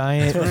a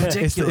giant.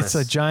 It's it's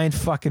a giant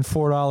fucking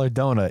 $4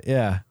 donut.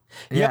 Yeah.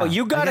 Yo,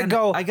 you gotta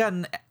go. I got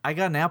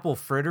an apple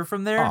fritter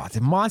from there. Oh,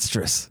 it's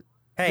monstrous.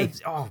 Hey,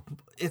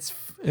 it's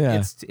For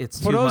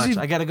too those much.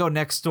 you- I gotta go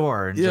next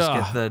door and just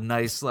get the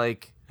nice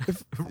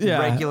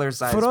regular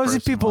size. For those of you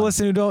person people one.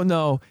 listening who don't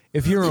know,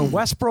 if you're in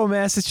Westboro,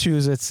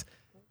 Massachusetts,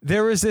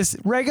 there is this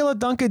regular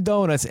Dunkin'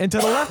 Donuts, and to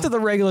the left of the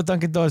regular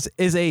Dunkin' Donuts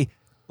is a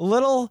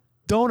little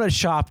donut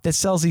shop that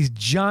sells these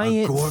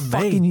giant gourmet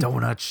fucking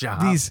donut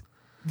shop.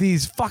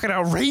 These fucking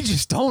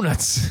outrageous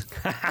donuts.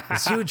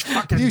 It's huge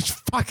fucking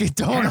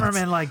donuts.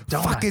 Hammerman like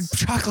donuts. Fucking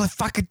chocolate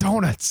fucking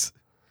donuts.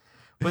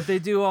 But they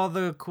do all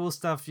the cool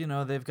stuff,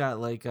 they've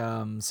got like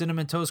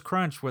Cinnamon Toast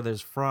Crunch where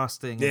there's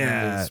frosting. Yeah,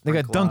 and they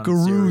got sprinkle on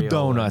Dunkaroo cereal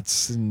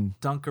donuts and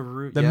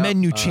Dunkaroo. the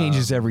menu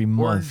changes every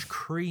month. Orange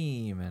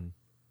cream and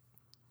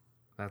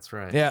that's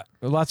right. Yeah,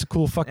 lots of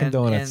cool fucking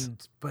donuts.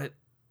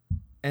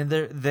 And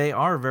they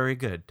are very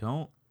good.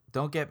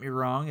 Don't get me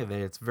wrong,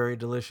 it's very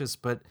delicious,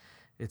 but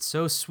it's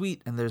so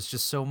sweet and there's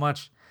just so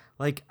much.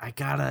 Like I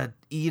gotta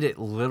eat it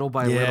little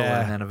by little,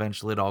 and then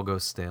eventually it all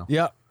goes stale.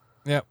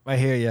 Yep, I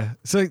hear you.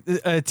 So,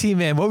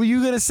 T-Man, what were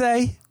you gonna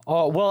say?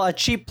 Oh well, a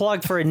cheap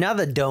plug for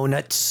another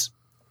donuts.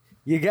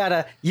 You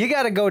gotta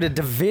go to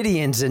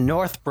Davidian's in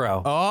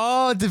Northborough.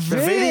 Oh,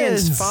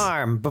 Davidian's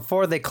Farm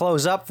before they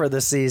close up for the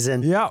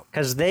season. Yeah,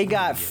 because they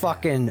got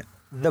fucking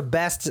the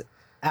best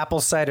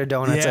apple cider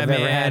donuts I've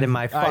ever had in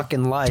my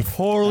fucking life.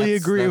 Totally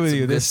agree with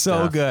you. They're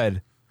so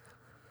good.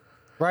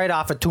 Right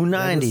off of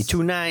 290.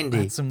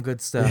 That's some good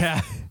stuff.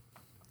 Yeah.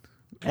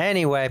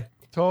 Anyway,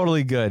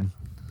 totally good.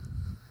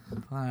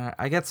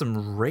 I got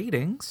some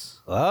ratings.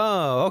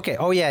 Oh, okay.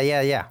 Oh,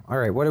 yeah. All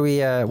right. What do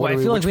we? I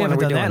feel like we haven't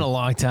done that in a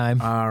long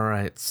time. All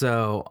right.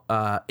 So,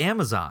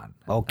 Amazon.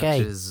 Okay.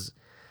 Which is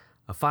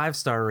a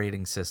 5-star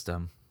rating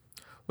system.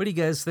 What do you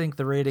guys think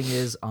the rating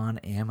is on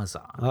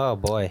Amazon? Oh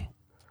boy.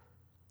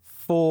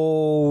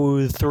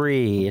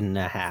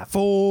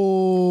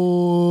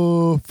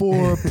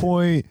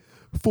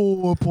 3.5.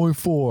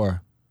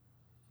 4.4.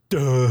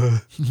 Duh.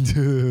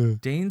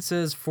 Dane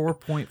says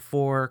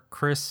 4.4.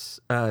 Chris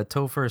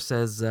Topher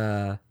says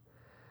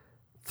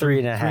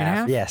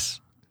 3.5.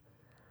 Yes.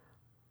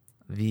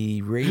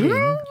 The rating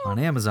on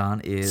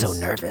Amazon is so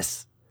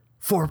nervous.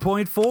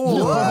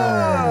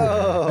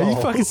 4.4. Are you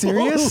fucking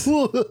serious?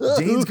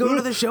 Dane's going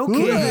to the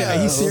showcase.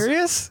 Are you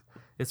serious?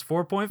 It's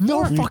 4.4.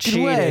 No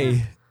fucking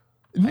way.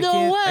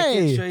 No way! I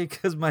can't show you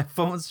because my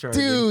phone's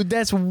charging. Dude,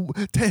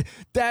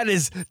 that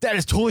is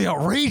totally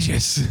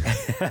outrageous.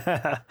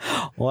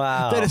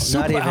 Wow, that is super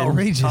not even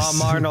outrageous.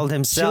 Tom Arnold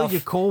himself. Show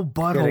your cold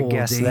Could butthole, have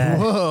guessed Dane. that.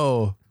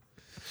 Whoa!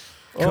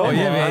 Oh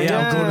yeah, man! Yeah,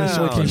 I'm going to the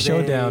Showcase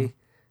Showdown.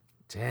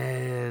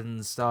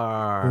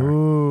 10-star.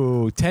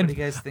 Ooh, 10. What do you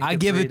guys think I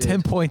it's give it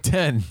rated?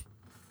 10.10.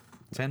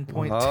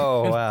 10.10.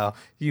 Oh wow!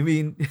 You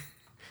mean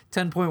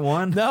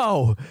 10.1?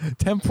 No,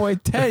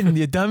 10.10.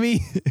 You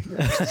dummy.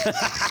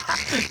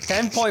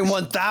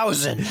 10.1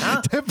 thousand.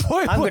 Huh?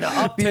 10.1. I'm gonna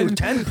up you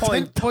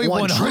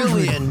 10.1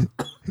 trillion.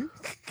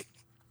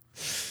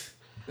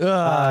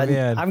 Oh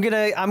man! I'm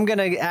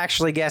gonna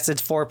actually guess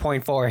it's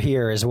 4.4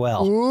 here as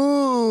well.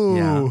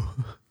 Ooh.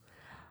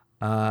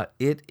 Yeah.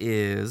 It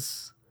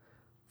is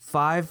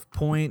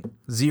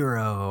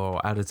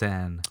 5.0 out of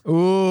 10.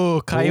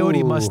 Ooh, Coyote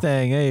Ooh.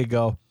 Mustang. There you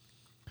go.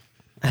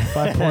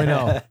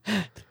 5.0.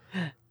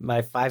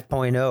 My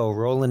 5.0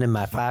 rolling in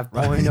my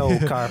 5.0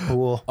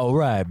 carpool. All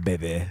right,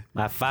 baby.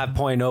 My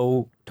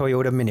 5.0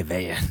 Toyota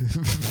minivan.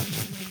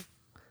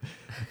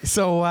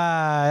 So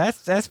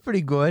that's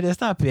pretty good.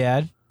 That's not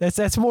bad.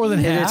 That's more than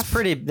half. It's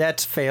pretty.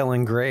 That's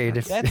failing grade.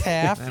 That's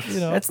half.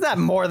 That's not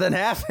more than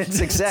half. It's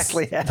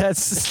exactly half.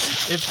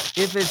 That's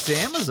if it's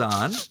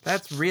Amazon,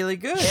 that's really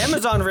good.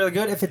 Amazon really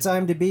good. If it's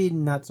IMDb,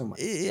 not so much.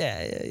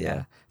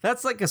 Yeah.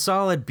 That's like a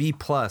solid B+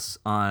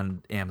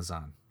 on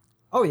Amazon.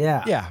 Oh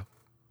yeah. Yeah.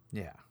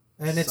 Yeah.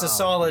 And it's a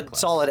solid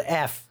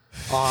F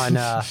on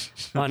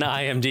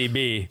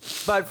IMDb.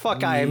 But fuck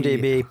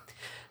IMDb.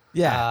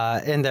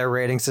 Yeah. In their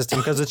rating system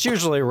because it's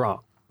usually wrong.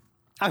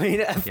 I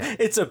mean,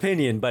 it's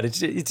opinion, but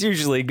it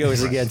usually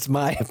goes against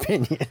my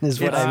opinion. Is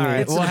what I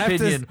mean. It's an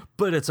opinion,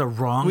 but it's a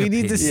wrong. We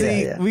opinion. need to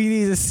see. Yeah. We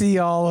need to see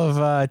all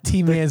of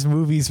T-Man's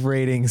movies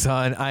ratings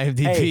on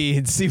IMDb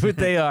and see what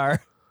they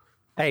are.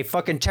 Hey,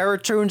 fucking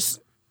Terratoons,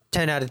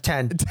 10 out of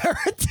 10.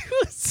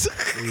 Terratoons.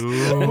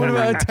 What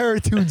about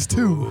Terratoons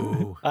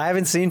 2? I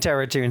haven't seen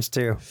Terratoons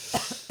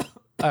 2.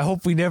 I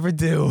hope we never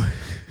do.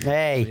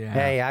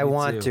 Hey, I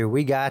want to.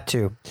 We got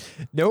to.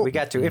 Nope. We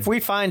got to. If we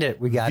find it,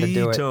 we got to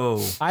do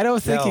it. I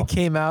don't think No, it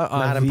came out on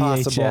not VHS.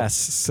 impossible.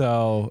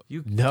 So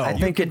no. I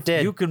think it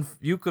did. You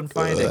can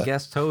find a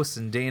guest host,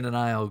 and Dane and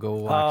I'll go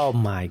watch. Oh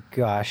my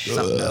gosh!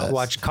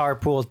 Watch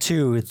Carpool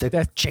 2.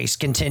 The chase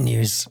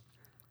continues.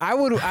 I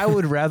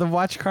would rather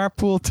watch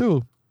Carpool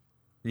 2.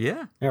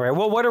 Yeah. All right.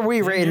 Well, what are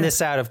we rating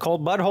this out of?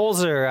 Cold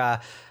buttholes or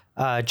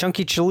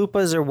chunky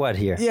chalupas or what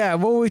here? Yeah,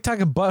 what were we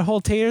talking?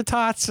 Butthole tater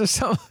tots or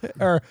something?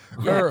 Or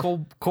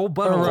cold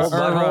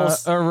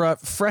buttholes. Or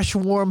fresh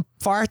warm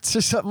farts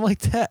or something like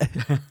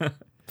that.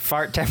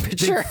 Fart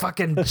temperature. Big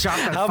fucking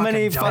chocolate. How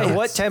many? donuts.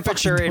 What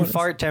temperature and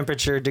fart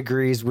temperature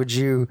degrees would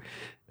you?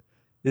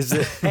 Is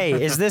it? Hey,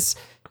 is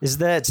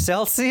that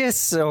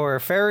Celsius or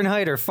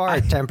Fahrenheit or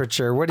fart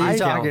temperature? What are you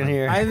talking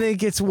here? I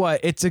think it's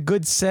a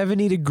good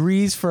 70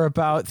 degrees for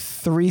about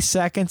 3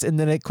 seconds, and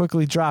then it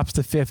quickly drops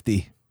to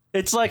 50.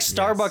 It's like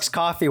Starbucks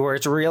coffee where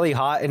it's really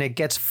hot and it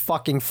gets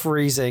fucking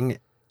freezing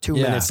 2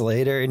 minutes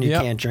later and you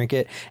can't drink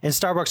it. And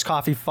Starbucks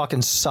coffee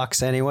fucking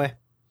sucks anyway.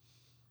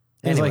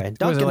 Anyway, like,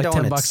 Dunkin' like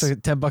Donuts.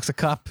 $10 a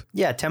cup.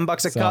 Yeah,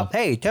 $10 a cup.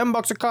 Hey,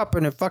 $10 a cup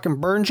and it fucking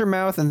burns your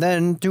mouth and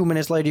then 2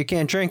 minutes later you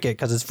can't drink it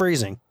because it's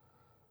freezing.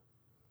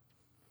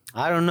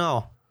 I don't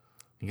know.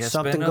 You gotta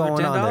Something spend another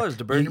going on there. $10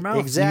 to burn your mouth.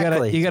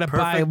 Exactly. You gotta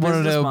buy Perfect one of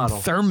business the model.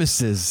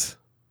 thermoses.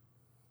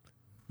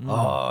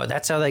 Oh,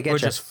 that's how they get Or you.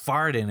 just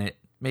fart in it.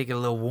 Make it a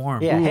little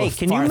warm. Yeah, Ooh, hey, a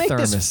can you fart make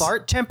thermos. this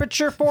fart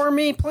temperature for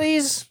me,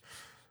 please?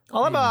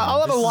 I'll have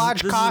a this is-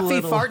 large this is a coffee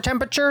little- fart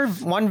temperature,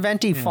 one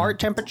venti fart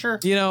temperature.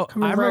 You know,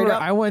 Coming I right remember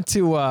up. I went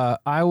to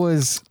I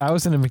was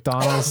in a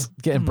McDonald's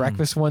getting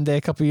breakfast one day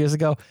a couple years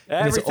ago.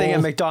 and this Everything at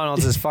old-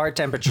 McDonald's is fart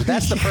temperature.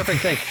 That's the perfect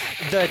thing.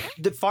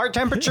 The fart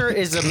temperature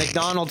is a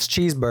McDonald's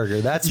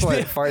cheeseburger. That's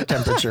what fart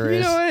temperature You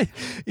is. know what?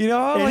 You know,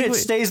 how, And like, it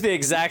stays the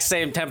exact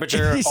same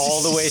temperature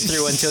all the way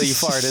through until you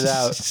fart it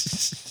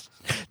out.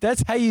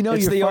 that's how you know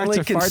It's your the farts only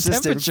are fart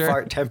consistent temperature.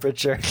 fart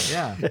temperature.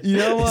 Yeah. You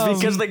know, It's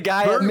because the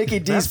guy at Mickey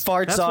D's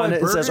farts That's on why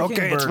it and says, Burger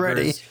King "Okay, it's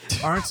ready."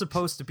 burgers aren't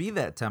supposed to be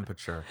that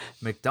temperature.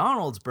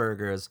 McDonald's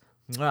burgers,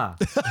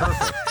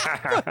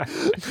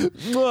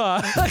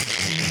 perfect.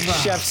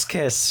 Chef's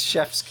kiss.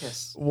 Chef's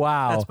kiss.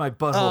 wow, That's my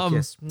butthole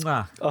kiss.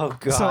 Mwah. Oh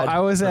God. So I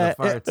was For the at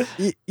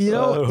farts. you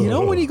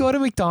know when you go to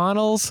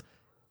McDonald's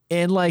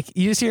and like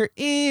you just hear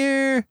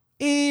ear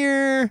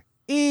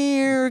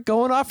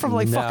going off from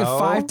like fucking No.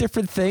 5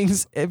 different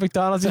things at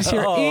McDonald's. You just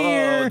hear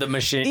ear, the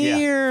machine. Yeah.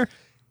 ear.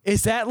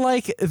 Is that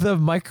like the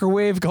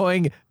microwave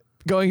going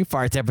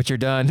fart temperature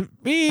done?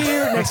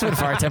 Ear, next one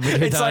fart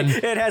temperature It's done.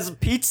 like it has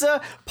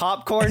pizza,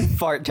 popcorn,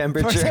 fart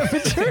temperature.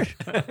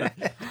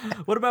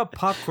 What about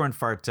popcorn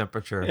fart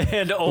temperature?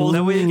 And old,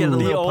 That way you get a the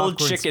little old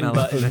popcorn chicken smell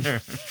button. in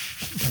there.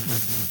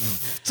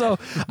 So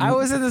I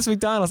was in this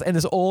McDonald's and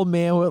this old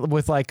man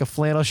with like a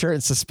flannel shirt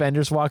and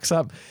suspenders walks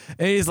up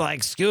and he's like,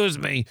 "Excuse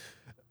me,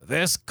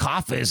 this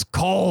coffee is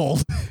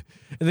cold."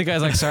 And the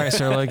guy's like, "Sorry,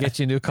 sir, let me get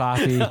you a new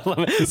coffee."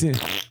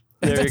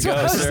 There you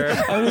go,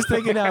 sir. I was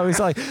thinking now, he's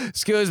like,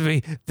 "Excuse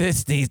me,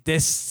 this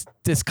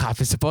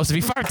coffee is supposed to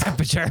be fart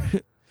temperature.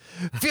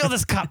 Feel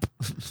this cup."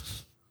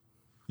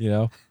 You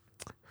know?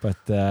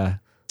 But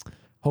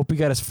hope he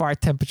got his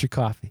fart temperature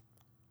coffee.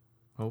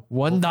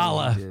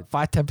 $1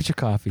 fart temperature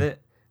coffee.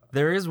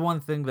 There is one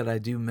thing that I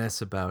do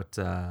miss about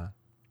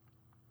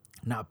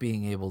not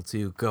being able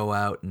to go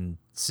out and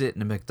sit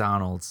in a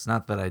McDonald's.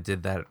 Not that I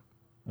did that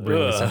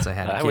really since I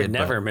had a kid. I would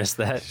never miss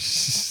that.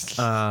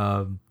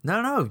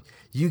 No.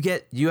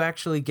 You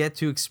actually get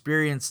to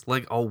experience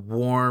like a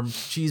warm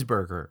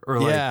cheeseburger or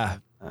like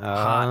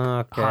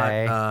hot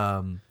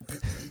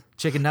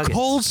chicken nuggets.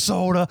 Cold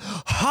soda,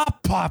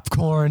 hot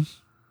popcorn.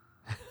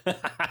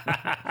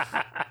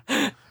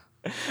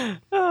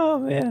 Oh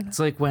man. It's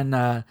like when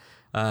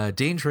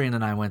Dane Train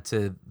and I went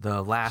to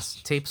the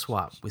last tape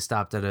swap. We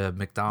stopped at a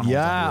McDonald's. on the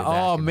Yeah. way back,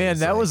 Oh and it man,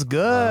 that like, was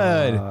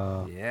good.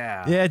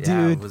 Yeah,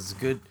 dude. It was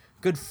good,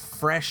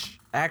 fresh,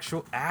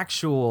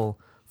 actual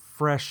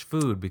fresh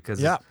food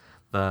because Yeah.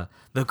 the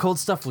cold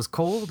stuff was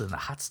cold and the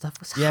hot stuff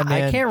was hot. Yeah,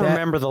 man. I can't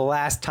remember the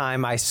last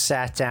time I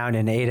sat down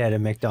and ate at a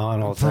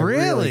McDonald's. I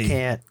Really? really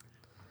can't.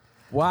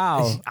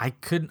 Wow. I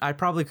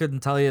probably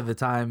couldn't tell you the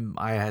time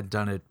I had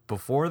done it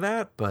before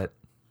that, but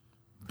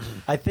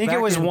I think Back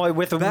it was in- one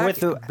with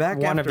back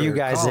one of after you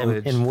guys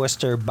college. in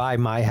Worcester by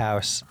my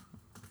house.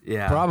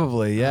 yeah,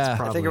 Probably, yeah.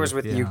 I think it was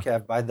with you,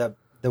 Kev, by the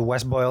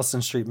West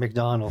Boylston Street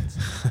McDonald's,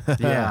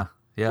 yeah.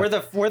 where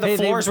the Hey,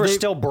 floors were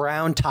still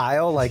brown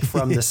tile, like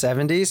from the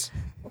 70s.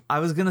 I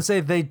was gonna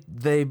say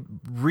they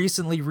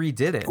recently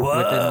redid it within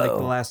like the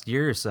last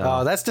year or so.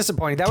 Oh, that's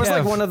disappointing. That was Kev.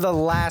 like one of the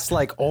last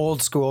like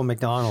old school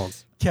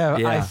McDonald's. Kev,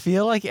 Yeah. I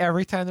feel like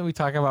every time that we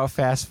talk about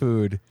fast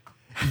food,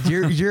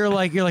 you're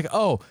like,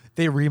 oh,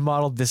 they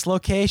remodeled this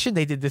location.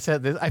 They did this.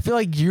 I feel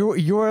like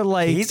you're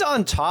like he's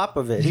on top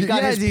of it. He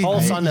got his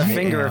pulse on the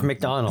finger of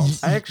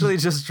McDonald's. I actually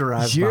just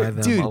drive by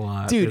them a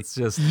lot. Dude, it's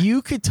just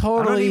you could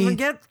totally.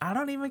 I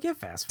don't even get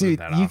fast food. Dude,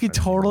 that you often could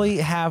totally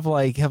have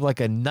like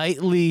a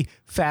nightly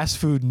fast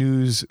food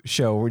news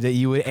show that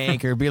you would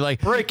anchor, be like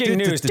breaking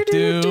news.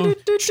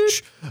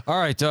 All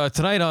right,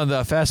 tonight on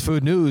the fast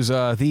food news,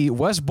 the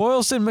West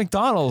Boylston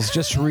McDonald's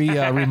just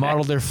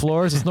remodeled their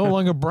floors. It's no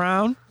longer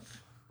brown.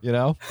 You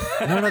know?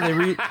 No, they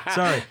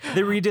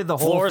redid the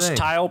whole floors thing.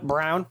 tile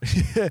brown.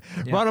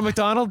 Ronald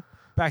McDonald,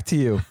 back to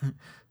you.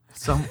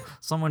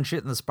 Someone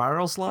shit in the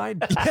spiral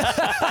slide.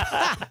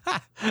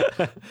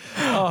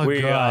 Oh,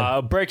 we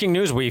God. breaking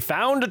news. We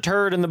found a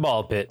turd in the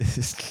ball pit.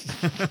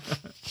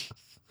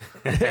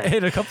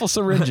 And a couple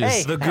syringes.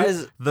 Hey,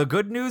 the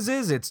good news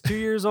is it's 2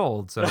 years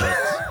old, so it's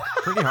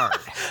pretty hard.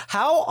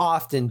 How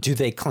often do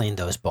they clean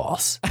those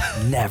balls?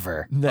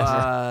 Never.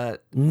 Never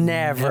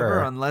Never.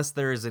 unless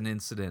there is an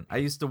incident. I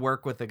used to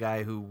work with a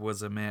guy who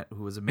was a manager.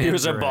 He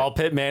was a ball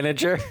pit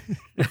manager.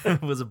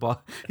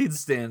 He'd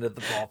stand at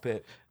the ball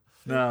pit.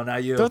 No,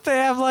 not you. Don't they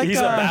have like he's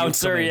a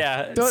bouncer?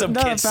 Yeah, some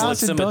kid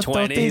slips him a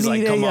 20. He's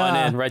like, "Come on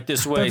in, right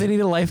this way." Don't they need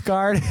a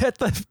lifeguard at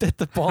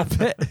the ball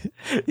pit?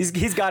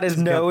 He's got his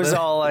nose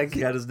all like. He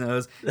got his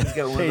nose. He's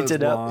got one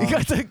painted of up.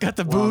 those He got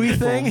the buoy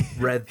thing.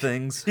 Red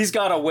things. He's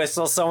got a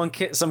whistle. Some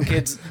kids.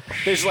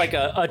 There's like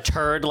a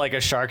turd, like a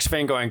shark's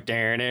fin, going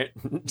darn it,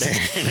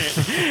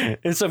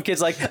 and some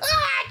kids like turd,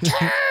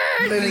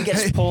 and he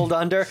gets pulled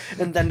under,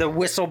 and then the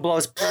whistle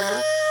blows.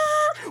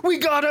 We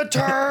got a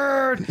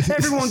turd!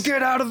 Everyone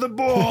get out of the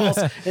balls!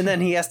 And then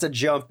he has to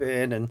jump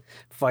in and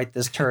fight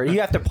this turd.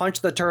 You have to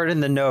punch the turd in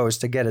the nose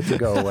to get it to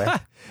go away.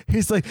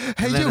 He's like, hey,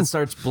 and then you. it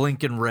starts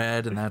blinking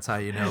red, and that's how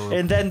you know.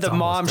 And then the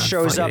mom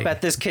shows fighting. up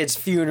at this kid's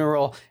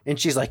funeral, and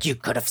she's like, you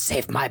could have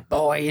saved my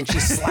boy. And she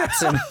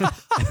slaps him.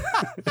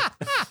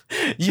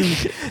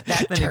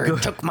 That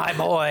turd took my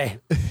boy.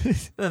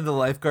 Then the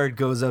lifeguard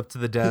goes up to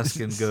the desk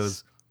and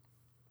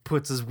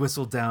puts his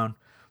whistle down,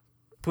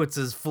 puts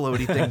his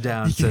floaty thing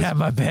down. You can have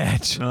my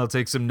badge. I'll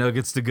take some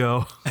nuggets to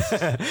go.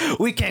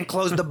 We can't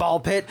close the ball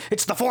pit.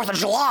 It's the 4th of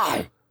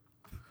July.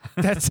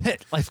 That's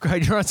it.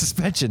 Lifeguard, you're on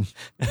suspension.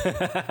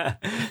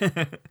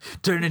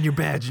 Turn in your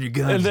badge and your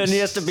gun. And then he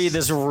has to be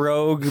this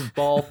rogue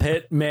ball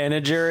pit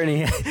manager, and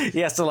he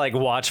has to like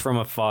watch from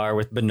afar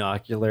with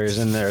binoculars.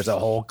 And there's a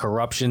whole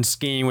corruption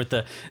scheme with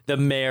the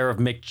mayor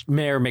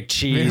Mayor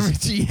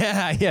McCheese.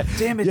 Yeah.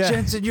 Damn it,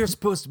 Jensen! You're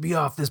supposed to be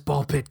off this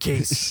ball pit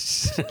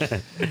case.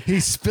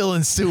 He's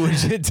spilling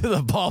sewage into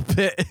the ball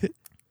pit.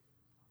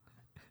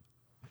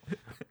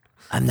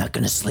 I'm not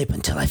going to sleep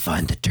until I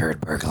find the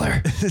turd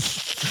burglar.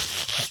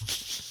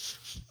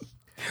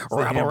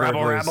 Rabble,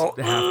 rabble, rabble.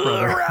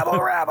 Rabble,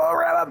 rabble,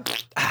 rabble.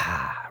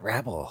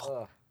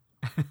 Rabble.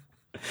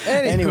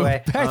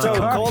 Anyway,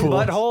 so cold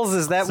buttholes,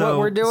 is that what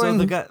we're doing?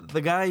 So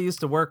the guy I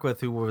used to work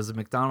with who was a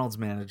McDonald's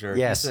manager,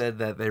 yes, he said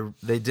that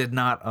they did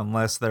not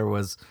unless there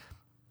was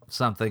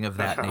something of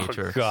that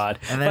nature. Oh, God.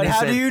 And then but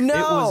how do you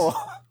know?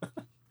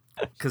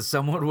 Because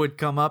someone would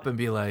come up and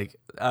be like,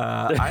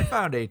 I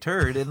found a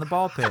turd in the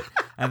ball pit.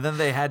 And then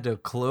they had to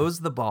close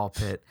the ball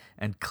pit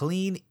and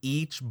clean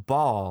each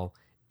ball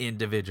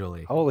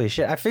individually. Holy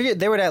shit. I figured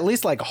they would at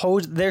least like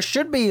hose. There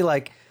should be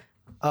like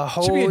a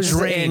hose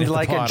and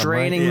like a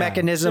draining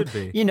mechanism.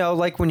 You know,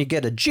 like when you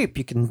get a Jeep,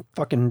 you can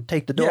fucking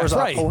take the doors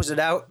off, hose it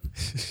out.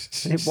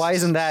 Why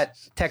isn't that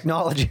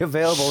technology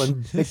available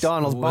in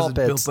McDonald's ball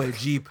pits? Built by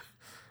Jeep.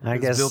 I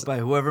guess built by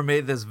whoever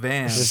made this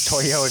van. This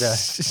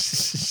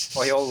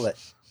Toyota.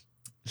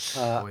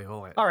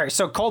 All right,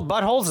 so cold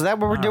buttholes, is that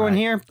what we're doing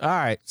here? All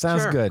right,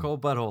 sounds good.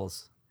 Cold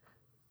buttholes.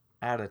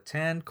 Out of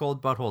 10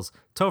 cold buttholes.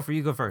 Topher,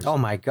 you go first. Oh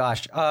my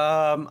gosh.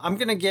 I'm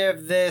gonna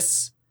give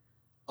this.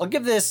 I'll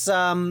give this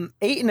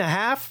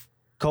 8.5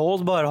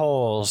 cold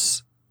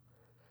buttholes.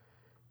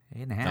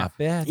 8.5. Not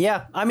bad.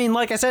 Yeah, I mean,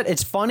 like I said,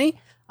 it's funny.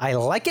 I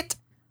like it.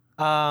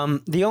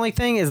 The only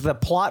thing is the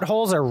plot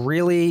holes are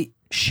really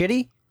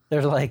shitty.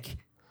 They're like,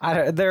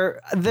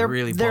 they're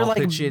really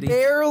like shitty.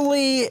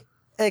 Barely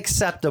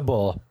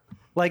acceptable.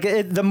 Like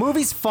the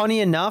movie's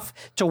funny enough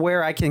to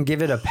where I can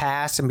give it a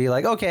pass and be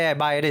like, okay, I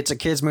buy it. It's a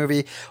kids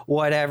movie,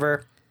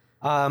 whatever.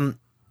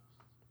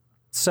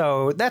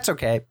 So that's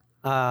okay.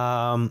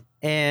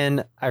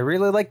 And I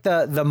really like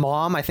the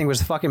mom. I think was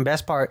the fucking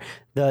best part.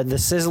 The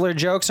Sizzler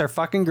jokes are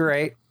fucking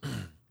great.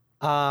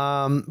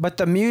 But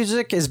the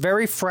music is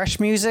very fresh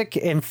music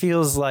and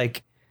feels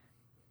like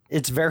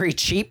it's very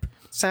cheap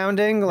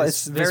sounding.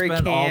 It's very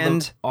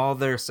canned. All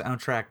their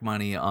soundtrack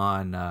money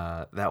on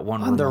that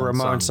one on the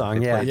Ramon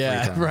song.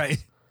 Yeah, right.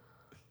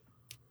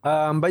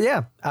 But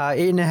yeah,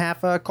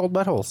 8.5 cold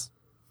buttholes.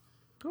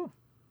 Cool.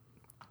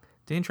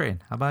 Dean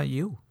Train, how about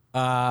you?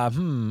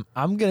 I'm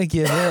gonna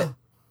give it.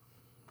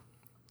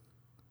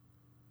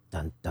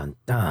 Dun dun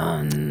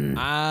dun.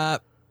 I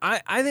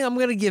think I'm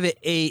gonna give it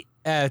 8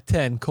 out of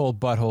 10 cold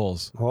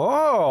buttholes.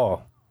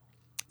 Oh,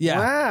 yeah!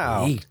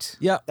 Wow, 8.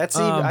 Yeah, that's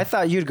even. I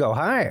thought you'd go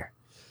higher.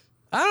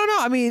 I don't know.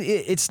 I mean,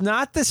 it's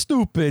not the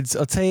stupids.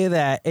 I'll tell you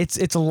that.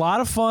 It's a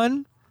lot of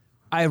fun.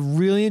 I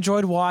really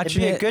enjoyed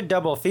watching it. It'd be a good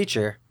double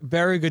feature.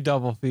 Very good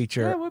double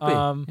feature. Yeah, it would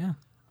be. Yeah.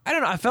 I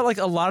don't know. I felt like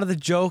a lot of the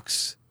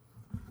jokes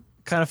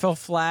kind of fell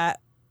flat.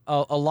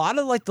 A lot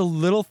of like the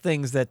little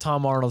things that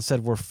Tom Arnold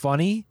said were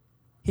funny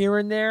here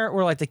and there,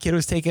 where like the kid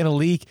was taking a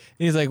leak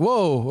and he's like,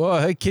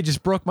 whoa, that kid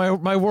just broke my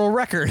world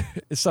record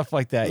and stuff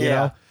like that. You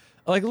know,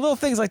 like little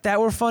things like that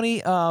were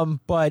funny.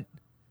 But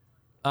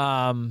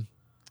I mean,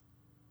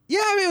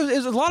 it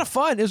was a lot of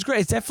fun. It was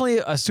great. It's definitely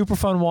a super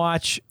fun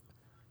watch.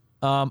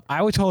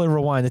 I would totally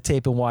rewind the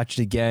tape and watch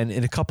it again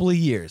in a couple of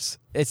years.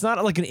 It's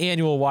not like an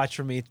annual watch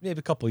for me. It's maybe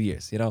a couple of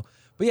years, you know.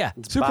 But yeah,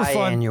 it's super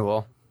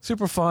biannual. Fun.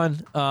 Super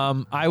fun.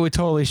 I would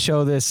totally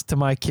show this to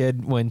my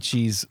kid when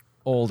she's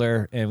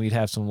older, and we'd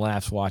have some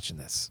laughs watching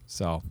this.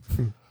 So,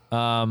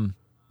 yeah,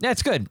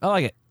 it's good. I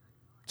like it.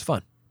 It's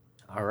fun.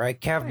 All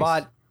right,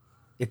 Kevbot,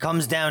 it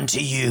comes down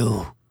to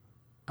you.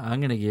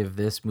 I'm gonna give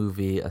this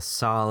movie a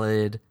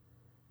solid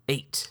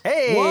 8.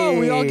 Hey, whoa,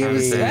 we all give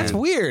it. That's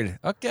weird.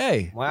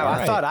 Okay, wow,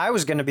 I thought I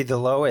was gonna be the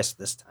lowest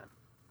this time.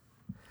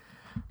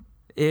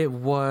 It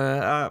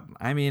was,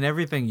 I mean,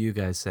 everything you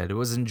guys said. It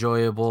was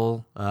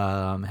enjoyable.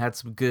 Had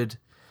some good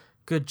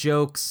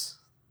jokes.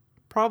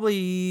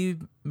 Probably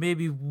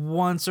maybe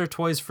once or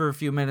twice for a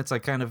few minutes, I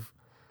kind of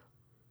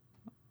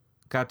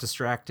got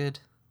distracted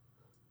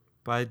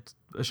by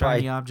a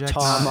shiny object.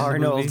 Tom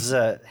Arnold's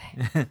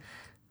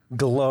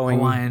glowing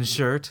Hawaiian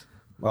shirt.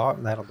 Well,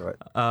 that'll do it.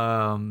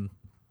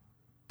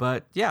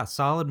 But yeah,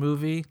 solid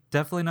movie.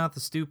 Definitely not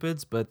the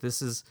stupids, but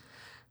this is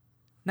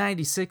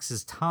 96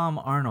 is Tom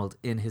Arnold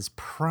in his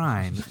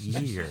prime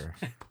year.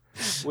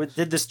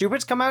 Did the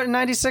Stupids come out in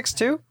 96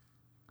 too?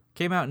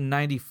 Came out in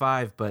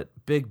 95, but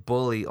Big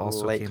Bully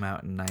also came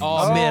out in 96.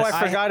 Oh man,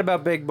 I forgot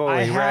about Big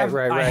Bully.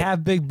 Right. I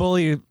have Big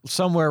Bully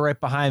somewhere right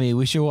behind me.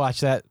 We should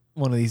watch that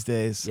one of these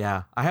days.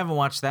 Yeah, I haven't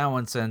watched that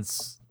one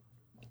since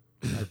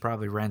I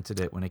probably rented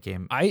it when it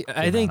came.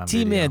 I think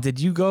T-Man, did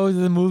you go to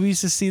the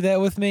movies to see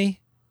that with me?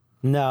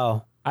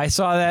 No. I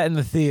saw that in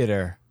the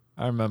theater.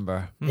 I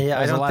remember. Yeah,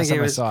 I don't think it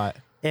was. I saw it.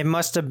 It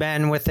must have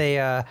been with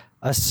a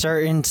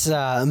certain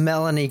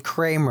Melanie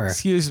Kramer.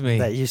 Excuse me.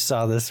 That you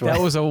saw this one. That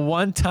was a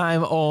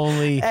one-time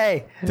only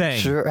thing.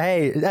 Sure.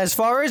 Hey, as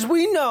far as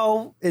we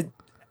know, it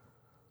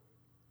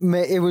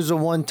was a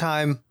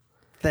one-time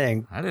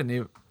thing. I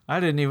didn't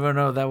even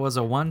know that was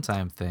a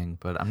one-time thing,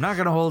 but I'm not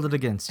gonna hold it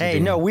against you. Hey,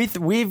 Dan. no, we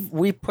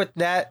put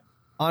that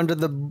under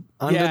the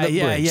bridge.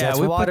 Yeah, That's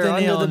we water put the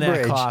nail under in the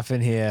that bridge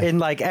coffin here. In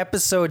like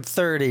episode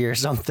 30 or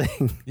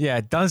something. Yeah,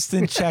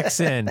 Dunstan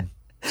checks in.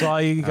 That's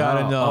all you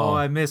gotta know. Oh,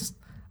 I missed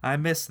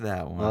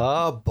that one.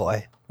 Oh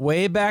boy.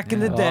 Way back in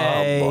the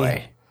day. Oh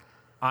boy.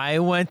 I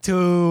went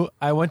to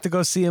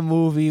go see a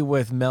movie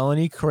with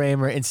Melanie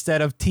Kramer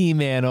instead of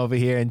T-Man over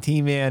here, and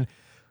T-Man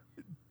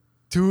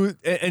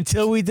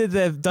until we did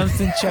the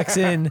Dunstan checks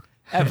in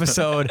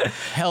episode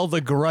held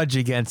a grudge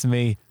against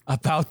me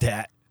about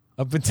that.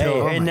 Up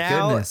until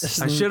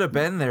goodness. I should have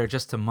been there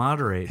just to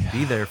moderate,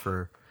 be there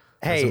for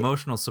as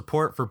emotional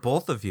support for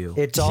both of you.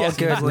 It's all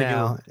good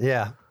now.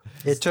 Yeah.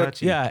 It's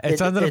touchy.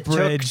 It's under the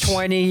bridge. It took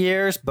 20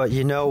 years, but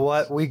you know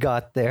what? We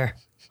got there.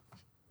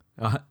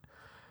 And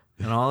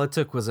all it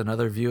took was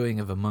another viewing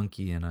of a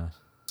monkey in a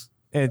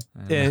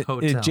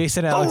hotel.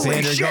 Jason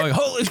Alexander going,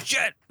 holy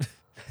shit!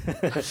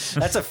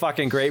 That's a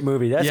fucking great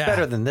movie. That's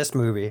better than this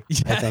movie.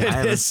 Yeah, I think.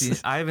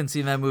 I haven't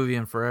seen that movie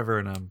in forever,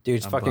 and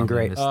it's fucking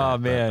great. Oh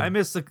man, I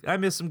missed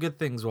some good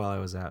things while I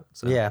was out.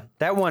 So. Yeah,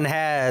 that one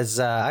has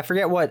I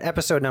forget what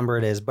episode number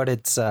it is, but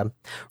it's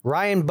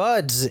Ryan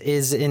Buds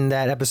is in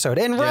that episode.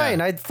 And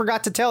Ryan, I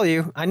forgot to tell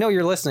you, I know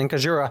you're listening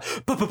because you're a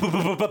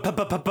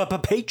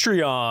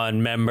Patreon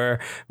member,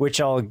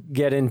 which I'll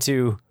get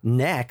into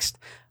next.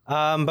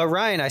 But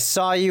Ryan, I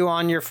saw you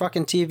on your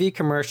fucking TV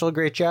commercial.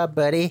 Great job,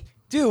 buddy.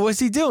 Dude, what's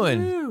he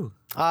doing?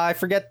 I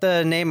forget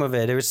the name of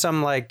it. It was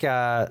some like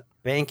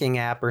banking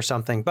app or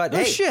something.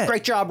 But shit.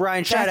 Great job,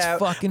 Ryan. Shout That's out.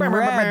 Fucking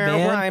rad,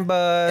 man. Ryan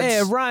Buds.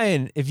 Hey,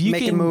 Ryan, if you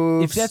Making can,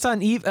 moves. if that's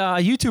on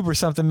YouTube or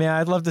something, man,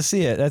 I'd love to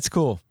see it. That's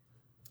cool.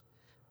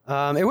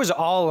 It was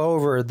all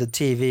over the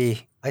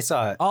TV. I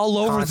saw it all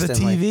over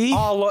constantly. the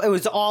TV. It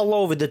was all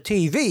over the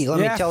TV. Let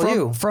me tell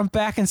you, front,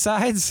 back, and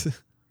sides.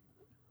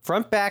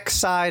 Front, back,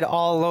 side,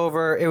 all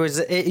over. It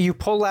was. You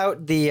pull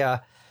out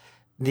the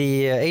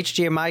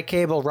HDMI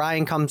cable.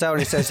 Ryan comes out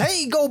and he says,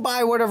 "Hey, go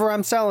buy whatever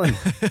I'm selling."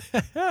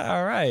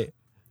 All right.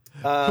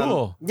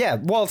 Cool. Yeah.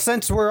 Well,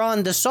 since we're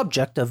on the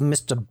subject of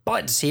Mr.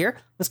 Buds here,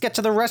 let's get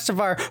to the rest of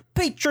our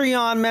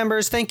Patreon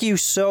members. Thank you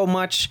so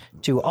much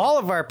to all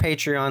of our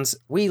Patreons.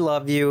 We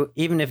love you,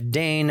 even if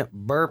Dane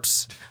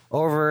burps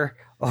over.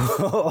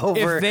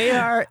 If they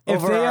are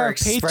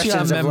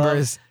Patreon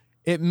members,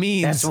 it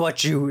means that's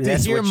what you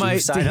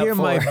sign up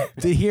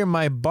for. To hear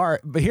my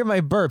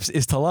burps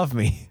is to love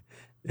me.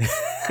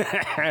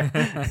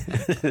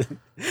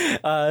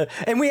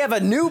 And we have a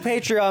new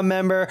Patreon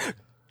member,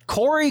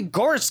 Corey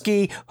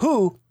Gorski,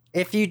 who,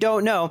 if you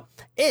don't know,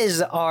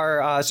 is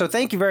our so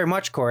thank you very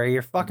much, Corey.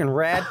 You're fucking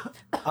rad.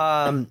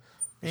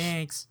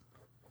 Thanks.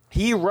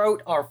 He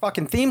wrote our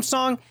fucking theme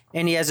song,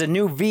 and he has a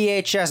new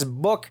VHS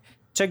book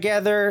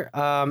together.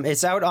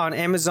 It's out on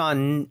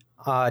Amazon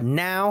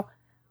now.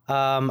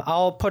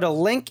 I'll put a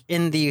link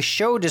in the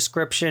show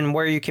description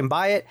where you can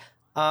buy it.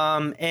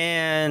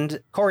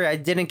 And Corey, I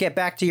didn't get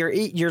back to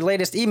your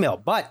latest email,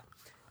 but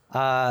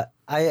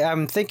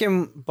I'm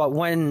thinking, but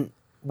when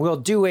we'll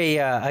do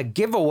a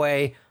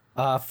giveaway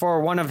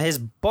for one of his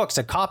books,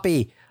 a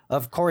copy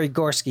of Corey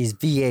Gorski's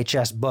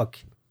VHS book.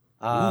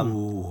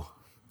 Ooh.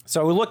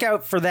 So look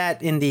out for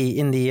that in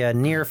the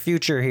near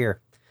future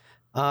here.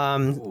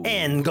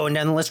 And going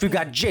down the list, we've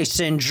got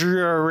Jason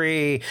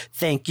Drury,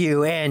 thank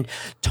you, and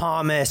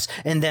Thomas,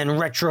 and then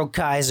Retro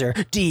Kaiser,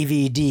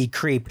 DVD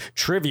Creep,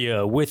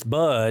 Trivia with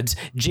Buds,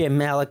 Jim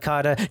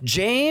Malicata,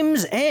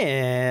 James,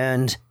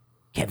 and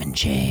Kevin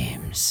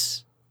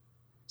James.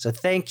 So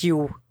thank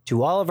you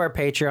to all of our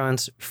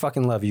Patreons.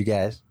 Fucking love you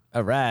guys.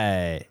 All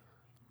right.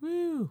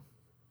 Woo.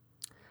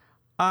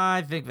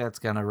 I think that's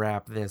going to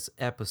wrap this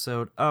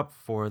episode up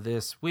for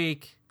this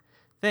week.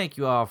 Thank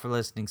you all for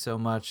listening so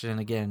much. And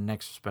again, an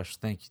extra special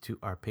thank you to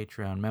our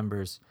Patreon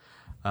members.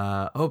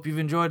 Hope you've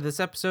enjoyed this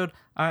episode.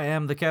 I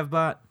am the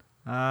KevBot.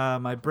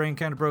 My brain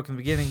kind of broke in the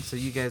beginning, so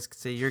you guys can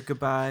say your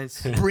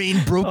goodbyes.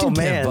 Brain broken.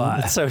 Oh, man,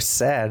 KevBot. that's so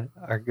sad.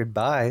 Our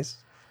goodbyes.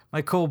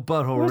 My cold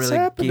butthole What's really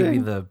happening?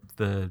 gave me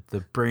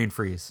the brain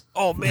freeze.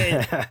 Oh,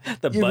 man.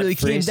 The You butt really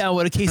came freeze. down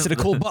with a case of the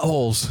cold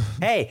buttholes.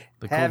 Hey,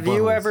 The cold have you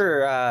buttholes.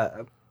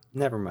 ever...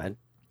 never mind.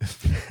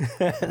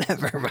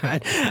 Never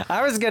mind.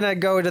 I was going to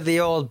go to the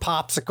old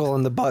popsicle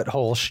in the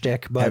butthole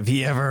shtick, but... Have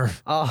you ever?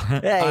 Oh,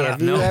 hey,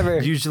 have you ever...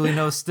 Usually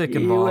no stick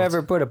You involved.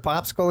 ever put a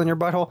popsicle in your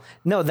butthole?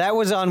 No, that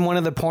was on one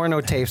of the porno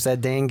tapes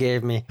that Dane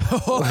gave me.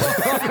 It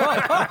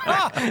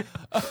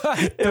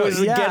was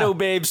the Yeah. Ghetto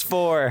Babes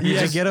 4.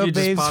 Yeah, Ghetto you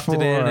Babes just popped 4.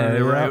 it in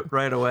and yeah.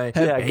 right away.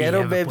 Yeah, Hey, Ghetto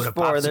you ever Babes put a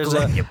 4. There's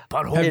popsicle in your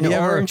butthole? an you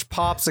ever- orange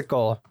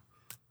popsicle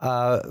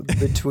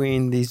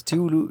between these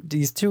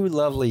two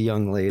lovely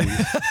young ladies.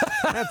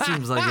 That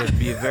seems like it'd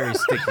be a very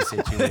sticky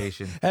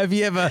situation. Have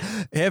you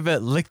ever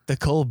licked the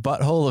cold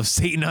butthole of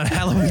Satan on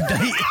Halloween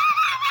night?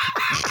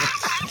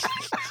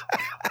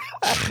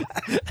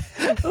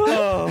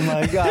 Oh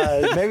my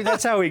God! Maybe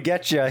that's how he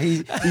gets you.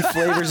 He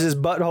flavors his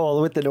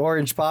butthole with an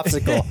orange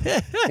popsicle,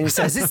 and he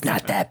says it's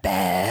not that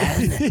bad.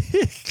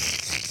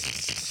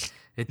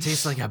 It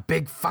tastes like a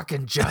big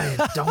fucking giant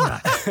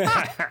donut.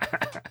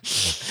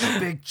 A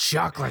big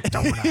chocolate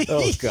donut.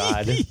 Oh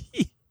God!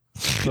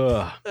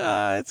 Ugh.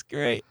 That's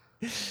great.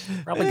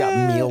 Probably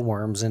got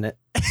mealworms in it.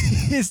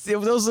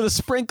 Those are the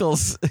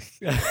sprinkles.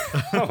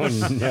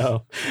 Oh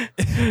no!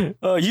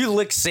 Oh, you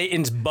lick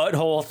Satan's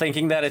butthole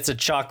thinking that it's a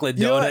chocolate donut,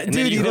 You know what- and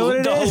then dude, you know what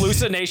it the is?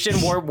 hallucination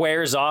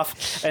wears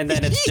off, and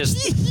then it's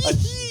just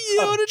You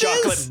know what a it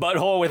chocolate is?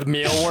 butthole with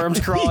mealworms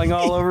crawling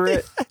all over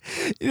it.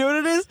 You know what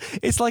it is?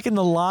 It's like in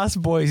the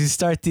Lost Boys. He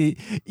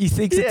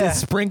thinks that Yeah. they're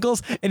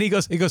sprinkles, and he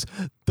goes,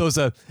 those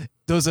are,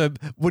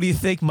 what do you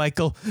think,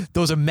 Michael?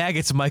 Those are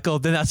maggots, Michael.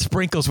 They're not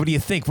sprinkles. What do you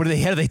think? How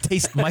do they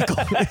taste, Michael?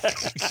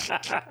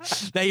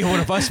 Now you're one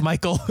of us,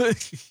 Michael.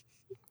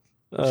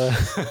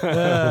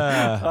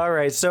 All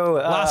right, so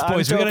Lost I'm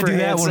Boys, we're gonna Topher do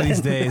that one of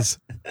these Hansen.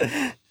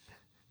 days.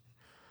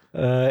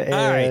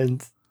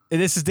 And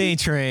And this is Dane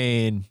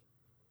Train.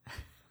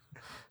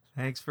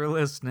 Thanks for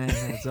listening.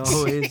 As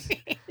always,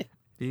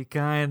 be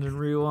kind and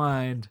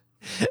rewind.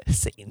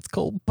 Satan's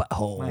cold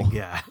butthole. My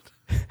God.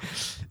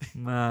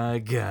 My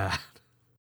God.